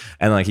shit.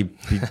 And like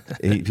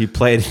he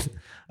played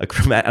a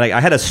chromatic, like I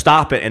had to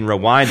stop it and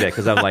rewind it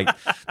because I'm like,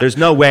 there's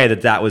no way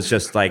that was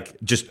just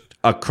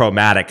a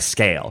chromatic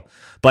scale.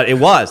 But it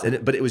was,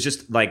 but it was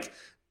just like,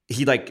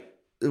 he like,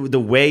 the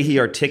way he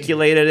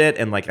articulated it,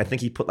 and like I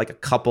think he put like a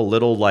couple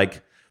little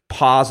like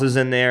pauses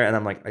in there, and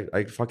I'm like,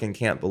 I fucking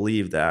can't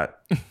believe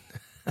that.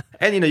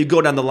 And you know, you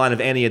go down the line of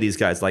any of these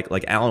guys,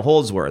 like Alan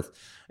Holdsworth,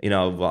 you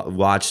know,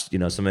 watched, you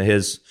know, some of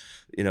his,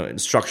 you know,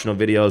 instructional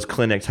videos,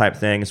 clinic type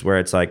things, where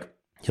it's like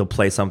he'll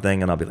play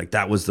something and I'll be like,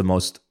 that was the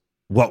most,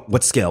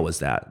 what scale was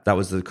that? That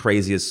was the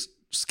craziest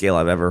scale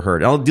I've ever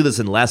heard. And I'll do this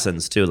in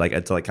lessons too, like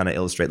to like kind of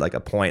illustrate like a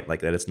point,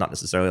 like that it's not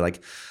necessarily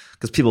like,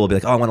 because people will be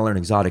like, oh, I want to learn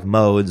exotic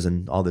modes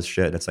and all this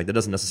shit. It's like, that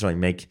doesn't necessarily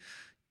make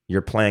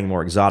your playing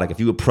more exotic. If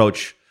you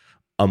approach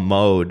a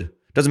mode,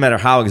 doesn't matter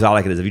how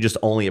exotic it is, if you just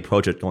only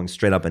approach it going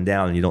straight up and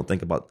down, and you don't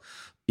think about,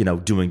 you know,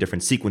 doing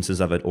different sequences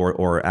of it,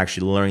 or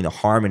actually learning the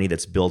harmony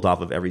that's built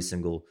off of every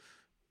single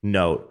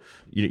note,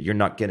 you're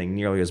not getting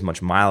nearly as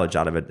much mileage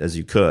out of it as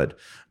you could.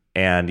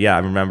 And yeah, I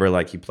remember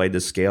like he played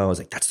this scale, and I was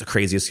like, that's the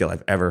craziest scale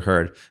I've ever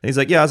heard. And he's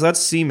like, yeah, so that's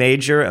C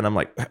major. And I'm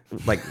like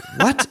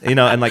what? You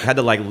know, and like had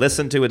to like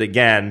listen to it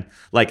again.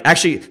 Like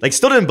actually, like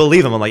still didn't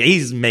believe him. I'm like,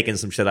 he's making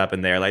some shit up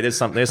in there. Like there's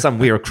some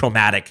weird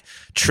chromatic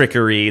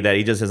trickery that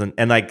he just isn't.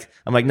 And like,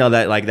 I'm like, no,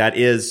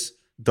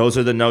 those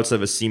are the notes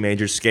of a C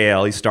major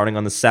scale. He's starting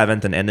on the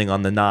 7th and ending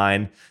on the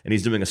 9, and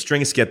he's doing a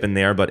string skip in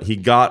there, but he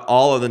got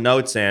all of the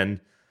notes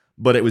in,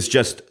 but it was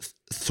just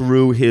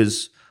through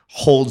his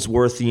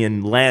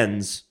Holdsworthian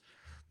lens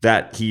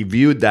that he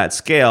viewed that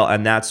scale.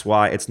 And that's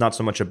why it's not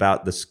so much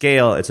about the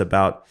scale, it's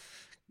about,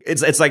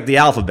 it's like the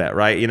alphabet,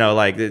 right? You know,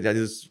 like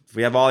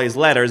we have all these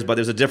letters, but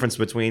there's a difference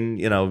between,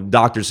 you know,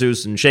 Dr.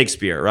 Seuss and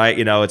Shakespeare, right?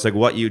 You know, it's like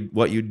what you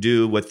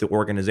do with the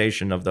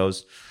organization of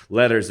those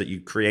letters that you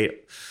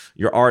create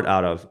your art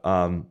out of.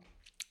 And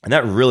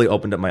that really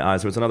opened up my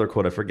eyes. There was another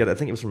quote, I forget, I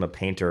think it was from a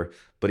painter,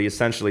 but he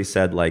essentially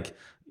said, like,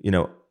 you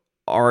know,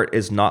 art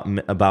is not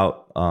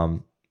about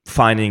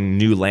finding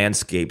new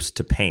landscapes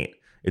to paint.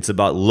 It's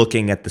about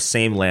looking at the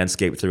same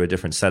landscape through a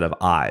different set of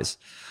eyes,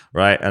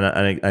 right?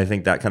 And I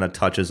think that kind of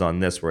touches on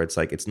this, where it's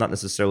like, it's not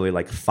necessarily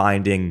like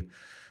finding,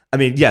 I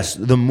mean, yes,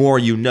 the more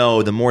you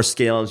know, the more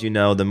scales you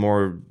know, the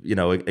more, you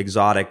know,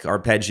 exotic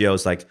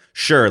arpeggios, like,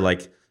 sure,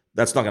 like,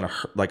 that's not going to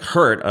like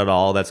hurt at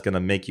all. That's going to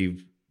make you,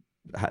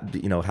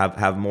 you know,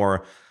 have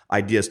more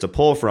ideas to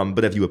pull from.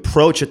 But if you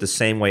approach it the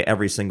same way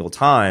every single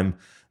time,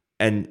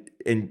 and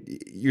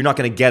you're not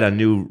going to get a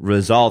new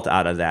result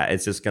out of that.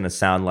 It's just going to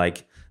sound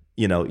like,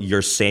 you know,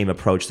 your same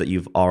approach that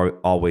you've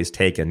always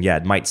taken. Yeah,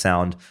 it might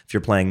sound, if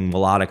you're playing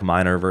melodic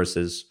minor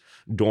versus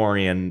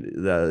Dorian,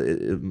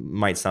 it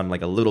might sound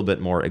like a little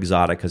bit more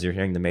exotic because you're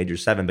hearing the major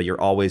 7, but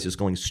you're always just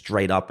going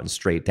straight up and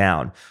straight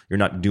down. You're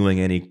not doing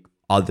any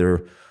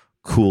other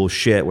cool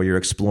shit where you're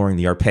exploring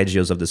the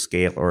arpeggios of the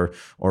scale, or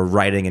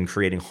writing and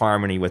creating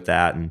harmony with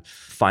that, and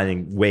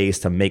finding ways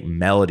to make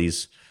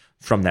melodies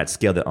from that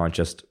scale that aren't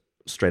just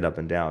straight up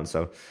and down.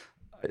 So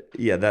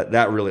yeah,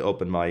 that really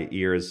opened my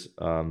ears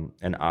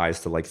and eyes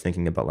to like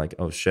thinking about like,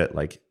 oh shit,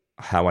 like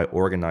how I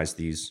organize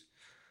these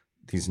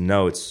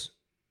notes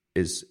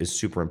is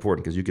super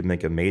important, because you could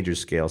make a major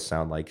scale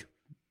sound like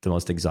the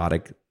most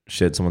exotic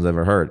shit someone's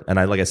ever heard. And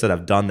like I said,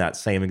 I've done that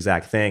same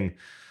exact thing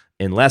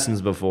in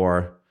lessons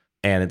before,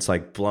 and it's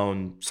like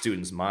blown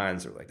students'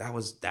 minds. They're like, that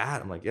was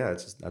that. I'm like, yeah,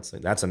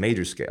 that's a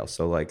major scale.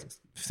 So like,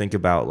 think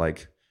about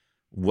like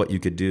what you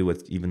could do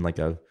with even like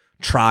a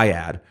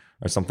triad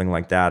or something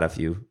like that if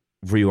you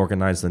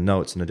reorganize the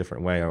notes in a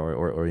different way,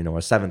 or you know,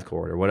 a seventh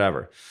chord or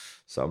whatever.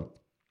 So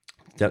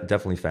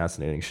definitely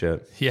fascinating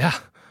shit. Yeah.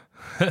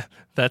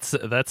 that's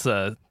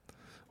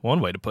one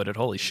way to put it.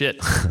 Holy shit.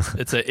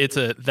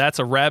 That's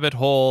a rabbit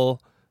hole.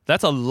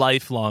 That's a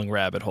lifelong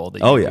rabbit hole that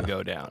you can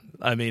go down.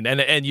 I mean,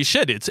 and you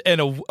should.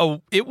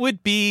 It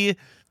would be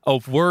a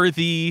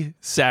worthy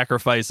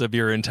sacrifice of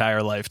your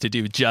entire life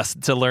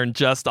to learn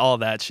just all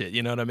that shit.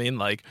 You know what I mean?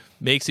 Like,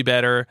 makes you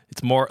better.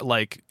 It's more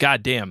like,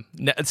 goddamn.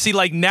 See,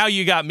 like, now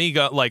you got me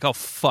like, oh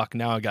fuck,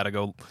 now I gotta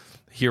go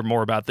hear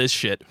more about this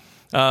shit.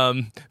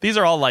 These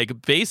are all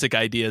like basic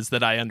ideas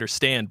that I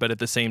understand, but at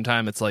the same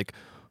time, it's like,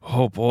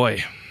 oh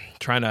boy,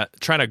 trying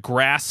to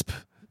grasp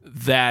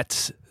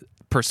that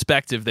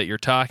perspective that you're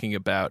talking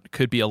about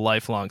could be a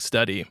lifelong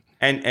study.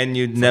 And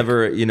you'd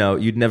never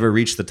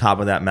reach the top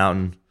of that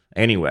mountain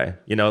anyway.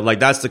 You know, like,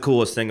 that's the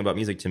coolest thing about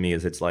music to me,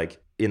 is it's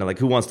like, you know, like,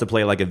 who wants to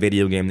play like a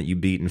video game that you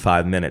beat in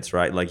 5 minutes,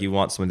 right? Like, you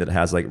want something that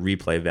has like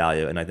replay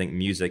value. And I think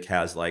music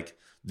has like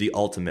the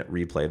ultimate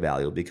replay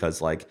value,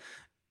 because like,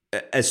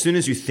 as soon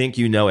as you think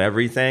you know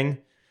everything,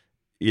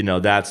 you know,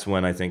 that's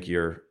when I think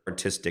your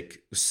artistic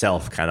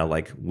self kind of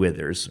like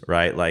withers,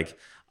 right? Like,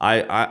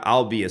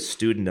 I'll be a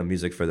student of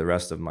music for the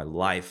rest of my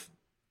life,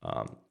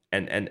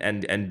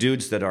 and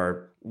dudes that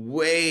are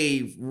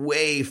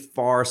way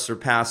far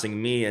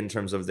surpassing me in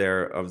terms of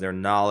their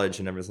knowledge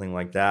and everything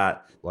like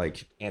that,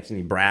 like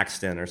Anthony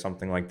Braxton or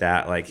something like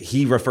that. Like,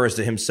 he refers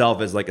to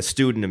himself as like a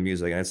student of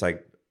music, and it's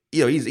like,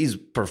 you know, he's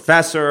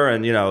professor,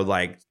 and, you know,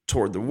 like,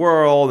 toured the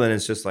world, and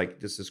it's just like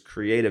this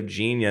creative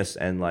genius,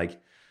 and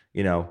like,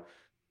 you know,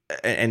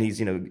 and he's,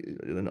 you know,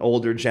 an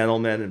older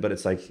gentleman, but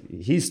it's like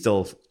he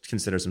still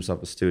considers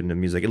himself a student of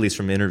music, at least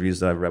from interviews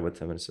that I've read with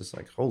him. And it's just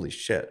like, holy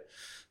shit,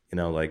 you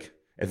know, like,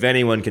 if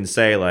anyone can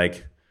say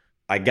like,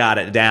 I got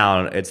it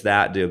down, it's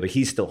that dude, but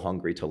he's still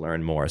hungry to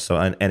learn more. So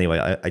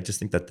anyway, I just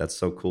think that that's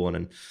so cool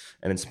and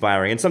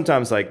inspiring. And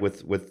sometimes like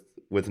with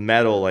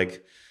metal,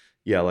 like,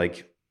 yeah,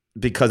 like,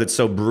 because it's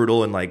so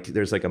brutal and like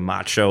there's like a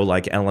macho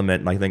like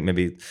element, and I think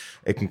maybe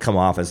it can come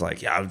off as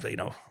like, yeah, you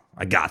know,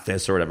 I got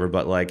this or whatever.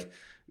 But like,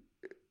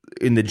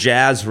 in the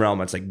jazz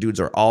realm, it's like dudes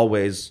are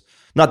always,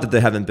 not that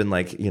they haven't been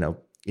like, you know,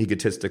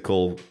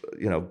 egotistical,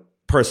 you know,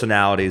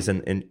 personalities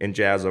in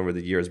jazz over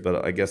the years,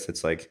 but I guess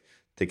it's like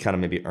they kind of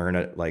maybe earn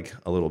it like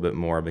a little bit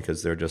more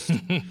because they're just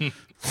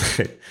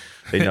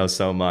they know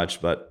so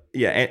much. But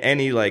yeah,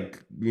 any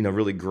like, you know,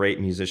 really great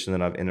musician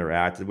that I've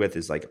interacted with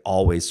is like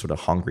always sort of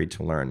hungry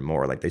to learn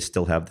more. Like, they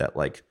still have that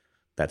like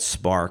that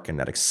spark and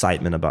that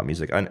excitement about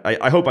music.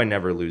 I hope I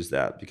never lose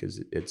that, because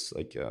it's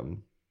like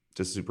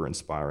just super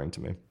inspiring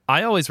to me.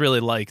 I always really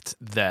liked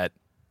that.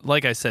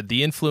 Like I said,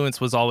 the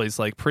influence was always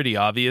like pretty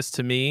obvious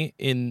to me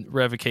in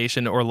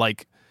Revocation, or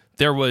like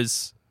there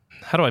was,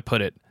 how do I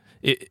put it?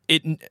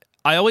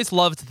 I always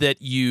loved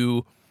that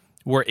you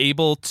were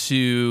able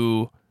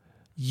to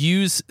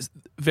use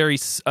very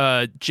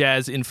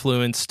jazz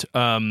influenced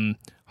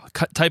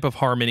type of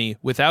harmony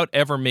without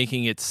ever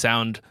making it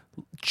sound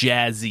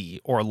jazzy,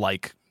 or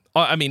like,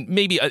 I mean,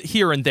 maybe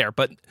here and there,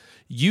 but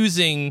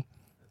using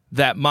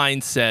that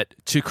mindset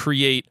to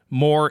create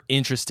more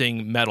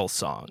interesting metal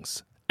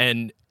songs.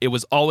 And it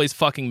was always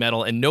fucking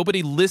metal, and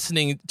nobody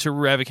listening to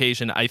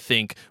Revocation, I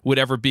think, would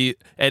ever be,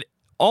 at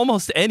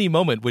almost any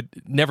moment, would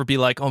never be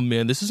like, oh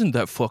man, this isn't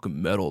that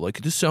fucking metal. Like,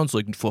 this sounds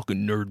like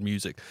fucking nerd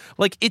music.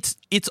 Like, it's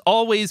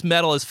always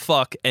metal as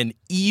fuck and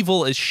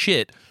evil as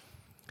shit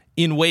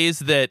in ways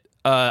that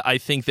I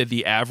think that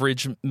the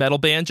average metal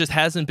band just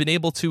hasn't been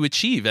able to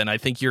achieve. And I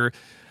think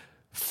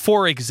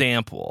for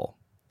example,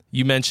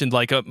 you mentioned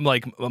like a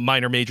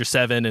minor major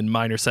 7 and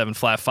minor 7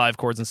 flat 5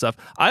 chords and stuff.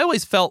 I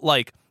always felt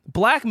like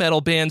black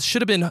metal bands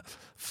should have been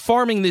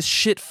farming this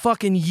shit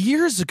fucking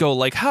years ago.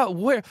 Like,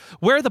 where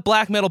are the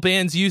black metal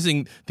bands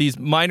using these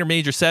minor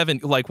major 7?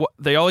 Like, what,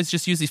 they always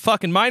just use these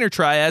fucking minor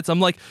triads. I'm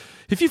like,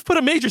 if you've put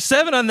a major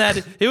 7 on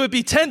that, it would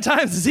be 10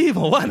 times as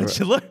evil. Why don't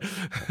you look?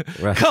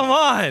 Right. Come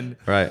on.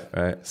 Right.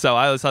 So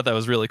I always thought that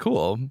was really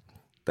cool.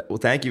 Well,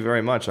 thank you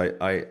very much.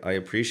 I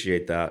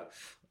appreciate that.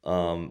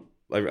 I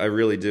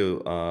really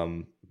do.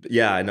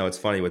 Yeah, I know it's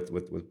funny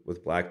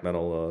with black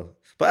metal,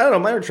 but I don't know.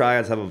 Minor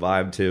triads have a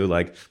vibe too.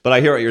 Like, but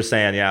I hear what you're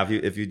saying. Yeah,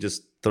 if you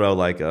just throw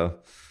like a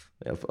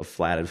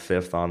flatted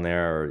 5th on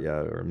there,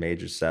 or a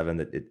major 7,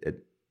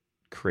 it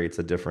creates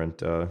a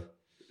different, a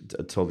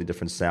totally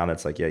different sound.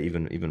 It's like, yeah,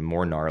 even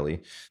more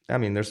gnarly. I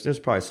mean, there's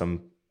probably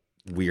some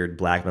weird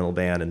black metal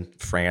band in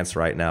France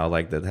right now,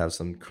 like, that have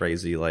some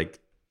crazy like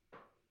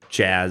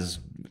jazz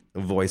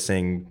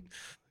voicing.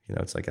 You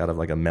know, it's like out of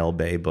like a Mel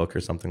Bay book or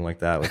something like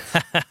that.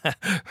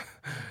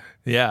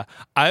 Yeah,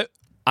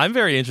 I'm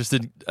very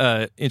interested.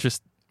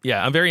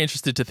 I'm very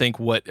interested to think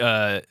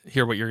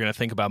hear what you're going to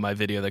think about my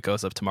video that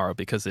goes up tomorrow,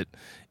 because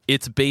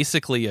it's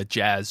basically a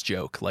jazz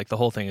joke. Like, the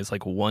whole thing is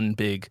like one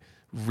big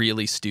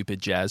really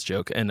stupid jazz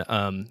joke, and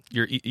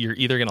you're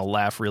either gonna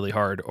laugh really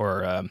hard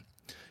or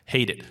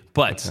hate it.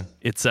 But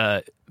it's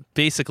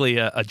basically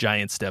a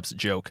Giant Steps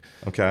joke.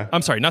 Okay.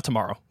 I'm sorry, not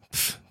tomorrow.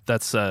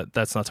 That's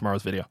not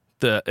tomorrow's video.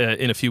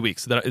 In a few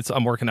weeks.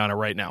 I'm working on it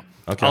right now.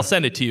 Okay. I'll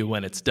send it to you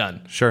when it's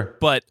done. Sure.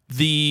 But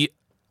the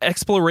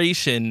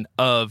exploration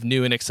of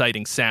new and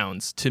exciting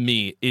sounds to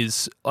me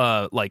is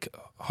like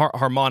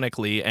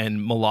harmonically and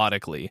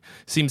melodically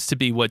seems to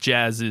be what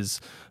jazz is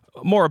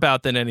more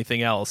about than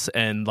anything else,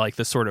 and like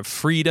the sort of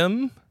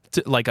freedom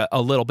to, like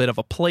a little bit of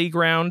a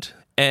playground,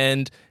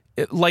 and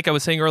like I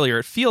was saying earlier,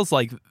 it feels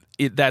like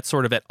that's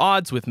sort of at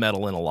odds with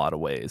metal in a lot of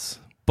ways,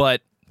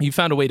 but you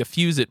found a way to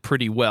fuse it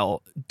pretty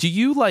well. Do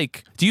you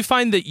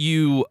find that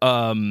you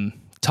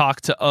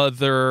talk to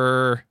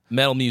other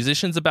metal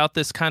musicians about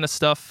this kind of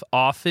stuff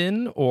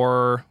often,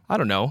 or I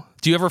don't know,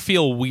 do you ever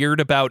feel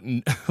weird about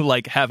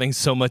like having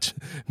so much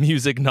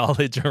music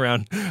knowledge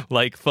around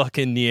like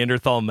fucking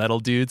Neanderthal metal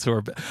dudes who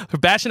are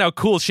bashing out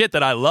cool shit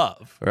that I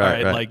love?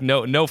 Right. Like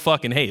no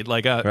fucking hate.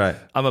 Like I'm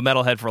a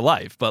metalhead for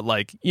life, but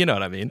like, you know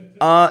what I mean?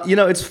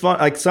 It's fun.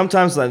 Like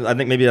sometimes I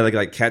think maybe I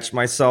like catch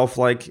myself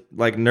like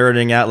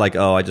nerding out, like,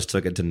 oh, I just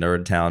took it to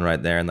Nerd Town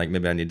right there, and like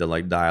maybe I need to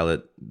like dial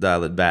it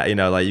back.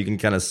 Like you can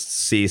kind of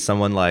see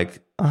someone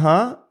like,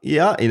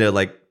 yeah,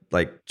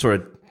 like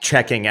sort of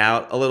checking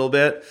out a little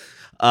bit.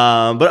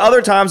 But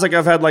other times, like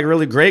I've had like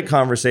really great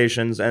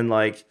conversations, and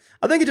like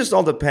I think it just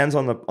all depends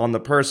on the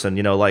person.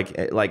 Like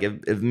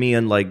if me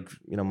and like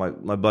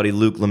my buddy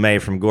Luke LeMay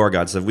from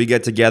Gorguts, if we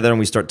get together and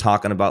we start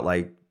talking about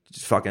like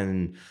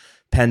fucking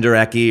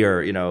Penderecki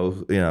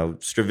or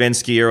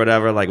Stravinsky or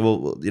whatever, like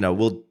we'll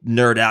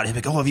nerd out. He'll be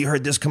like, oh, have you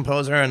heard this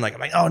composer? And like I'm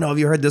like, oh no, have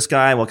you heard this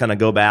guy? And we'll kind of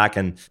go back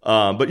and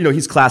but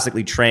he's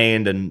classically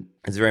trained and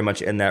is very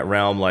much in that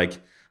realm. Like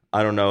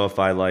I don't know if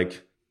I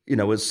like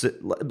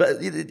but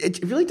it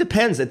really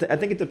depends. I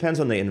think it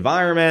depends on the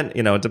environment.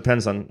 It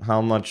depends on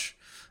how much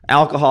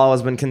alcohol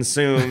has been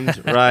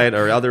consumed, right,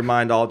 or other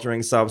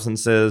mind-altering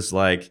substances.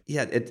 Like,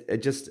 yeah,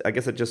 I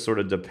guess it just sort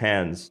of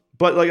depends.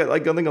 But like I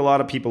think a lot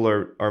of people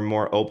are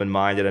more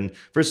open-minded, and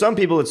for some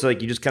people, it's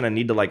like you just kind of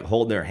need to like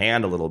hold their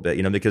hand a little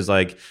bit, because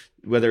like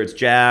whether it's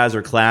jazz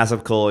or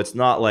classical, it's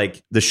not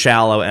like the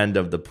shallow end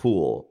of the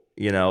pool.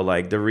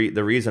 Like the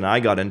reason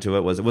I got into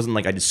it wasn't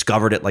like I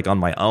discovered it like on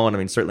my own. I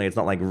mean, certainly it's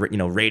not like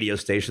radio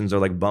stations are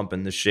like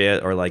bumping the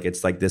shit, or like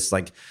it's like this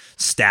like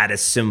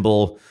status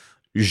symbol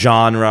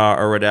genre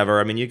or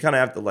whatever. I mean, you kind of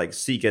have to like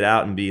seek it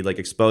out and be like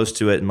exposed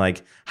to it and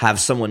like have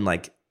someone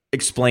like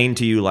explain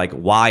to you like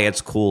why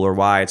it's cool or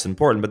why it's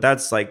important. But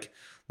that's like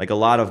a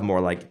lot of more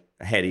like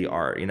heady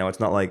art. It's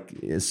not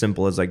like as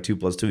simple as like 2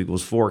 + 2 =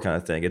 4 kind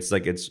of thing. It's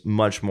like it's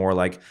much more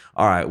like,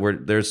 all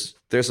right, there's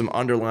some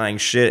underlying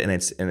shit,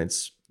 and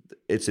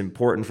it's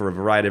important for a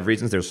variety of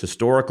reasons. There's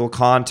historical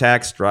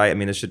context, right? I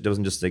mean, this shit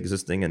wasn't just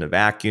existing in a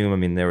vacuum. I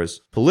mean, there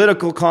was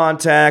political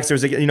context.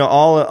 There's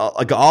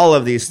all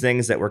of these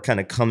things that were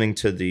kind of coming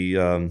to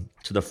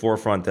the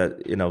forefront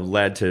that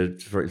led to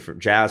for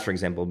jazz, for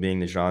example, being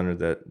the genre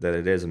that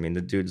it is. I mean,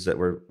 the dudes that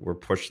were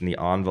pushing the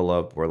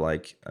envelope were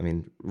like, I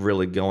mean,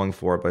 really going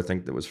for it. But I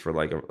think that was for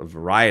like a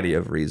variety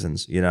of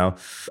reasons.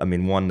 I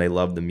mean, one, they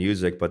loved the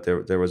music, but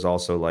there was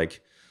also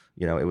like,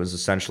 it was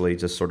essentially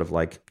just sort of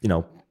like,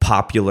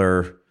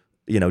 popular,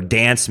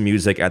 dance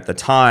music at the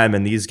time.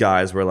 And these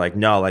guys were like,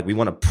 no, like we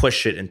want to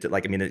push it into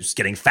like, I mean, it's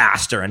getting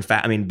faster and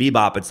I mean,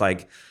 bebop, it's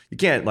like, you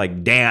can't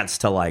like dance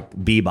to like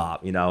bebop,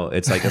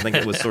 it's like, I think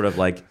it was sort of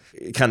like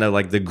kind of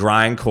like the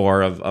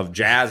grindcore of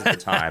jazz at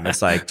the time.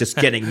 It's like just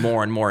getting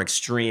more and more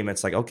extreme.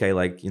 It's like, okay,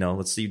 like,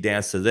 let's see you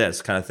dance to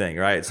this kind of thing,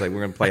 right? It's like,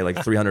 we're going to play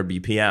like 300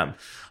 BPM.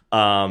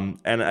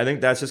 And I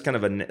think that's just kind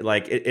of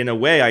in a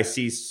way I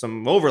see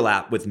some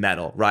overlap with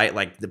metal, right?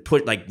 Like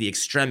the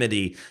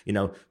extremity,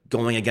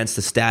 going against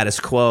the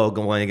status quo,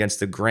 going against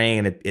the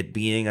grain, it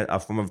being a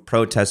form of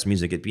protest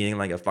music, it being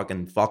like a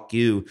fucking fuck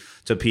you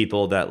to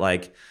people that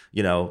like,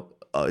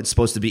 it's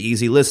supposed to be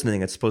easy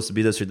listening. It's supposed to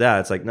be this or that.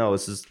 It's like, no,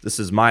 this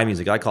is my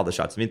music. I call the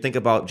shots. I mean, think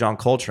about John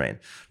Coltrane,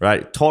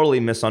 right? Totally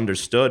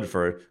misunderstood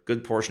for a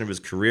good portion of his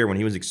career when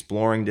he was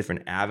exploring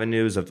different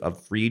avenues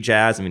of free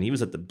jazz. I mean, he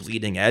was at the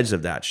bleeding edge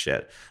of that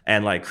shit.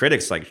 And like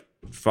critics, like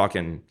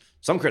fucking,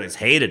 some critics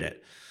hated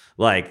it.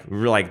 Like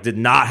did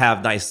not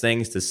have nice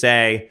things to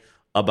say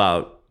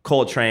about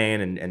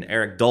Coltrane and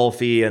Eric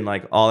Dolphy and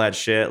like all that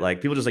shit. Like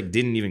people just like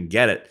didn't even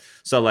get it.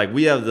 So like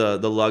we have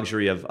the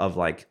luxury of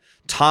like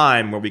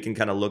time where we can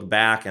kind of look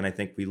back, and I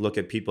think we look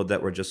at people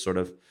that were just sort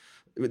of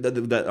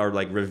that are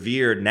like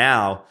revered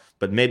now,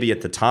 but maybe at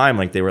the time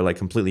like they were like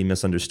completely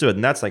misunderstood.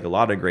 And that's like a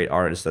lot of great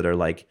artists that are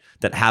like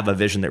that have a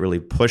vision that really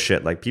push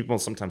it. Like people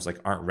sometimes like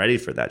aren't ready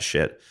for that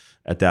shit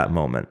at that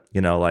moment.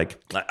 Like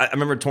I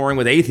remember touring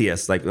with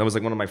Atheists. Like that was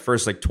like one of my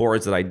first like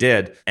tours that I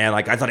did, and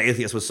like I thought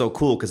Atheists was so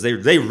cool because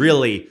they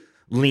really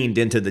leaned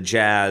into the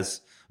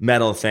jazz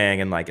metal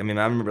thing. And like, I mean,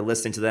 I remember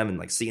listening to them and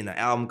like seeing the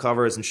album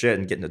covers and shit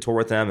and getting to tour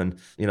with them. And,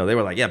 they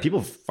were like, yeah,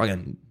 people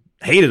fucking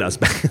hated us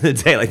back in the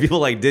day. Like people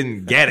like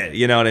didn't get it.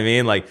 You know what I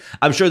mean? Like,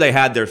 I'm sure they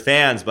had their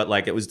fans, but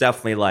like, it was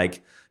definitely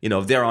like, you know,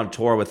 if they're on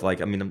tour with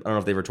like, I mean, I don't know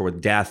if they ever toured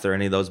with Death or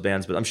any of those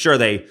bands, but I'm sure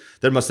there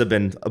must have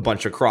been a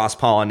bunch of cross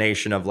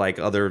pollination of like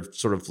other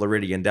sort of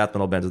Floridian death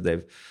metal bands that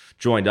they've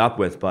joined up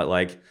with. But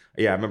like,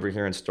 yeah, I remember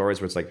hearing stories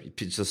where it's like,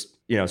 it's just,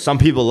 you know, some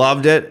people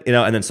loved it, you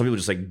know, and then some people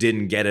just like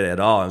didn't get it at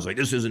all. I was like,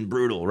 this isn't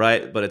brutal,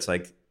 right? But it's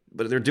like,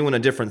 but they're doing a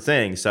different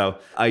thing. So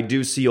I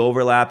do see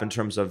overlap in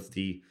terms of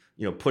the,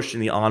 you know, pushing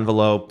the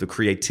envelope, the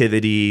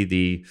creativity,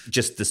 the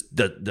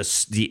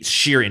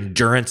sheer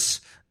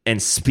endurance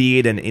and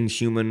speed and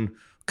inhuman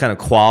kind of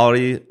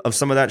quality of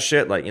some of that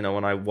shit. Like, you know,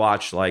 when I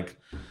watch like,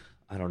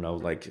 I don't know,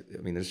 like,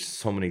 I mean, there's just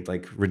so many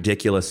like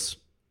ridiculous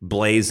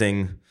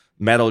blazing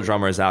metal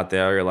drummers out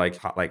there. You're like,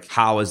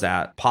 how is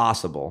that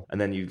possible?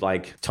 And then you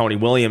like Tony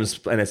Williams,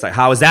 and it's like,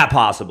 how is that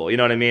possible? You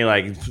know what I mean?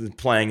 Like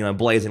playing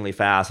blazingly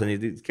fast, and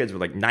these kids were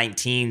like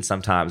 19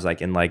 sometimes,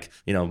 like in like,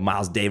 you know,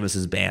 Miles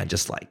Davis's band,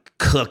 just like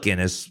cooking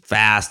as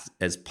fast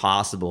as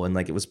possible, and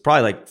like it was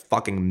probably like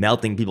fucking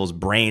melting people's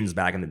brains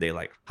back in the day.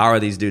 Like, how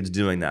are these dudes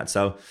doing that?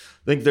 So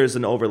I think there's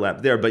an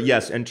overlap there. But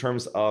yes, in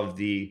terms of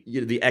the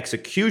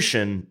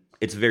execution,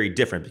 it's very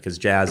different because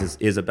jazz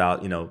is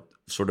about, you know,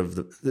 sort of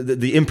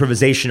the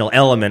improvisational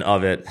element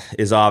of it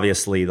is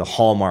obviously the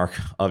hallmark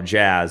of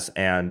jazz.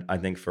 And I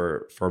think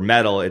for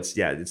metal, it's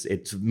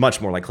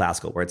much more like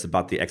classical, where it's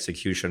about the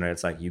execution. And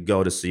it's like, you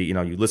go to see, you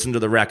know, you listen to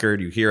the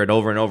record, you hear it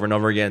over and over and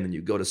over again, and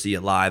you go to see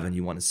it live, and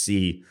you want to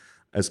see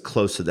as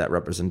close to that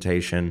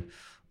representation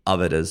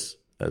of it as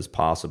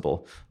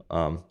possible.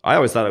 I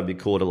always thought it would be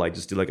cool to like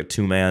just do like a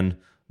 2-man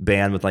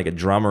band with like a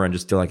drummer and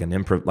just do like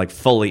an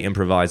fully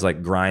improvised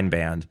like grind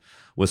band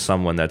with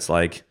someone that's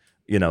like,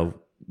 you know,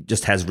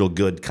 just has real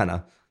good kind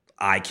of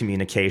eye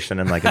communication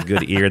and like a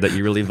good ear that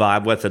you really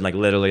vibe with, and like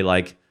literally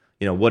like,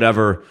 you know,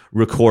 whatever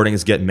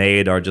recordings get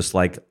made are just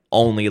like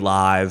only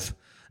live,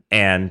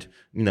 and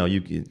you know,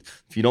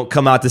 if you don't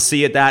come out to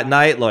see it that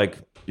night, like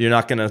you're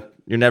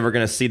never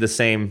gonna see the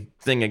same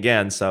thing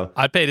again. So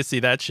I'd pay to see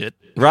that shit,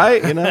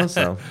 right? You know,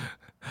 so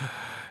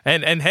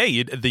and hey,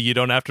 you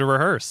don't have to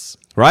rehearse.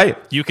 Right.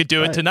 You could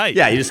do it tonight.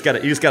 Yeah, you just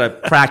gotta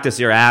practice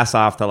your ass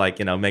off to like,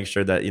 you know, make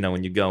sure that, you know,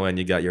 when you go in,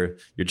 you got your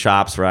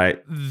chops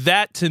right.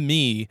 That to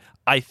me,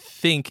 I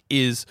think,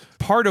 is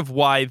part of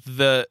why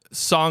the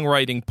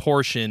songwriting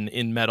portion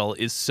in metal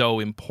is so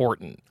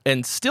important,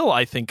 and still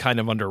I think kind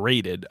of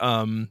underrated.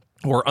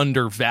 Or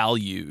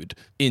undervalued.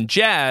 In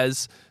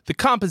jazz, the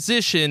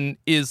composition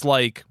is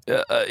like,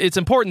 it's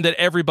important that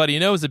everybody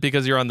knows it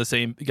because you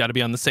got to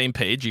be on the same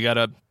page. You got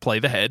to play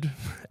the head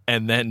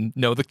and then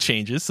know the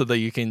changes so that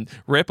you can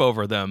rip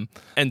over them.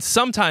 And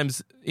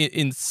sometimes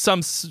in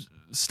some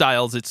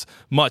styles, it's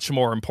much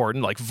more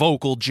important, like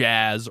vocal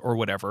jazz or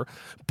whatever.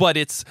 But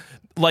it's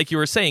like you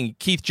were saying,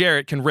 Keith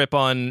Jarrett can rip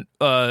on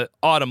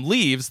Autumn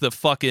Leaves, the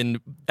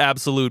fucking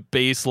absolute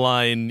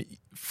baseline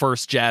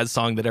first jazz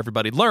song that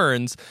everybody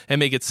learns, and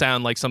make it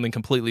sound like something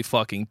completely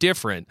fucking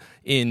different.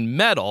 In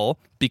metal,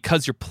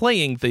 because you're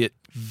playing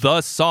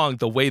the song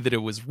the way that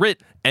it was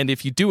written, and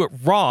if you do it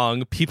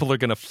wrong, people are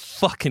gonna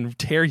fucking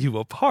tear you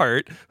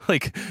apart.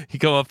 Like, you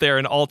go up there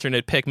and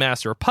alternate pick,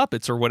 master, or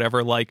puppets or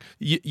whatever, like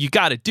you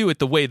gotta do it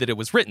the way that it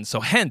was written. So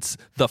hence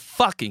the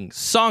fucking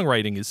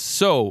songwriting is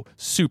so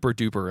super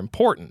duper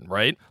important,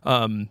 right?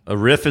 A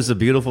riff is a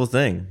beautiful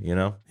thing, you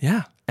know?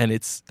 Yeah. And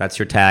that's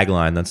your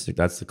tagline.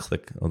 That's the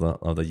click of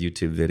the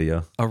YouTube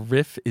video. A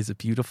riff is a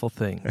beautiful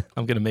thing.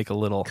 I'm gonna make a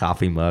little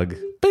coffee mug.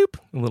 Boop.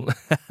 A little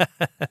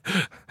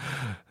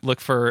look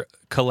for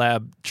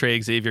collab Trey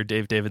Xavier,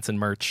 Dave Davidson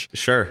merch.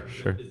 Sure.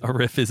 A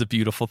riff is a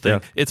beautiful thing. Yeah.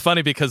 It's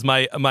funny because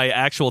my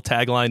actual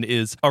tagline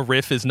is a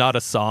riff is not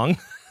a song.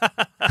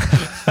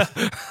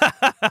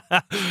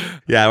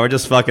 Yeah, we're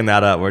just fucking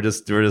that up. We're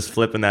just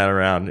flipping that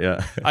around.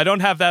 Yeah, I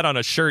don't have that on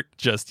a shirt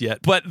just yet.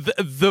 But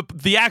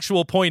the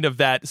actual point of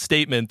that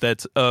statement,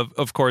 that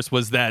of course,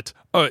 was that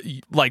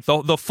like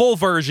the full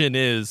version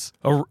is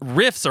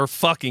riffs are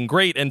fucking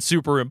great and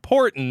super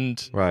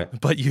important, right?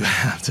 But you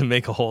have to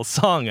make a whole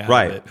song out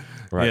of it.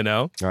 Right. You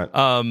know? Right.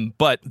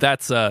 But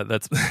that's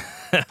a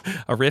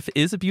riff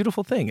is a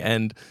beautiful thing.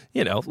 And,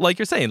 you know, like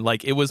you're saying,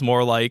 like it's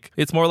more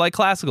like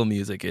classical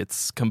music.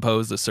 It's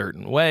composed a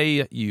certain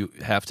way. You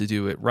have to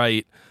do it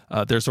right.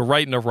 There's a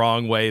right and a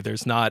wrong way.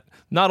 There's not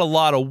a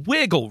lot of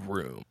wiggle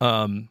room.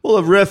 Well,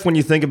 a riff, when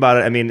you think about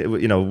it, I mean,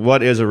 you know,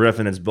 what is a riff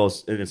in its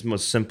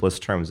most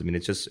simplest terms? I mean,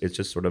 it's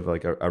just sort of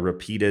like a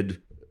repeated,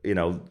 you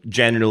know,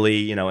 generally,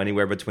 you know,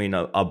 anywhere between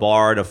a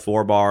bar to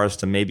 4 bars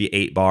to maybe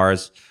 8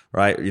 bars,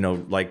 right? You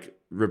know, like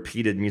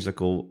repeated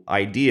musical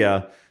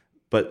idea,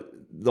 but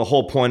the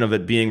whole point of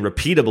it being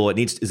repeatable,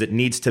 it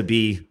needs to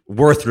be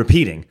worth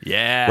repeating.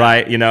 Yeah.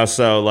 Right. You know,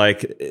 so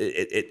like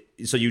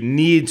so you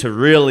need to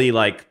really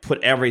like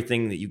put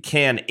everything that you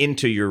can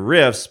into your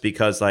riffs,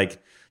 because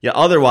like, yeah,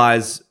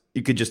 otherwise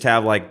you could just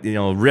have like, you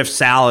know, riff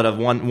salad of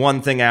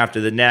one thing after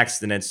the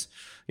next. And it's,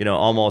 you know,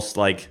 almost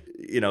like,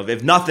 you know,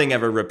 if nothing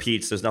ever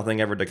repeats, there's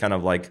nothing ever to kind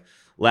of like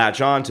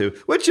latch onto,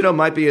 which, you know,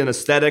 might be an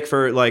aesthetic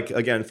for like,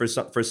 again, for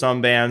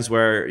some bands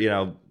where, you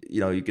know,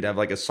 you could have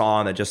like a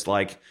song that just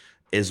like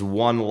is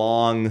one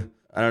long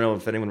I don't know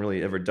if anyone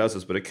really ever does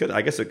this, but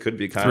I guess it could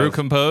be kind Through of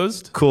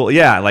composed. cool.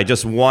 Yeah, like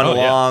just one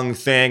long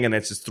thing, and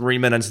it's just 3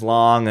 minutes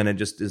long, and it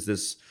just is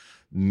this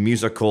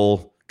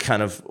musical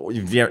kind of,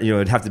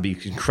 it'd have to be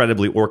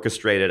incredibly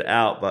orchestrated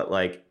out, but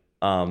like,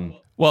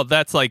 well,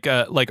 that's like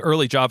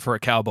Early Job for a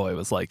Cowboy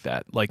was like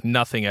that, like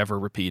nothing ever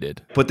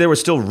repeated. but there were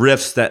still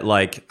riffs that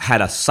like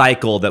had a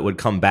cycle that would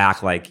come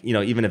back, like,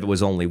 even if it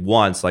was only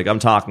once. Like I'm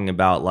talking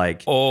about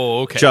like,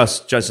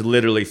 just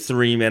literally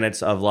 3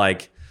 minutes of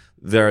like,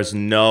 there's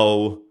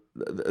no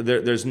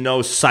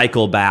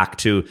cycle back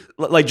to,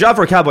 like, Job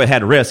for a Cowboy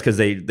had riffs because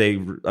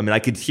I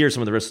could hear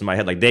some of the riffs in my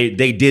head, like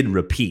they did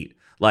repeat.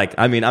 Like,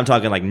 I'm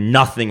talking like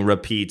nothing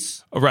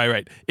repeats.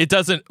 Right. It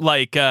doesn't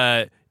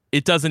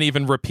it doesn't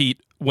even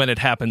repeat when it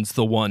happens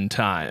the one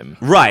time.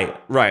 Right,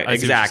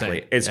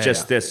 exactly. It's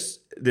just this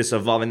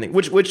evolving thing,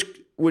 which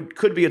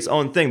could be its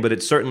own thing, but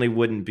it certainly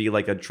wouldn't be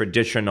like a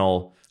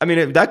traditional.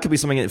 That could be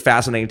something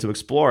fascinating to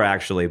explore,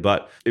 actually,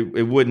 but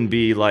it wouldn't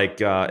be like.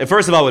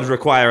 First of all, it would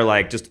require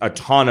like just a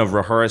ton of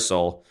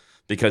rehearsal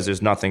because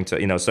there's nothing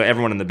to, so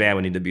everyone in the band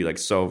would need to be like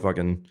so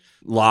fucking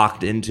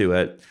locked into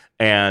it.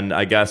 And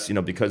I guess,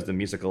 because the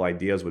musical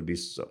ideas would be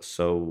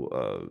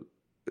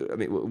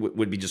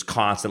would be just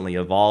constantly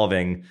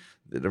evolving,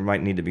 there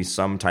might need to be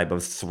some type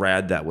of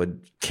thread that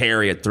would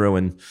carry it through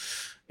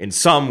in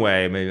some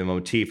way, maybe a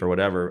motif or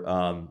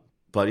whatever.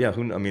 But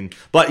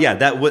yeah,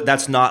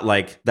 that's not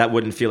like, that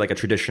wouldn't feel like a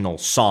traditional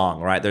song,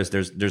 right?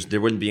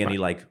 There wouldn't be any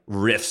like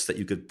riffs that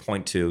you could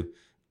point to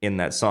in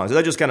that song. So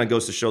that just kind of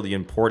goes to show the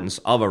importance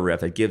of a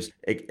riff. It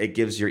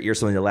gives your ear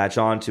something to latch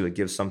onto. It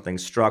gives something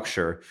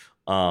structure.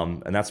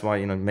 And that's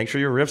why, make sure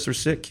your riffs are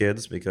sick,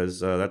 kids, because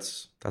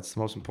that's the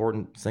most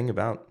important thing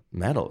about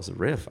metal is a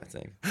riff, I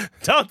think.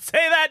 Don't say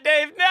that,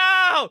 Dave.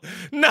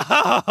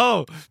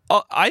 No.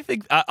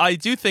 I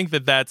do think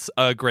that that's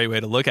a great way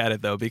to look at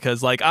it, though,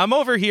 because like I'm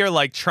over here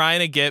like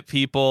trying to get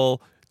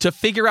people to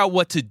figure out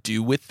what to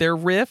do with their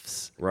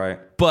riffs. Right.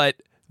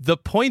 But the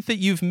point that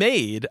you've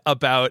made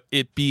about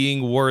it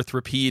being worth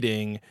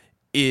repeating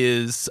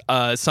is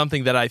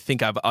something that I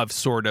think I've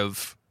sort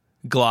of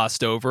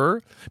glossed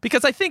over,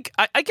 because I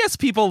guess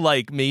people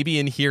like maybe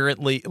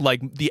inherently,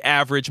 like the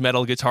average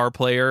metal guitar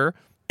player,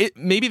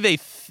 maybe they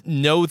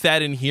know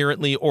that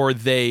inherently, or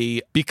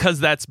because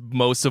that's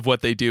most of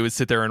what they do is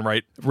sit there and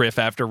write riff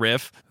after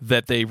riff,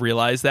 that they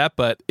realize that.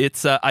 But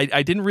it's I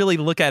didn't really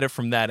look at it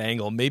from that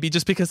angle. Maybe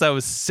just because I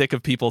was sick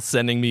of people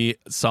sending me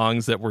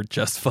songs that were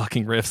just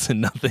fucking riffs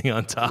and nothing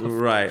on top.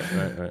 Right.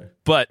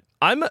 But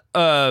I'm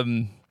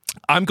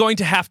going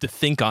to have to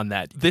think on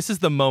that. This is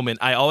the moment.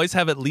 I always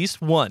have at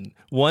least one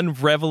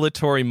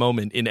revelatory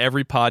moment in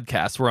every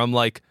podcast where I'm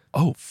like,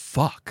 oh,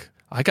 fuck.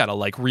 I got to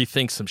like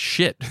rethink some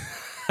shit.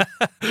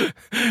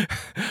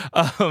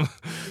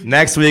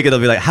 Next week it'll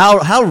be like how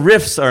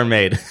riffs are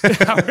made.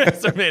 How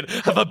riffs are made.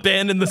 I've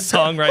abandoned the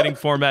songwriting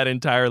format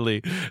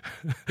entirely.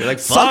 You're like,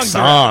 fuck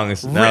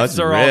songs. Riffs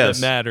are all that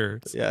matter.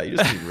 Yeah, you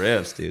just need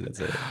riffs, dude. That's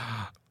it.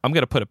 I'm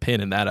going to put a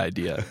pin in that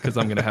idea because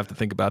I'm going to have to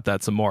think about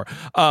that some more.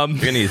 You're going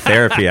to need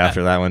therapy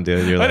after that one,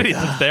 dude. I need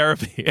some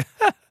therapy.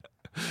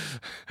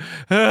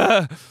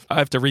 I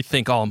have to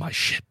rethink all my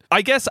shit.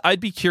 I guess I'd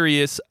be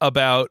curious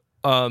about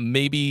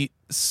maybe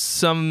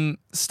some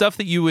stuff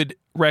that you would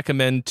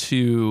recommend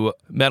to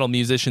metal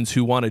musicians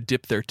who want to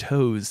dip their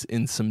toes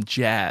in some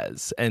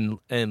jazz and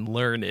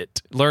learn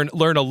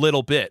a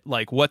little bit.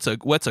 Like what's a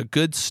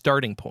good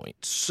starting point?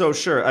 So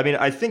sure.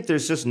 I think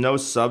there's just no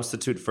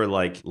substitute for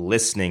like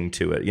listening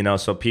to it,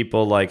 so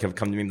people like have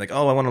come to me like,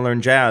 oh, I want to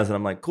learn jazz. And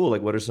I'm like, cool.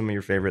 Like what are some of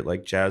your favorite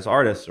like jazz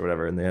artists or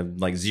whatever? And they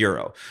have like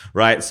zero.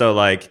 Right. So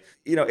like,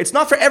 it's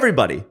not for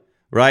everybody.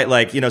 Right.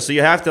 Like, so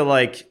you have to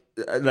like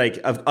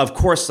of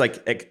course,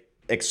 like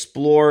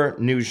explore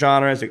new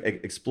genres,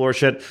 explore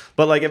shit.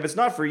 But like, if it's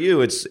not for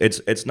you,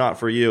 it's not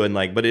for you. And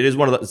like, but it is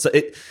one of those.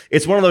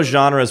 It's one of those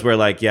genres where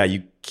like, yeah,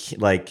 you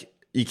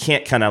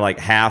can't kind of like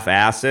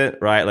half-ass it,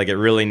 right? Like, it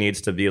really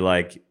needs to be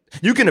like,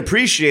 you can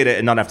appreciate it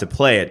and not have to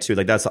play it too.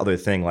 Like, that's the other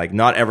thing. Like,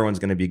 not everyone's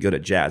going to be good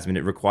at jazz.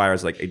 It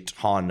requires like a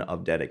ton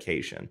of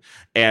dedication,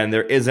 and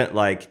there isn't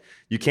like,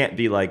 you can't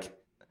be like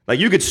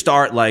you could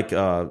start like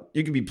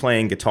you could be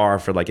playing guitar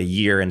for like a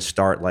year and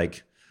start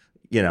like,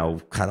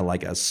 kind of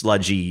like a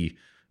sludgy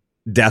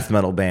death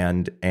metal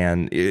band,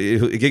 and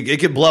it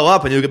could blow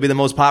up and you could be the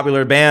most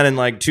popular band in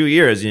like 2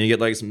 years, and you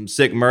get like some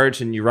sick merch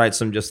and you write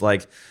some just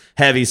like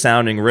heavy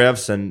sounding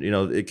riffs, and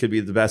it could be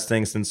the best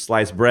thing since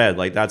sliced bread.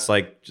 Like, that's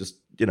like just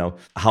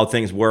how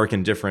things work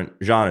in different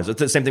genres. It's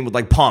the same thing with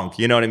like punk,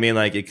 you know what I mean?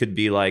 Like, it could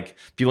be like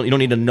people, you don't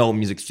need to know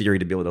music theory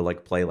to be able to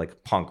like play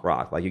like punk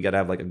rock. Like, you got to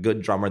have like a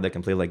good drummer that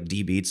can play like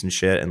D beats and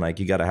shit, and like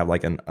you got to have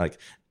like an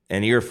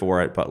ear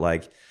for it. But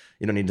like,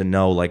 you don't need to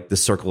know like the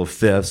circle of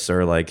fifths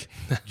or like,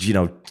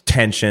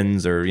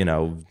 tensions or,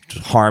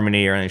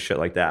 harmony or any shit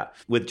like that.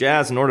 With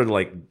jazz, in order to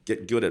like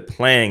get good at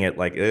playing it,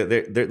 like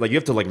they're like, you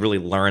have to like really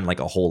learn like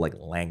a whole like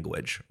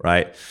language,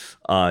 right?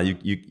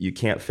 You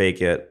can't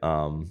fake it.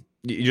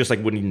 You just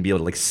like wouldn't even be able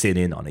to like sit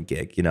in on a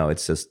gig.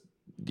 It's just,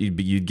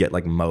 you'd get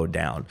like mowed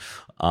down.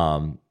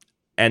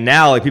 And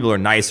now like people are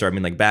nicer. I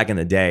mean, like back in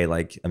the day,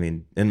 like, I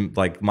mean, in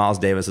like Miles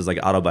Davis's like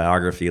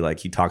autobiography, like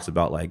he talks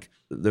about like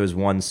there was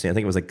one scene, I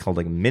think it was like called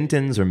like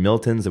Minton's or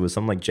Milton's. It was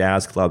some like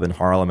jazz club in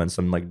Harlem, and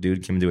some like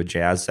dude came to a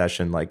jazz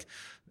session like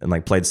and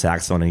like played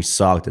saxophone, and he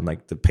sucked, and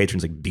like the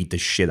patrons like beat the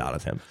shit out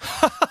of him.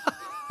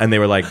 And they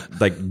were like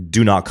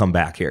do not come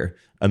back here.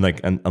 And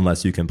like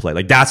unless you can play,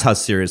 like that's how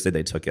seriously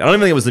they took it. I don't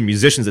even think it was the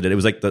musicians that did it. It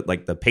was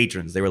like the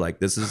patrons. They were like,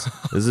 this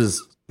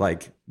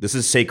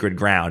is sacred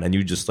ground, and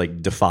you just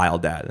like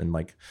defiled that, and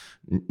like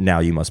now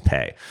you must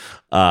pay.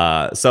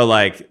 So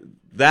like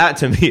that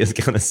to me is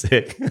kind of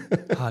sick.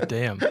 God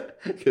damn,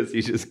 because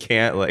you just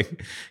can't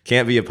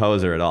be a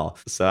poser at all.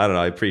 So I don't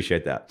know. I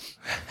appreciate that.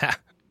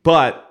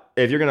 But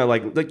if you're gonna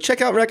like check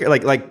out record,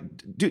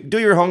 like do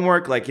your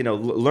homework, like, you know,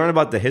 learn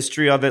about the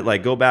history of it,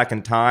 like go back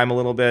in time a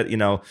little bit, you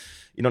know.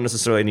 You don't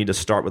necessarily need to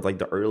start with like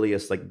the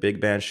earliest like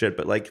big band shit,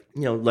 but like,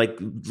 you know, like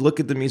look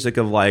at the music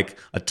of like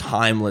a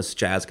timeless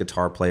jazz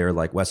guitar player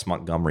like Wes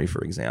Montgomery,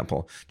 for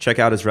example. Check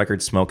out his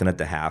record Smoking at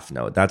the Half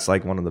Note. That's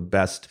like one of the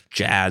best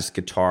jazz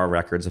guitar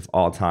records of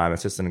all time.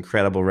 It's just an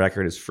incredible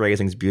record. His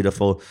phrasing's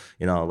beautiful.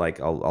 You know, like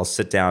I'll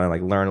sit down and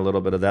like learn a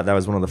little bit of that. That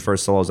was one of the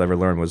first solos I ever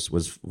learned was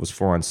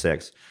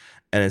 4-on-6.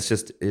 And it's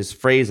just, his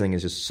phrasing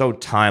is just so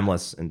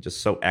timeless and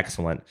just so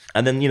excellent.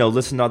 And then, you know,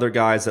 listen to other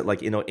guys that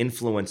like, you know,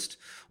 influenced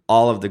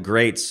all of the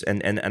greats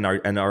and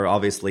are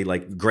obviously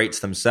like greats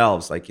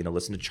themselves. Like, you know,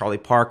 listen to Charlie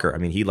Parker. I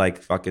mean, he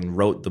like fucking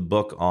wrote the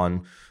book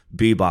on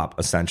bebop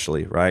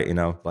essentially, right? You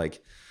know,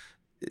 like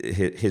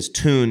his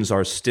tunes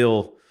are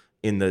still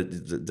in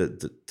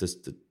the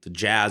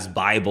jazz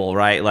Bible,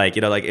 right? Like,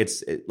 you know, like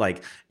it's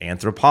like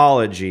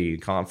Anthropology,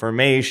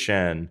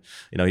 Confirmation.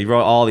 You know, he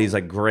wrote all these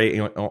like great,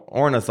 you know,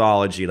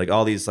 Ornithology, like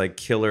all these like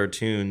killer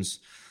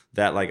tunes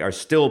that like are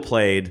still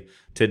played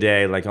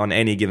today, like on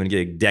any given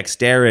gig.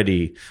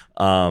 Dexterity,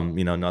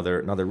 you know,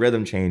 another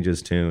rhythm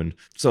changes tune.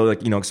 So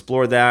like, you know,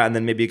 explore that, and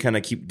then maybe kind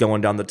of keep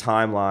going down the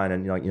timeline,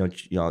 and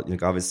you know,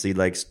 obviously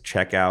like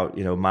check out,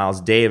 you know,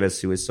 Miles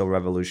Davis, who is so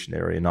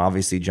revolutionary, and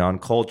obviously John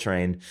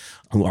Coltrane,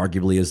 who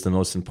arguably is the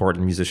most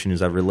important musician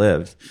who's ever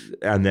lived.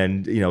 And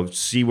then, you know,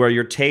 see where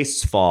your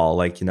tastes fall.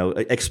 Like, you know,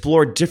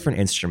 explore different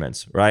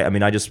instruments, right? I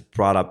mean, I just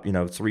brought up, you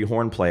know, 3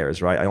 horn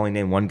players, right? I only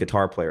named 1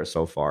 guitar player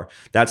so far.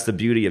 That's the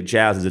beauty of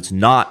jazz, is it's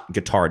not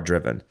guitar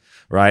driven,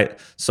 right?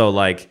 So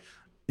like,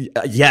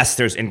 yes,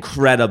 there's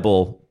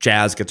incredible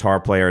jazz guitar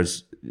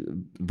players,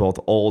 both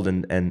old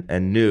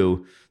and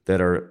new, that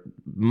are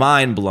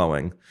mind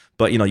blowing.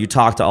 But, you know, you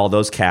talk to all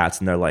those cats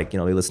and they're like, you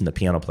know, they listen to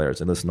piano players,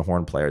 they listen to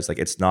horn players. Like,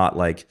 it's not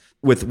like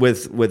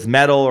with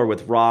metal or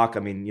with rock. I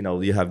mean, you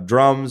know, you have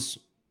drums,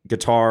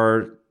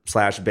 guitar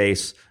 /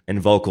 bass, and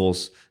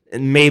vocals,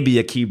 and maybe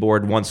a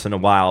keyboard once in a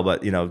while,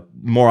 but, you know,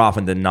 more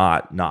often than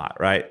not,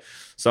 right?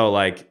 So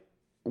like,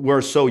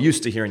 we're so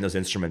used to hearing those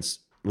instruments.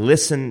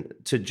 Listen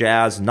to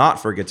jazz,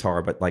 not for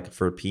guitar, but like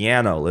for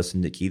piano.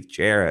 Listen to Keith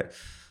Jarrett.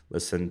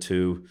 Listen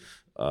to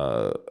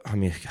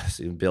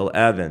Bill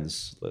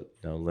Evans. You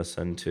know,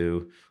 listen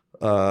to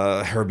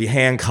Herbie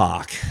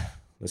Hancock.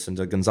 Listen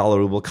to Gonzalo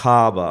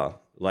Rubalcaba.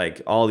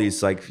 Like all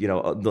these, like, you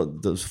know,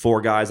 those 4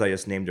 guys I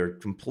just named are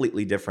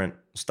completely different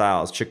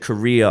styles. Chick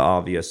Corea,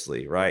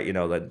 obviously, right? You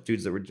know, the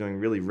dudes that were doing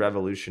really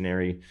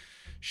revolutionary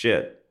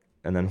shit.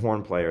 And then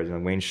horn players, you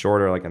know, Wayne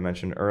Shorter, like I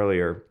mentioned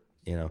earlier.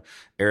 You know,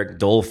 Eric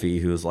Dolphy,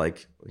 who's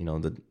like, you know,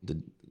 the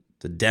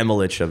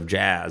Demilich of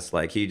jazz.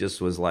 Like, he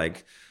just was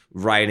like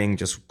writing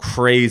just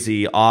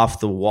crazy, off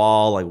the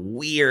wall, like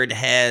weird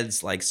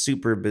heads, like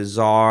super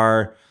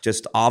bizarre,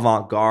 just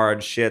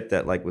avant-garde shit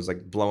that like was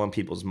like blowing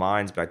people's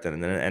minds back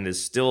then, and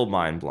is still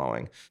mind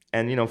blowing.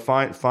 And, you know,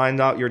 find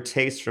out your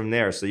taste from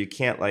there. So you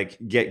can't like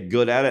get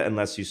good at it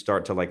unless you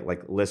start to like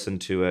listen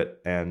to it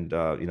and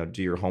you know,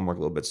 do your homework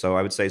a little bit. So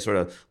I would say sort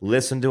of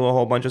listen to a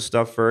whole bunch of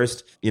stuff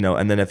first, you know,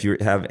 and then if you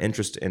have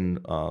interest in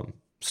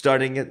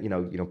studying it, you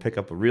know, pick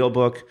up a real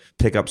book,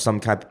 pick up some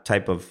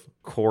type of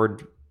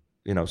chord,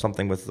 you know,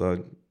 something with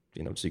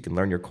you know, so you can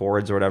learn your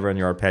chords or whatever and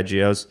your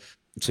arpeggios,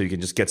 so you can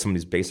just get some of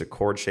these basic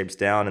chord shapes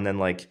down. And then,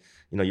 like,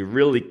 you know, you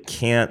really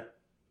can't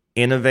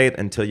innovate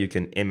until you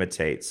can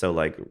imitate. So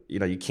like, you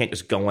know, you can't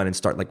just go in and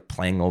start like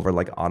playing over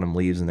like Autumn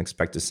Leaves and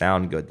expect to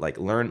sound good. Like,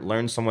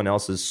 learn someone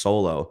else's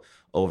solo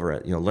over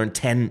it. You know, learn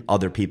 10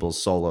 other people's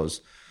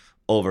solos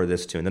over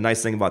this tune. The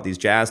nice thing about these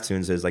jazz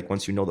tunes is, like,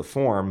 once you know the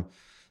form,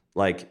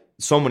 like,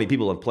 so many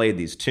people have played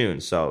these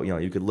tunes. So, you know,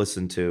 you could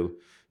listen to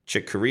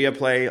Chick Corea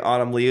play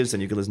Autumn Leaves,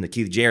 and you could listen to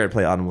Keith Jarrett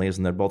play Autumn Leaves,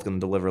 and they're both going to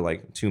deliver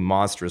like 2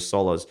 monstrous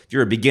solos. If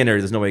you're a beginner,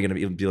 there's no way you're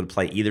going to be able to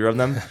play either of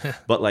them.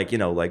 But like, you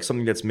know, like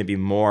something that's maybe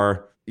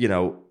more, you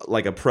know,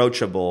 like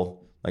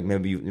approachable. Like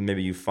maybe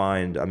you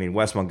find, I mean,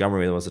 Wes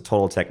Montgomery was a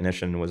total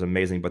technician, was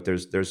amazing. But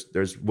there's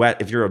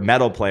if you're a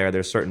metal player,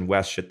 there's certain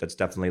Wes shit that's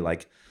definitely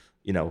like,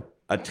 you know,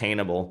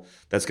 attainable.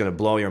 That's going to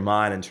blow your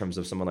mind in terms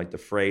of someone like the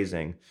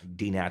phrasing.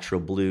 D Natural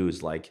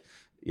Blues, like,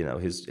 you know,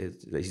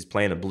 he's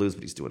playing a blues,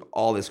 but he's doing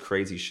all this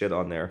crazy shit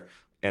on there,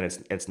 and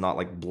it's not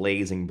like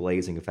blazing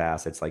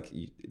fast. It's like,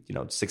 you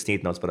know,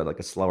 16th notes, but at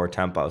like a slower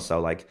tempo. So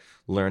like,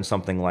 learn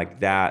something like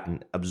that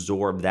and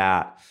absorb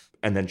that,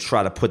 and then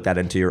try to put that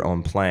into your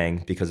own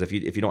playing, because if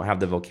you don't have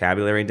the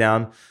vocabulary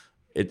down,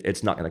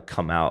 it's not going to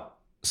come out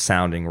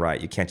sounding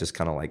right. You can't just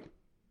kind of like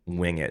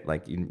wing it.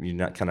 Like you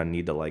not kind of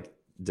need to like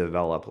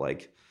develop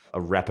like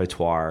a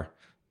repertoire,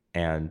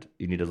 and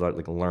you need to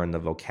like learn the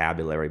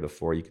vocabulary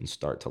before you can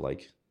start to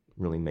like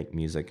really make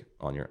music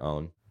on your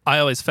own. I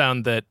always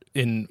found that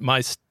in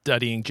my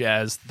studying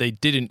jazz, they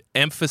didn't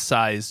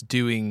emphasize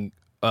doing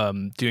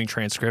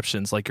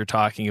transcriptions like you're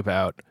talking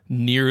about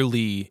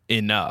nearly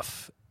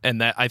enough. And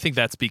that I think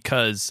that's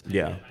because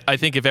I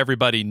think if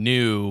everybody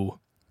knew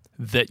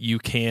that you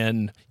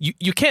can't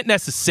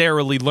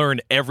necessarily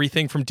learn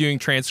everything from doing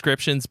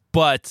transcriptions,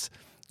 but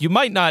you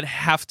might not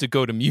have to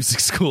go to music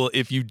school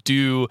if you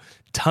do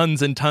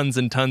tons and tons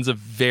and tons of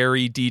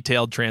very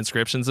detailed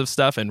transcriptions of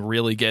stuff and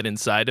really get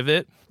inside of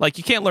it. Like,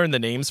 you can't learn the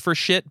names for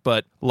shit,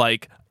 but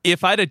like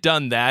if I'd have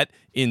done that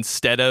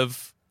instead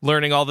of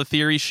learning all the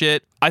theory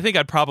shit, I think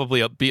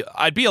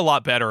I'd be a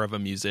lot better of a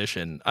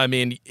musician. I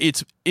mean,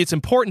 it's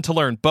important to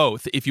learn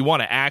both if you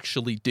want to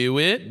actually do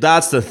it.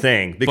 That's the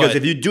thing, because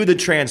if you do the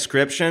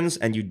transcriptions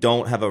and you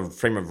don't have a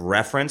frame of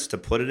reference to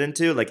put it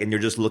into, like, and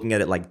you're just looking at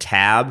it like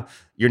tab,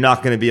 you're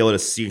not going to be able to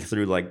see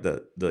through like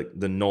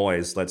the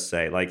noise. Let's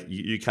say, like,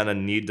 you kind of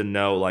need to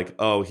know, like,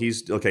 oh,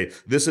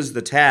 this is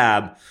the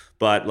tab,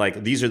 but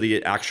like these are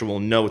the actual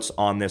notes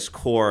on this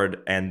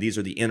chord, and these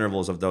are the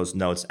intervals of those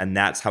notes, and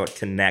that's how it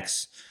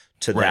connects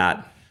to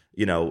that.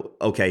 You know,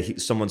 okay,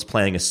 someone's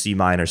playing a C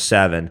minor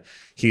 7.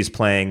 He's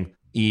playing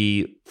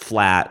E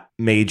flat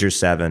major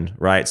 7,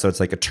 right? So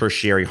it's like a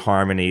tertiary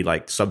harmony,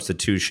 like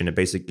substitution. It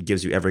basically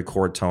gives you every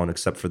chord tone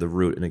except for the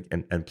root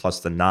and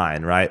plus the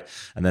 9, right?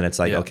 And then it's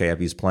like, okay, if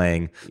he's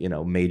playing, you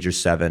know, major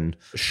 7,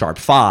 sharp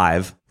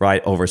 5,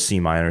 right, over C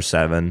minor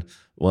 7,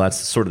 well, that's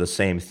sort of the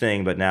same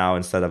thing, but now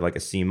instead of like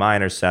a C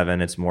minor 7,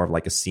 it's more of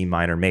like a C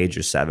minor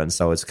major 7.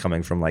 So it's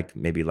coming from like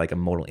maybe like a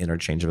modal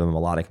interchange of a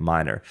melodic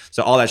minor.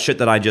 So all that shit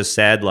that I just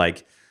said,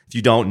 like, if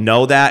you don't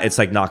know that, it's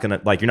like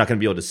you're not gonna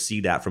be able to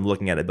see that from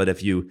looking at it. But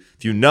if you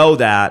know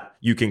that,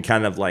 you can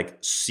kind of like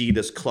see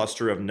this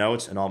cluster of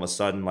notes and all of a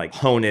sudden like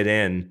hone it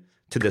in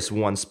to this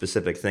one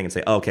specific thing and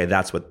say, okay,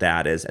 that's what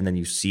that is, and then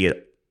you see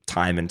it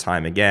time and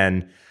time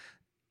again.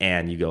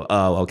 And you go,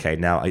 oh, okay,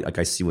 now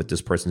I see what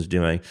this person's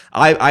doing.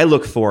 I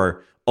look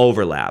for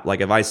overlap.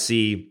 Like if I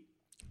see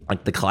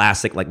like the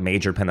classic like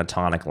major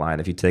pentatonic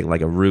line, if you take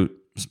like a root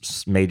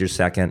major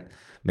 2nd,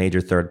 major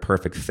 3rd,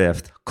 perfect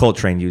 5th,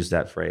 Coltrane used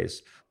that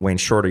phrase. Wayne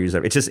Shorter used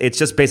that. It's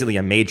just basically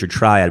a major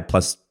triad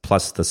plus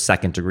the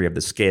 2nd degree of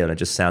the scale, and it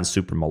just sounds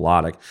super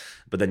melodic.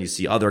 But then you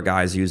see other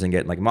guys using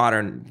it, like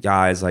modern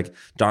guys, like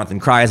Jonathan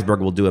Kreisberg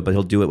will do it, but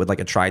he'll do it with like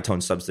a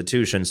tritone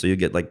substitution, so you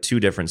get like 2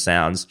 different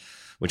sounds.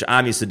 Which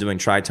I'm used to doing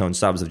tritone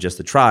subs of just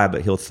the tri,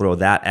 but he'll throw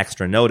that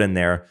extra note in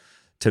there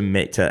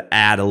to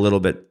add a little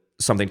bit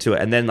something to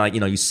it. And then like, you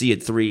know, you see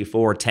it 3,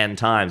 4, 10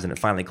 times and it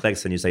finally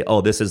clicks and you say,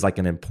 oh, this is like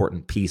an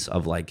important piece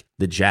of like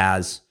the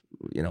jazz,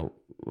 you know,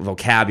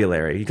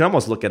 vocabulary. You can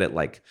almost look at it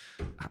like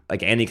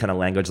any kind of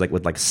language, like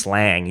with like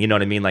slang, you know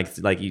what I mean? Like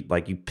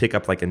you pick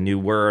up like a new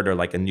word or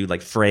like a new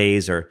like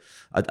phrase or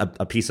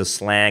a piece of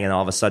slang, and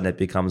all of a sudden it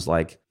becomes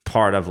like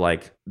part of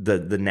like the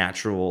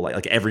natural,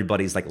 like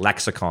everybody's like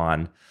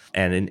lexicon.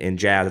 And in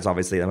jazz, it's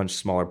obviously a much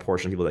smaller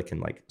portion of people that can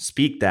like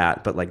speak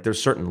that. But like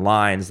there's certain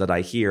lines that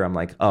I hear, I'm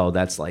like, oh,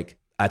 that's a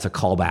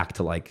callback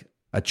to like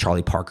a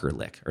Charlie Parker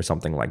lick or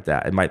something like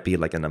that. It might be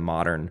like in a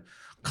modern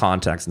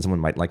context, and someone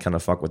might like kind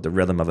of fuck with the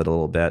rhythm of it a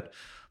little bit.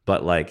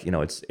 But like, you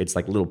know, it's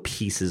like little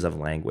pieces of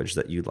language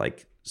that you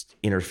like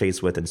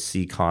interface with and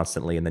see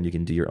constantly, and then you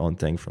can do your own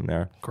thing from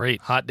there.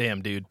 Great. Hot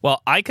damn, dude.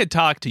 Well, I could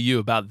talk to you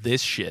about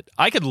this shit.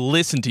 I could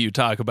listen to you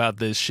talk about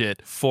this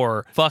shit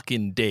for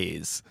fucking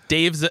days.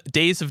 Days of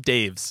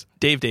Daves.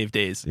 Dave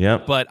days.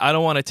 Yep. But I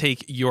don't want to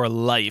take your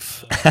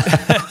life.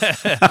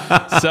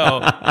 So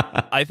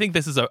I think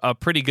this is a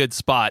pretty good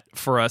spot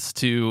for us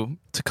to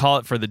call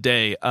it for the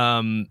day.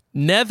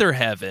 Nether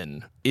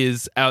Heaven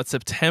is out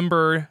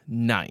September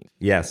 9th.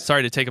 Yes.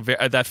 Sorry to take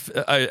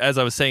as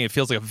I was saying, it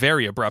feels like a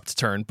very abrupt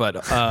turn,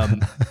 but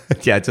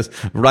yeah, just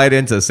right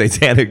into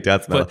satanic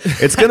death metal.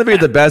 It's going to be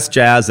the best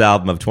jazz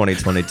album of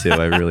 2022.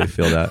 I really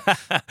feel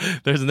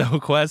that. There's no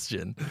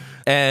question.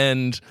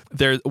 And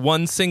there's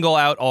one single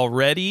out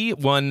already,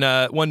 one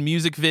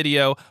music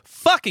video.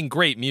 Fucking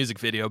great music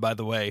video, by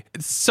the way.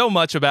 So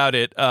much about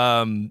it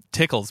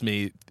tickles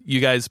me. You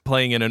guys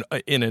playing in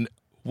an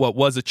what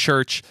was a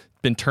church,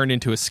 been turned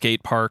into a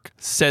skate park,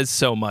 says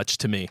so much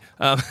to me.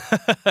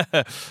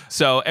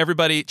 So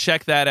everybody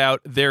check that out.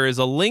 There is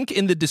a link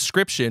in the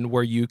description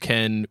where you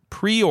can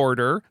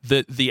pre-order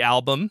the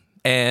album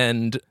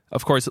and,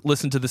 of course,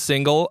 listen to the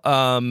single.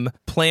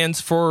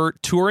 Plans for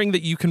touring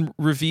that you can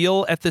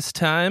reveal at this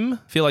time? I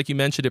feel like you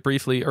mentioned it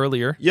briefly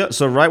earlier. Yeah,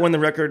 so right when the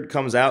record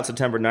comes out,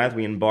 September 9th,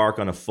 we embark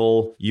on a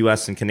full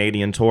U.S. and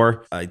Canadian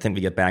tour. I think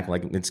we get back,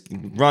 like, it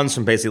runs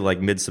from basically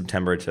like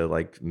mid-September to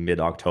like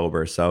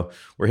mid-October. So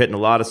we're hitting a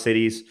lot of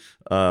cities.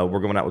 We're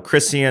going out with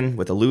Christian,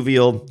 with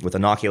Alluvial, with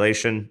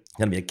Inoculation.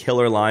 Going to be a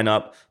killer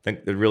lineup. I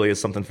think there really is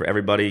something for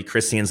everybody.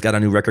 Christian's got a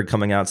new record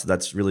coming out, so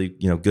that's really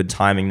good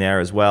timing there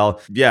as well.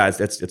 Yeah,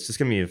 it's just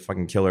going to be a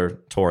fucking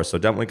killer tour. So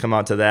definitely come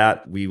out to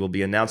that. We will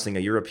be announcing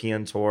a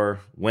European tour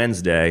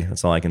Wednesday.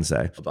 That's all I can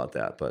say about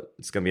that. But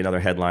it's going to be another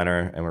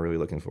headliner, and we're really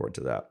looking forward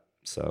to that.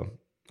 So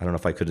I don't know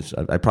if I could.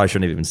 I probably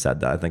shouldn't have even said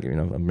that. I think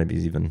maybe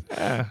even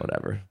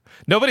whatever.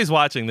 Nobody's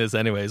watching this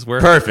anyways. We're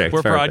perfect.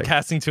 We're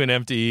broadcasting to an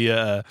empty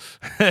nobody.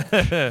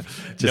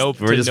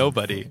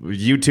 We're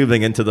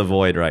YouTubing into the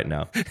void right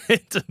now.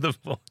 Into the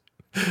void.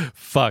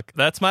 Fuck,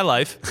 that's my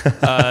life.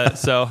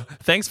 So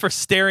thanks for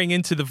staring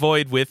into the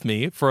void with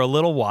me for a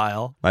little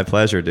while. My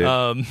pleasure,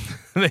 dude.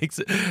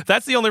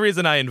 That's the only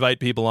reason I invite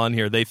people on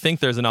here. They think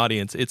there's an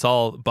audience. It's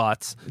all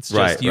bots. It's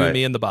just you,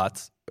 me, and the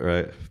bots.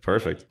 Right.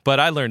 Perfect. But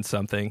I learned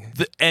something.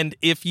 And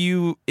if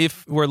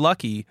we're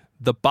lucky,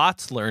 the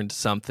bots learned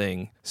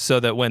something so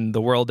that when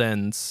the world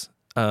ends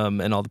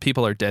and all the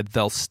people are dead,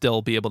 they'll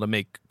still be able to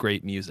make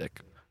great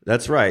music.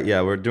 That's right.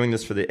 Yeah, we're doing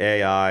this for the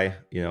AI,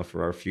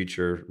 for our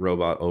future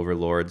robot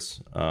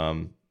overlords.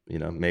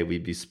 May we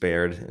be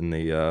spared in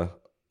the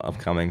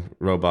upcoming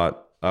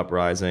robot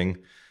uprising.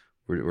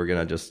 We're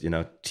gonna just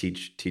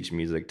teach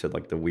music to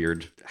like the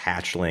weird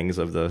hatchlings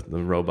of the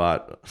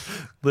robot,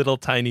 little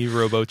tiny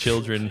robo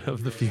children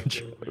of the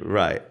future.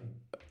 Right.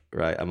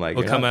 I'm like,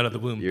 we'll come out of the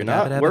womb. You're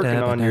not working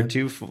on your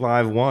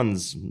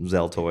 251s,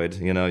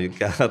 Zeltoid. You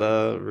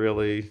gotta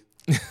really.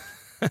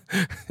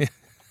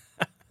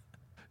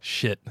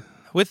 Shit.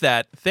 With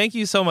that, thank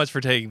you so much for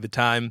taking the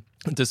time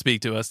to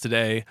speak to us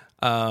today.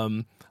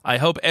 I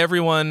hope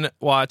everyone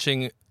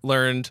watching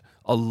learned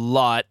a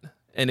lot,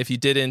 and if you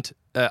didn't,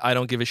 I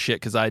don't give a shit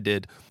because I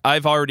did.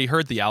 I've already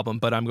heard the album,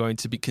 but I'm going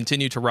to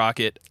continue to rock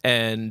it.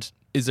 And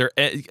is there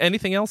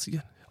anything else?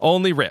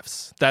 Only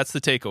riffs. That's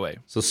the takeaway.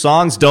 So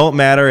songs don't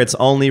matter. It's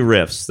only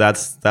riffs.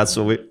 That's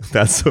what we.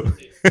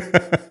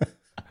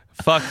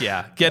 Fuck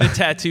yeah. Get it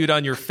tattooed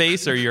on your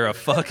face or you're a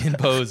fucking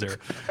poser.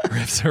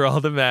 Riffs are all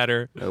that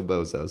matter. No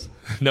bozos.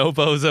 No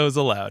bozos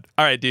allowed.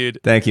 All right, dude.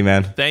 Thank you,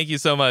 man. Thank you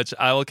so much.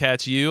 I will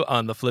catch you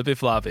on the Flippy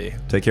Floppy.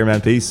 Take care,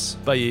 man. Peace.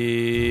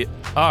 Bye.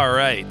 All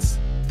right.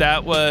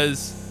 That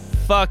was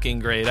fucking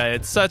great. I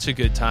had such a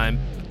good time.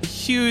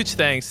 Huge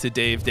thanks to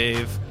Dave.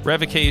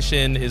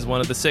 Revocation is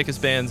one of the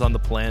sickest bands on the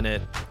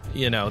planet.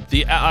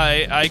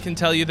 I can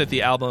tell you that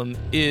the album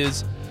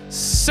is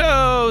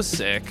so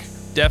sick.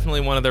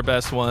 Definitely one of their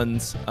best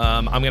ones.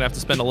 I'm going to have to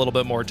spend a little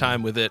bit more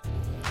time with it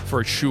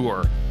for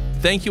sure.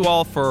 Thank you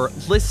all for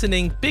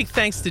listening. Big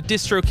thanks to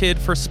DistroKid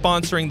for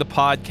sponsoring the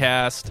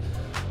podcast.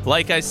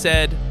 Like I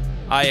said,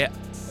 I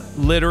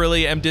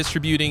literally am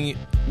distributing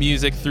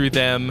music through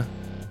them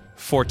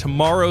for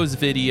tomorrow's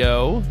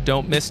video.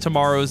 Don't miss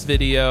tomorrow's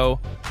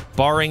video,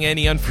 barring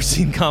any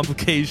unforeseen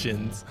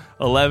complications.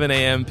 11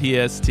 a.m.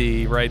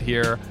 PST right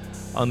here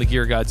on the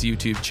Gear Gods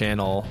YouTube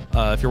channel.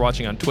 If you're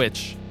watching on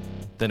Twitch,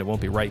 then it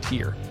won't be right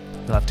here.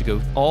 You'll have to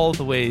go all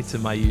the way to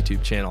my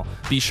YouTube channel.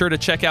 Be sure to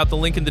check out the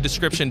link in the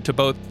description to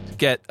both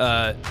get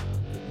the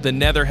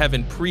Nether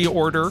Heaven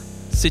pre-order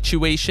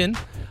situation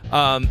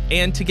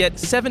and to get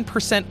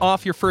 7%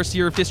 off your first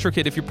year of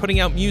DistroKid if you're putting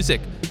out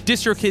music.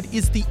 DistroKid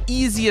is the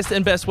easiest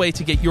and best way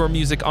to get your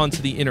music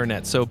onto the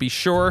internet. So be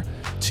sure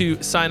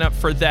to sign up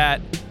for that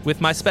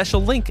with my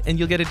special link and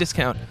you'll get a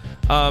discount.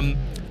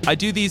 I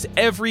do these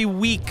every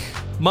week.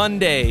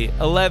 Monday,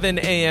 11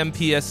 a.m.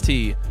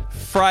 PST.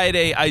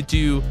 Friday, I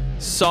do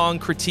song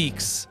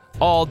critiques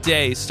all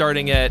day,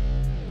 starting at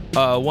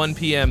 1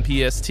 p.m.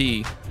 PST,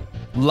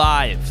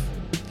 live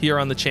here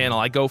on the channel.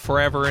 I go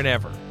forever and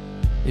ever.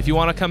 If you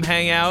want to come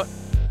hang out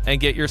and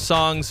get your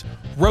songs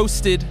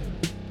roasted,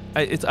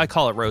 I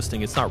call it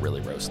roasting. It's not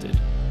really roasted.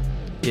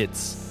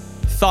 It's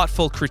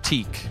thoughtful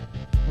critique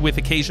with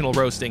occasional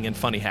roasting and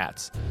funny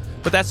hats.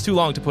 But that's too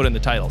long to put in the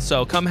title.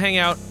 So come hang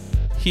out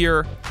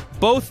here.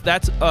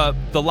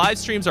 The live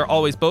streams are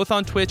always both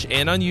on Twitch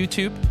and on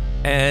YouTube.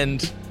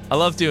 And I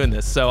love doing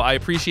this, so I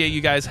appreciate you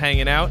guys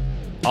hanging out.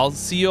 I'll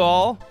see you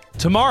all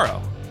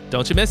tomorrow.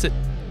 Don't you miss it.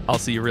 I'll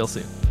see you real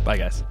soon. Bye,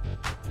 guys.